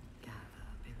chosen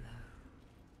gather below.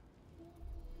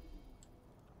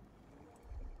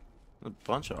 A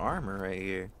bunch of armor right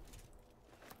here.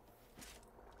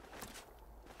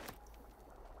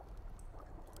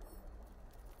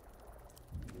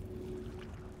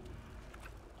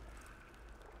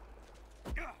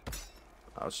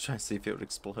 I was trying to see if it would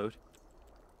explode.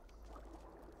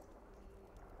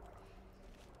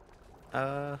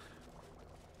 Here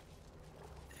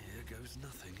goes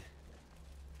nothing.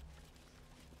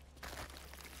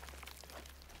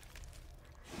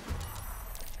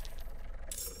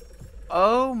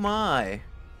 Oh my!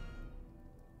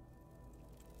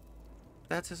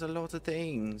 That is a lot of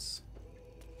things.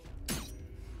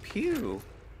 Pew.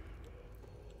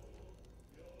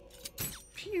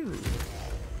 Pew.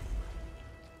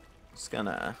 Just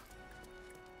gonna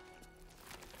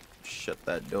shut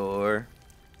that door.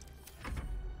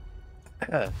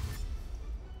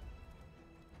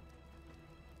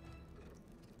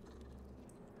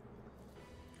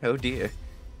 Oh dear.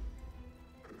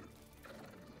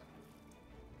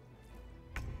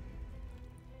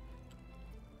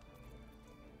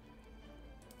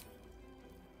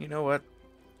 You know what?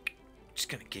 Just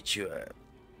gonna get you a...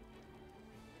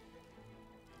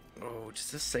 Oh, does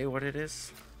this say what it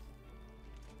is?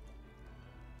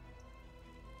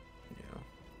 No.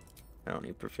 I don't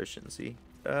need proficiency.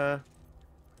 Start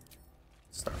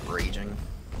raging.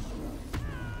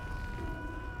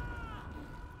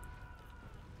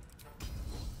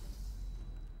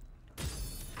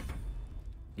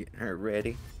 Getting her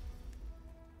ready.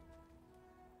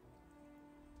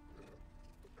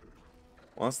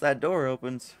 Once that door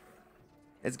opens,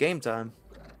 it's game time.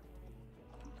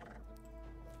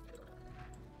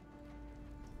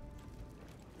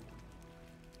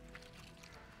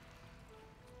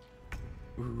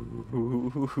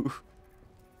 Ooh.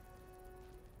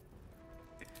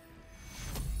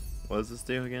 What does this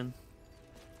do again?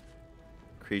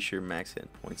 Increase your max hit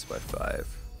points by 5.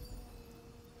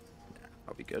 Yeah,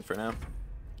 I'll be good for now.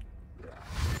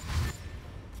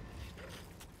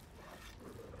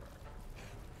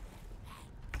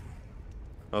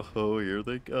 Oh, here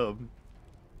they come.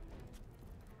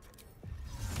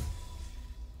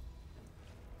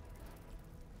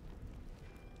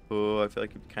 Oh, I feel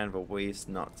like it'd be kind of a waste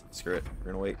not to. Screw it.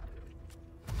 We're gonna wait.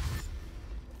 I'm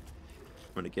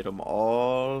gonna get them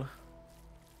all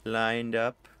lined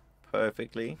up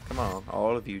perfectly. Come on,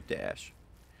 all of you dash.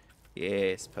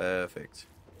 Yes, perfect.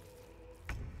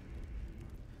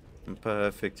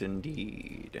 Perfect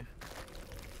indeed.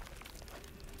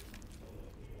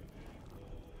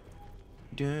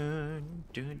 Dun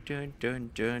dun dun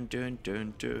dun dun dun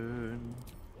dun dun.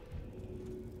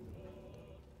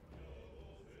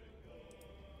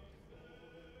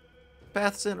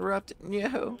 Path's interrupted.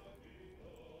 No.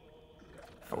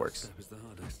 That works. Step is the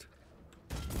hardest.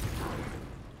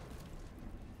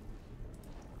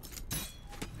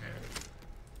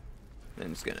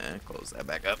 I'm just gonna close that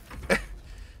back up.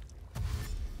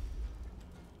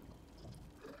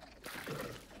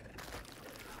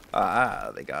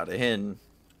 Ah, they got in.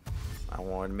 I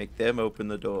want to make them open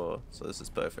the door, so this is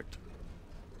perfect.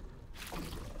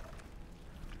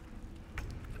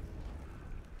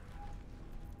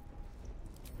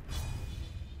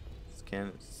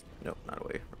 Nope, not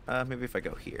away. Maybe if I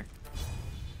go here.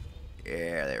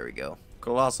 Yeah, there we go.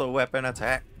 Colossal weapon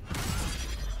attack.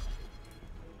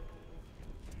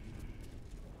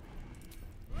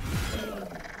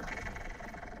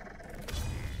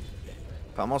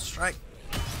 Pummel strike.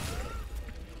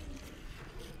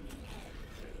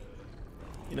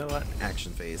 You know what?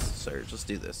 Action phase. Surge. Let's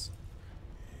do this.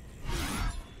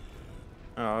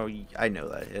 Oh, I know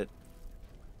that hit.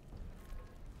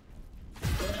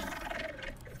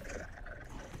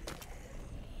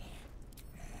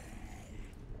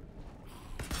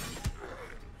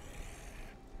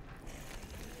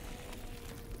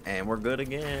 And we're good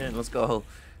again. Let's go.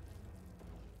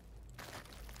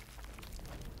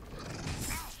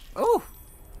 Oh!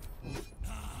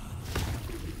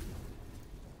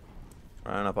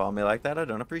 Running up on me like that, I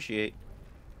don't appreciate.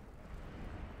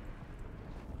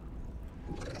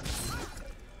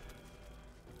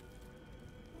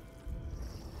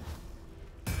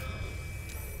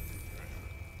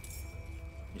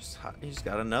 You just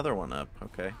got another one up.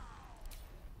 Okay.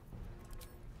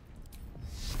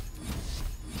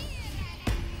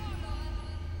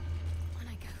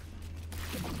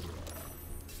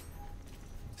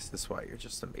 This is why you're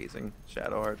just amazing,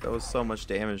 Shadowheart. That was so much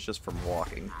damage just from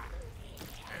walking.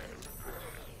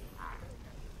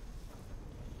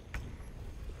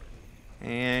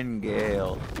 And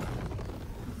Gale.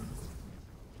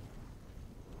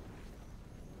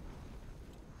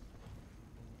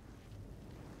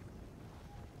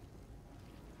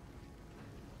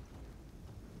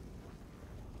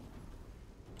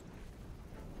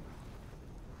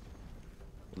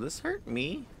 Will this hurt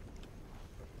me?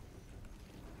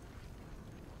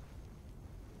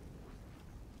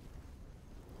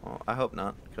 Well, I hope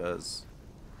not, because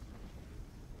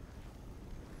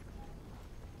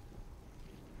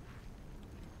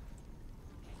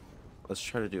let's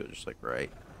try to do it just like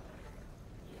right.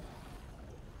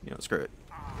 You know, screw it.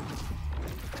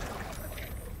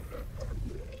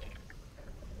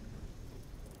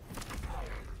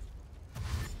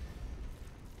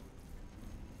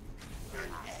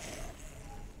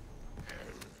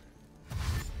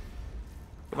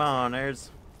 Come on, nerds.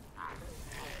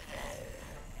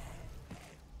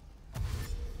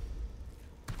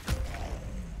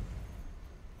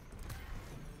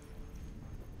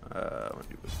 I'm gonna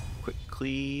do a quick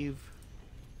cleave.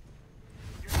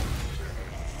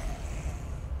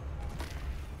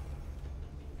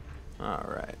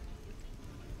 Alright.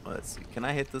 Let's see. Can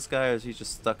I hit this guy or is he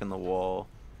just stuck in the wall?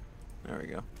 There we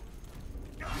go.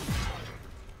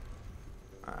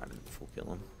 I didn't full kill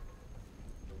him.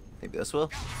 Maybe this will?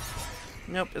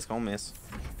 Nope, it's gonna miss.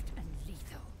 I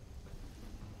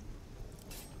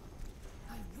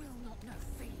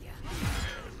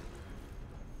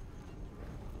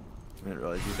didn't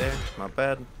realize you there. Not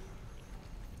bad.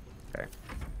 Okay.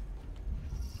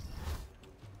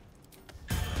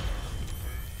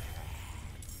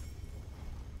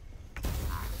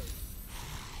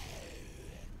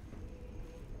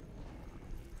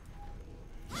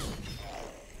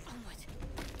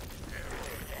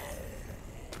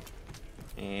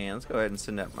 And let's go ahead and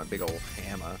send out my big old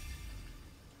hammer.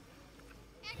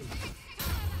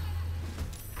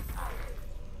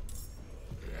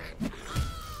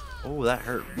 Oh, that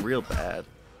hurt real bad.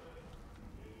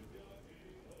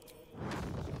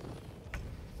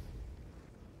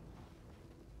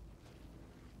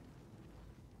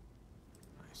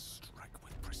 I strike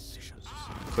with precision.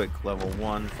 Quick level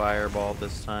 1 fireball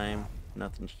this time.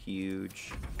 Nothing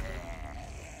huge.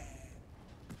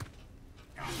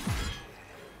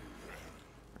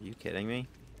 Are you kidding me?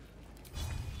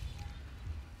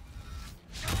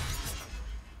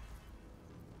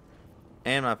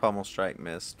 And my pommel strike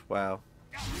missed. Wow.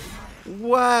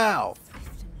 Wow!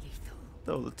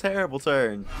 That was a terrible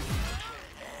turn.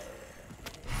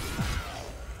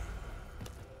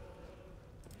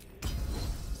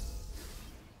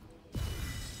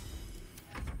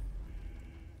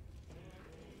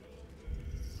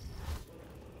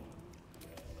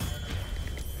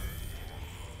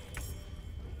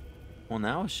 Well,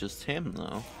 now it's just him,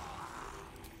 though.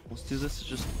 Let's do this at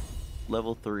just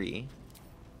level 3.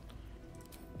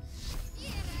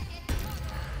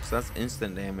 So that's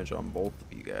instant damage on both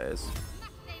of you guys.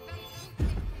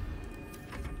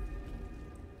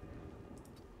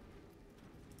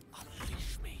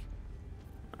 Unleash me.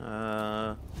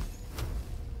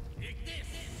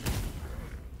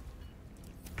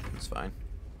 It's fine.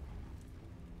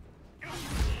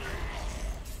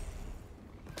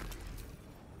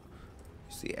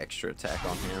 The extra attack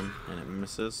on him and it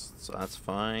misses, so that's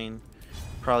fine.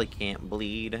 Probably can't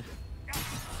bleed.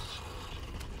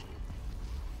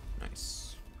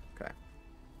 Nice. Okay.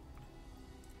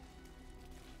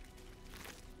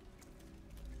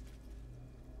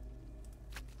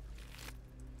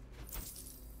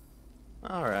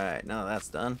 Alright, now that's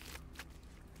done.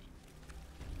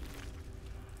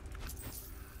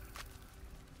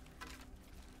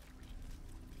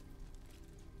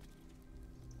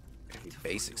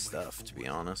 Basic stuff, to be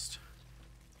honest.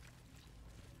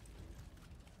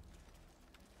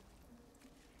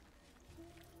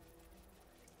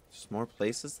 There's more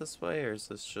places this way, or is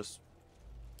this just...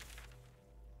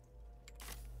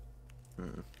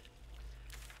 Let's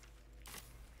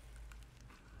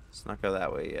not go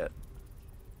that way yet.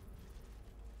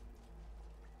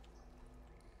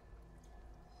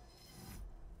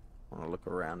 I want to look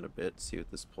around a bit, see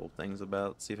what this pole thing's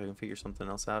about, see if I can figure something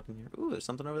else out in here. Ooh, there's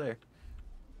something over there.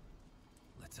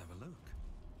 Let's have a look.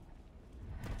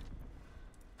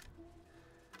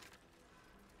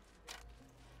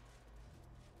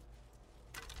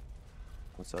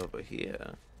 What's over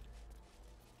here?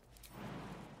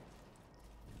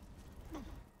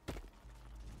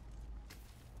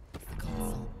 The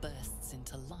console bursts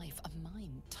into life. A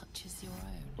mind touches your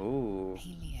own. Ooh.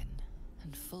 Alien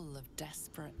and full of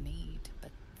desperate need,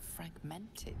 but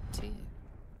fragmented too.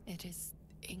 It is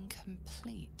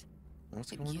incomplete.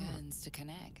 What's It going on? yearns to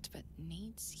connect, but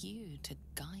needs you to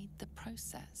guide the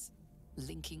process,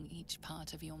 linking each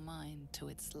part of your mind to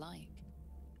its like.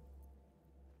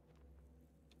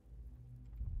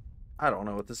 I don't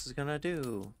know what this is gonna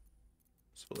do.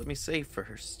 So let me save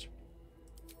first.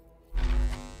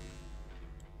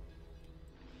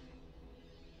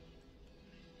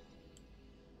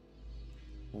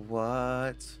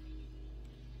 What?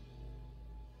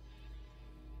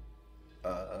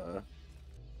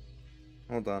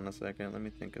 Hold on a second. Let me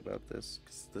think about this.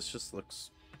 'Cause this just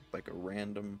looks like a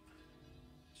random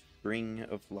string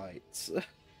of lights.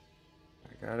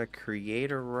 I gotta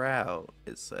create a route,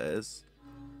 it says.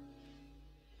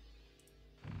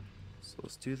 So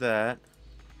let's do that.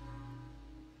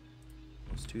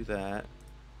 Let's do that.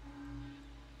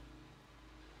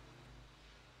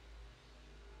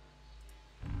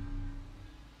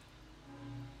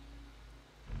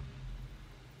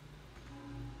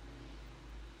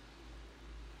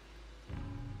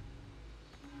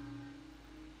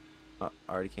 Oh,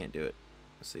 I already can't do it.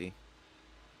 Let's see.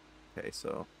 Okay,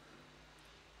 so.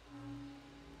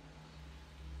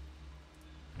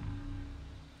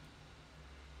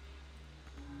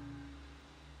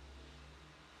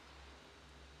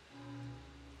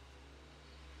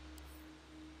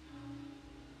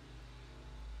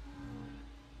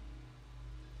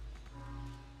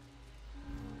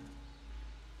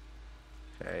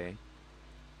 Okay.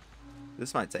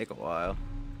 This might take a while.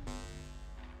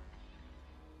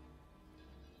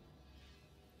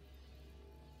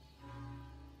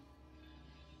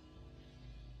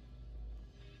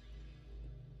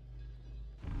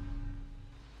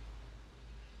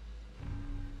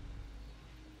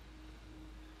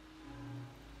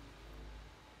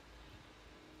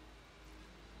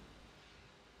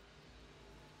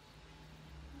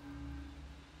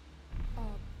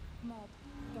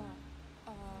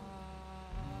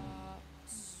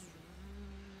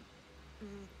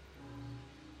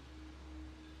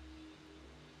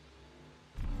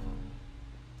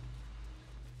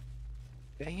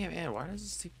 Dang it, man. Why does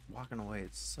this keep walking away?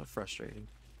 It's so frustrating.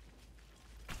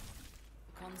 The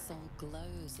console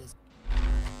glows as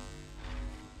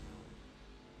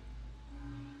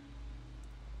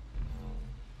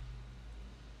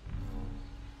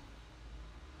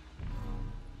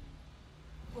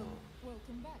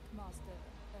Welcome back, Master.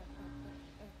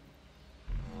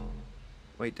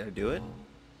 Wait, did I do it?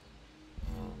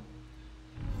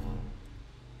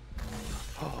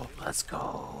 Oh, let's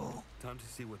go. Time to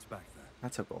see what's back there.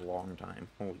 That took a long time.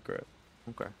 Holy crap.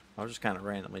 Okay. I was just kind of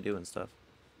randomly doing stuff.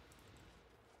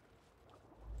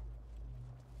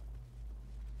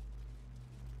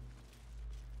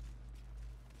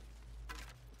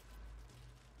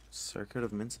 Circuit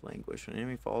of Mental Anguish. When an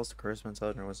enemy falls, the curse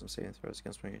mentality and wisdom saving throws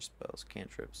against one of your spells,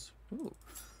 cantrips. Ooh.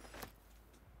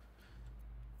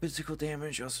 Physical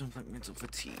damage, also inflict mental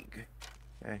fatigue.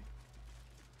 Okay.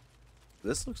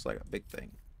 This looks like a big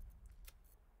thing.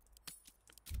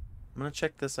 I'm gonna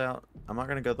check this out. I'm not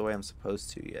gonna go the way I'm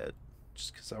supposed to yet,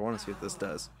 just because I want to see what this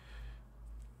does.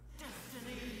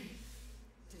 Destiny,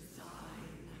 design,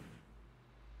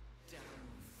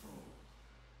 downfall.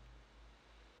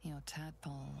 Your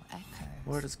tadpole echoes.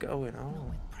 What is going on? Not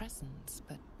with presence,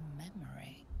 but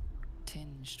memory,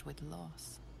 tinged with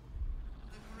loss.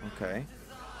 Okay.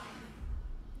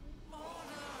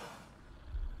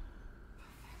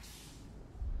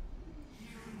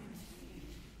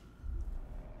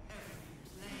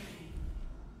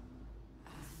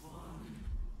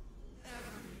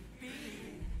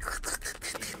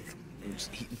 I'm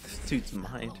just eating this dude's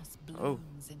mind. Oh.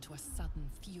 Into a sudden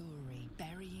fury,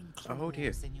 burying Oh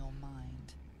dear. claws in your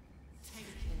mind.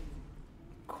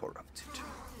 Corrupted.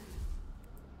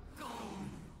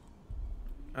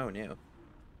 Oh no.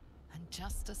 And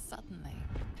just as suddenly,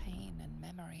 pain and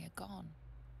memory are gone,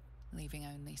 leaving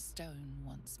only stone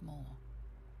once more.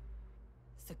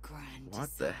 The Grand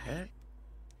What the Design. heck?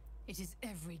 It is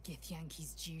every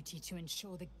Githyanki's duty to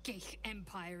ensure the Gith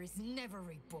Empire is never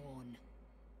reborn.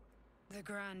 The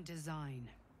Grand Design.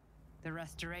 The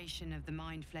restoration of the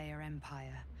Mind Flayer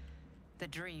Empire. The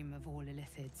dream of all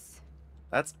Illithids.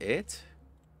 That's it?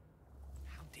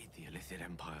 How did the Illithid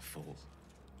Empire fall?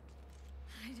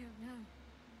 I don't know.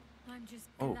 I'm just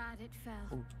Oh. glad it fell.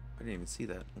 Oh, I didn't even see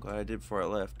that. I'm glad I did before I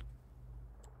left.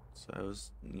 So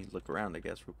I need to look around, I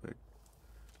guess, real quick.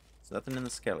 There's nothing in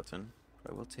the skeleton,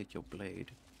 but I will take your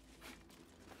blade.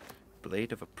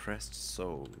 Blade of Oppressed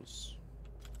Souls.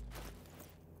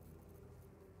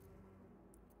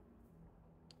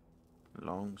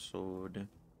 Long sword.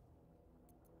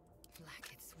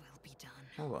 Blackets will be done.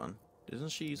 Hold on. Isn't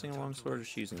she using a long sword or is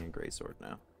she using a great sword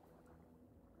now?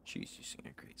 She's using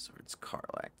a great sword. It's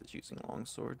Karlak that's using long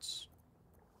swords.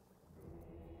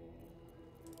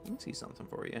 I can see something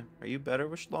for you. Are you better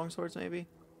with long swords, maybe?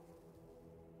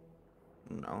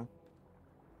 No.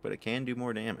 But it can do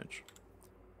more damage.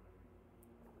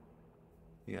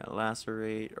 You got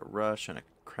Lacerate, a Rush, and a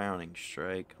Crowning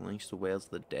Strike. Links the wails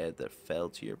of the dead that fell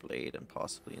to your blade and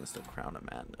possibly insta Crown of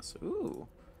Madness. Ooh.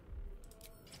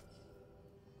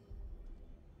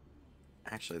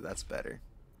 Actually, that's better.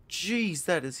 Jeez,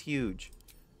 that is huge.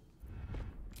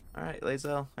 Alright,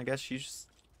 Lae'zel, I guess you just...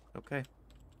 Okay.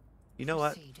 You know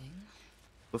what?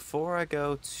 Before I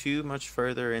go too much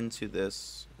further into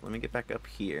this, let me get back up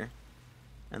here.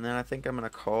 And then I think I'm going to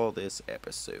call this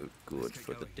episode good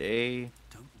for the day.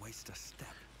 Don't waste a step.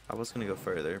 I was going to go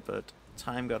further, but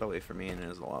time got away from me and it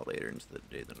is a lot later into the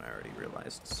day than I already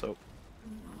realized. So...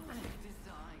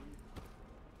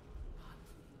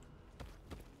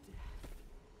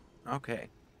 Okay.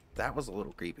 That was a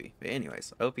little creepy. But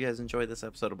anyways, I hope you guys enjoyed this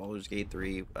episode of Baldur's Gate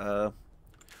 3. I'm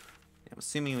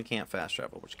assuming we can't fast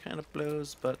travel, which kind of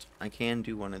blows, but I can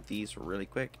do one of these really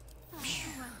quick.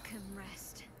 Welcome,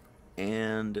 rest.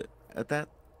 And at that,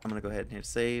 I'm going to go ahead and hit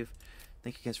save.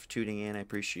 Thank you guys for tuning in. I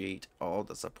appreciate all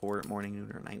the support, morning,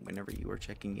 noon, or night, whenever you are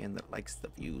checking in, the likes, the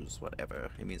views, whatever.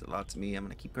 It means a lot to me. I'm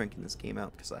going to keep cranking this game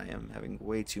out because I am having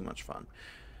way too much fun.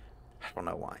 I don't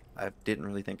know why. I didn't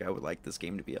really think I would like this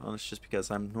game, to be honest, just because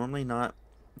I'm normally not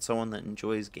someone that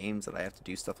enjoys games that I have to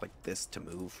do stuff like this to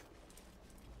move.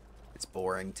 It's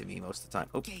boring to me most of the time.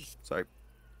 Oh, sorry.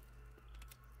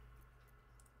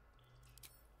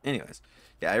 Anyways,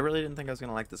 yeah, I really didn't think I was going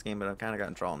to like this game, but I've kind of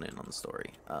gotten drawn in on the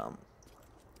story.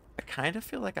 I kind of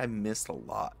feel like I missed a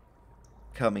lot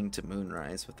coming to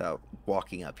Moonrise without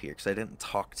walking up here, because I didn't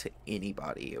talk to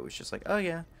anybody. It was just like, oh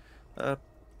yeah,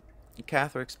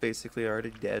 Kethric's basically already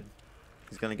dead.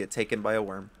 He's going to get taken by a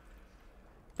worm.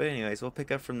 But anyways, we'll pick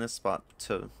up from this spot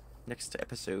to next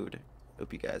episode.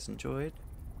 Hope you guys enjoyed.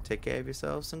 Take care of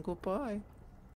yourselves and goodbye.